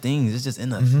want nice things. It's just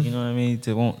in us. You know what I mean?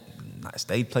 To want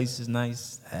stay places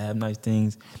nice, have nice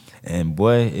things, and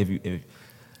boy,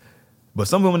 but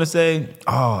some women will say,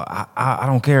 "Oh, I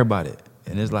don't care about it,"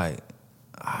 and it's like,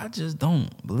 I just don't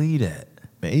believe that.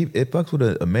 Man, it fucks with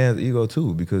a man's ego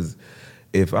too, because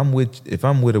if I'm with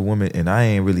a woman and I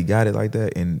ain't really got it like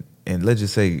that, and let's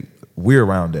just say we're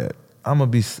around that, I'm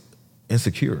gonna be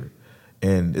insecure,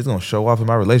 and it's gonna show off in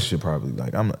my relationship probably.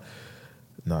 Like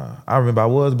I remember I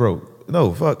was broke.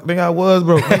 No, fuck, nigga, I was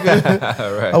broke.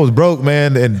 Nigga. Right. I was broke,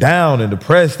 man, and down and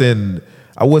depressed, and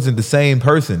I wasn't the same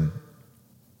person.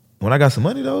 When I got some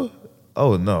money though,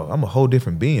 oh no, I'm a whole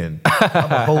different being.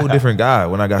 I'm a whole different guy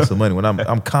when I got some money. When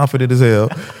I'm confident as hell,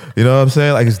 you know what I'm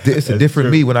saying? Like it's a different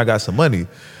true. me when I got some money.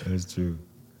 That's true.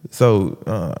 So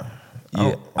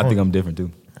I think I'm different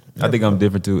too.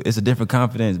 It's a different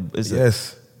confidence.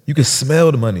 Yes, you can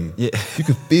smell the money. Yeah. You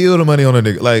can feel the money on a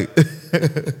nigga. Like,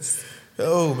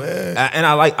 oh man. And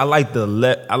I like the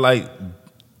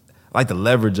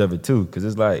leverage of it too, because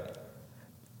it's like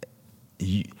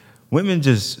women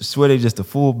just swear they just the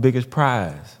full biggest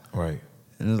prize, Right.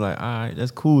 and it's like, all right,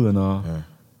 that's cool and all, Yeah.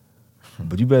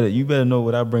 but you better know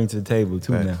what I bring to the table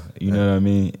too. Facts. Now you know what I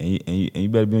mean, and you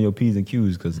better be on your P's and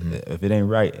Q's, because if it ain't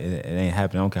right, it ain't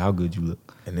happening. I don't care how good you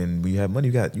look. And then when you have money,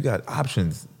 you got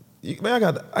options. Man,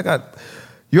 I got.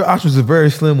 Your options are very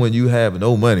slim when you have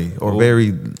no money or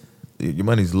your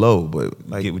money's low. But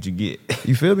like, Get what you get.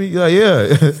 you feel me? Like,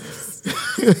 yeah.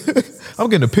 I'm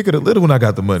getting a pick of the litter when I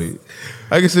got the money.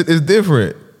 I guess it's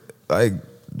different. Like,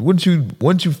 wouldn't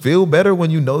you feel better when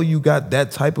you know you got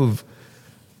that type of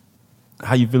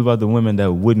how you feel about the women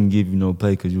that wouldn't give you no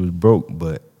play because you was broke,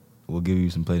 but will give you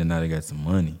some play, and now they got some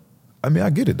money? I mean, I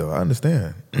get it though. I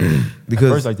understand. Because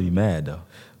at first I like to be mad though.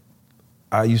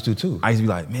 I used to too. I used to be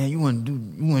like, man, you wouldn't do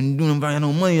nobody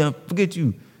no money. I forget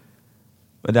you.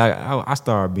 But I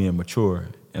started being mature,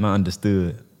 and I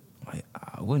understood. Like,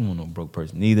 I wouldn't want no broke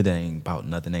person. Neither. They ain't about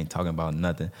nothing. They ain't talking about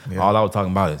nothing. Yeah. All I was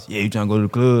talking about is, you trying to go to the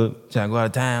club, trying to go out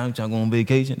of town, trying to go on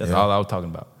vacation. That's all I was talking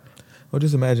about. Well,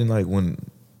 just imagine like when,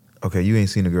 okay, you ain't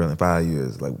seen a girl in 5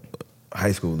 years, like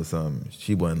high school or something.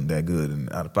 She wasn't that good, and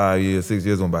out of 5 years, 6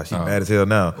 years went by, she mad as hell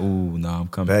now. Ooh, no, I'm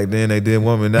coming. Back then they did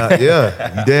woman. Now,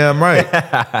 yeah, you damn right.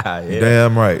 You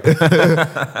damn right.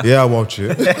 Yeah, I want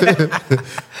you.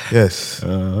 Yes.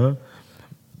 But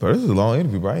this is a long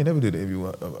interview, bro. I ain't never did an interview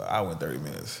of an hour and 30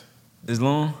 minutes. This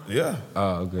long? Yeah.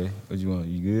 Oh, okay. What you want?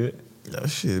 You good? Yeah,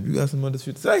 shit. If you got some other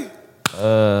shit to say.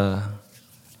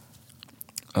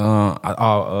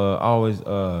 I always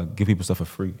give people stuff for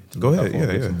free. Go ahead,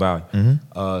 yeah. Some value.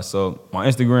 So my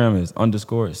Instagram is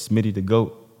 _Smitty the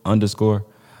GOAT _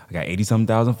 I got 80-something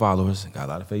thousand followers. Got a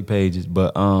lot of fake pages,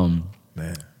 but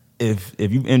man, if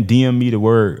you DM me the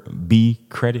word B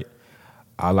credit,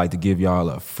 I like to give y'all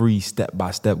a free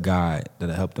step-by-step guide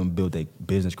that'll help them build their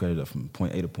business credit up from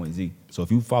point A to point Z. So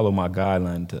if you follow my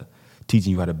guideline to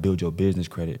teaching you how to build your business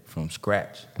credit from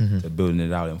scratch to building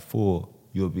it out in full,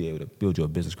 you'll be able to build your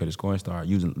business credit score and start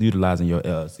utilizing your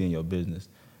LLC in your business.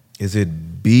 Is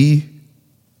it B?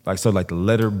 Like the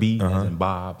letter B as in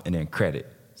Bob and then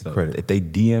credit. So credit. If they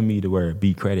DM me the word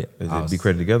B credit, is it B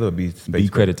credit together or B space B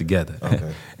credit together?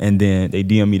 Okay. And then they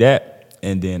DM me that,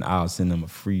 and then I'll send them a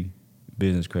free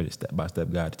business credit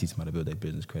step-by-step guide to teach them how to build their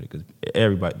business credit. Because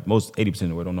most 80% of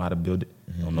the world don't know how to build it,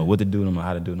 don't know what to do, don't know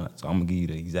how to do it. So I'm gonna give you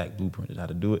the exact blueprint of how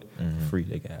to do it for free.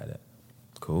 They can have that.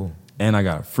 Cool. And I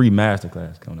got a free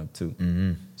masterclass coming up too.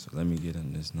 So let me get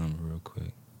in this number real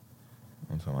quick.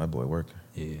 I'm telling my boy working.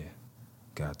 Yeah,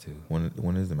 got to.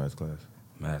 When is the masterclass?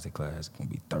 Masterclass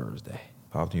gonna be Thursday.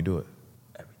 How often you do it?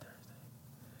 Every Thursday.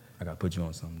 I gotta put you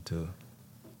on something too.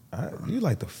 You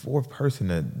like the fourth person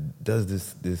that does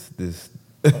this.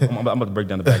 I'm about to break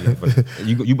down the back end, but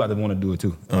you about to want to do it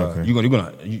too. Okay. You're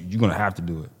gonna have to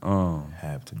do it.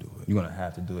 Have to do it. You're gonna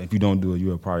have to do it. If you don't do it,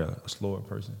 you're probably a slower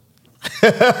person.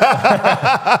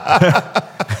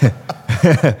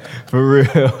 For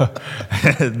real,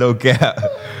 no cap.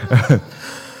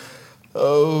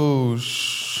 Oh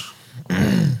Let me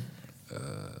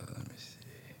see.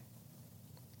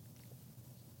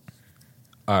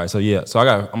 All right, so I'm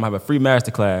gonna have a free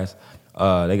masterclass.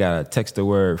 They gotta text the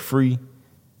word free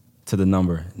to the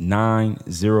number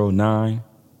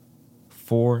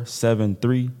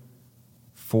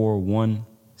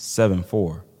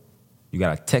 909-473-4174. You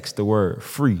gotta text the word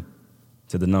free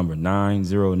to the number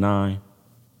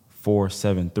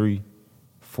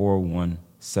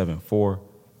 909-473-4174.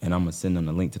 And I'm gonna send them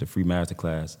the link to the free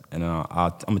masterclass. And I'm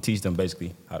gonna teach them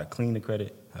basically how to clean the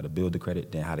credit, how to build the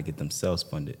credit, then how to get themselves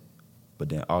funded. But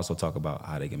then also talk about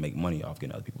how they can make money off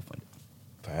getting other people funded.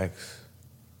 Facts.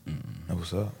 That's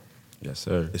what's up. Yes,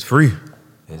 sir. It's free.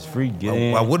 It's free. Get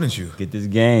in. Why wouldn't you? Get this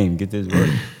game. Get this work.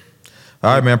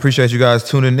 All right, man. Appreciate you guys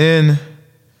tuning in.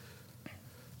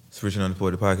 It's Rich and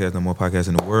Unemployed, the podcast, no more podcasts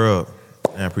in the world.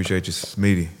 And I appreciate you,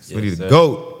 Smitty. Smitty Yes, the sir.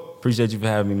 GOAT. Appreciate you for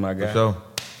having me, my guy. For sure.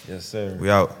 Yes, sir. We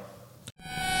out.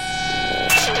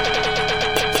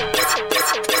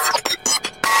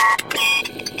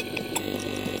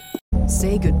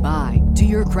 Say goodbye to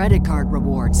your credit card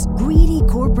rewards. Greedy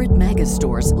corporate mega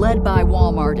stores, led by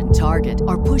Walmart and Target,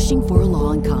 are pushing for a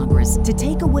law in Congress to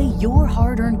take away your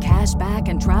hard-earned cash back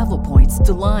and travel points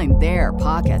to line their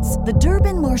pockets. The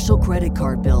Durbin-Marshall credit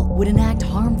card bill would enact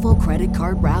harmful credit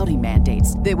card routing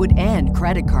mandates that would end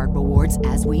credit card rewards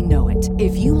as we know it.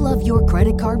 If you love your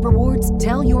credit card rewards,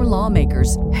 tell your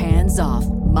lawmakers, hands off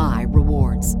my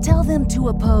rewards. Tell them to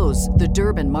oppose the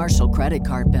Durbin-Marshall credit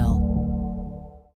card bill.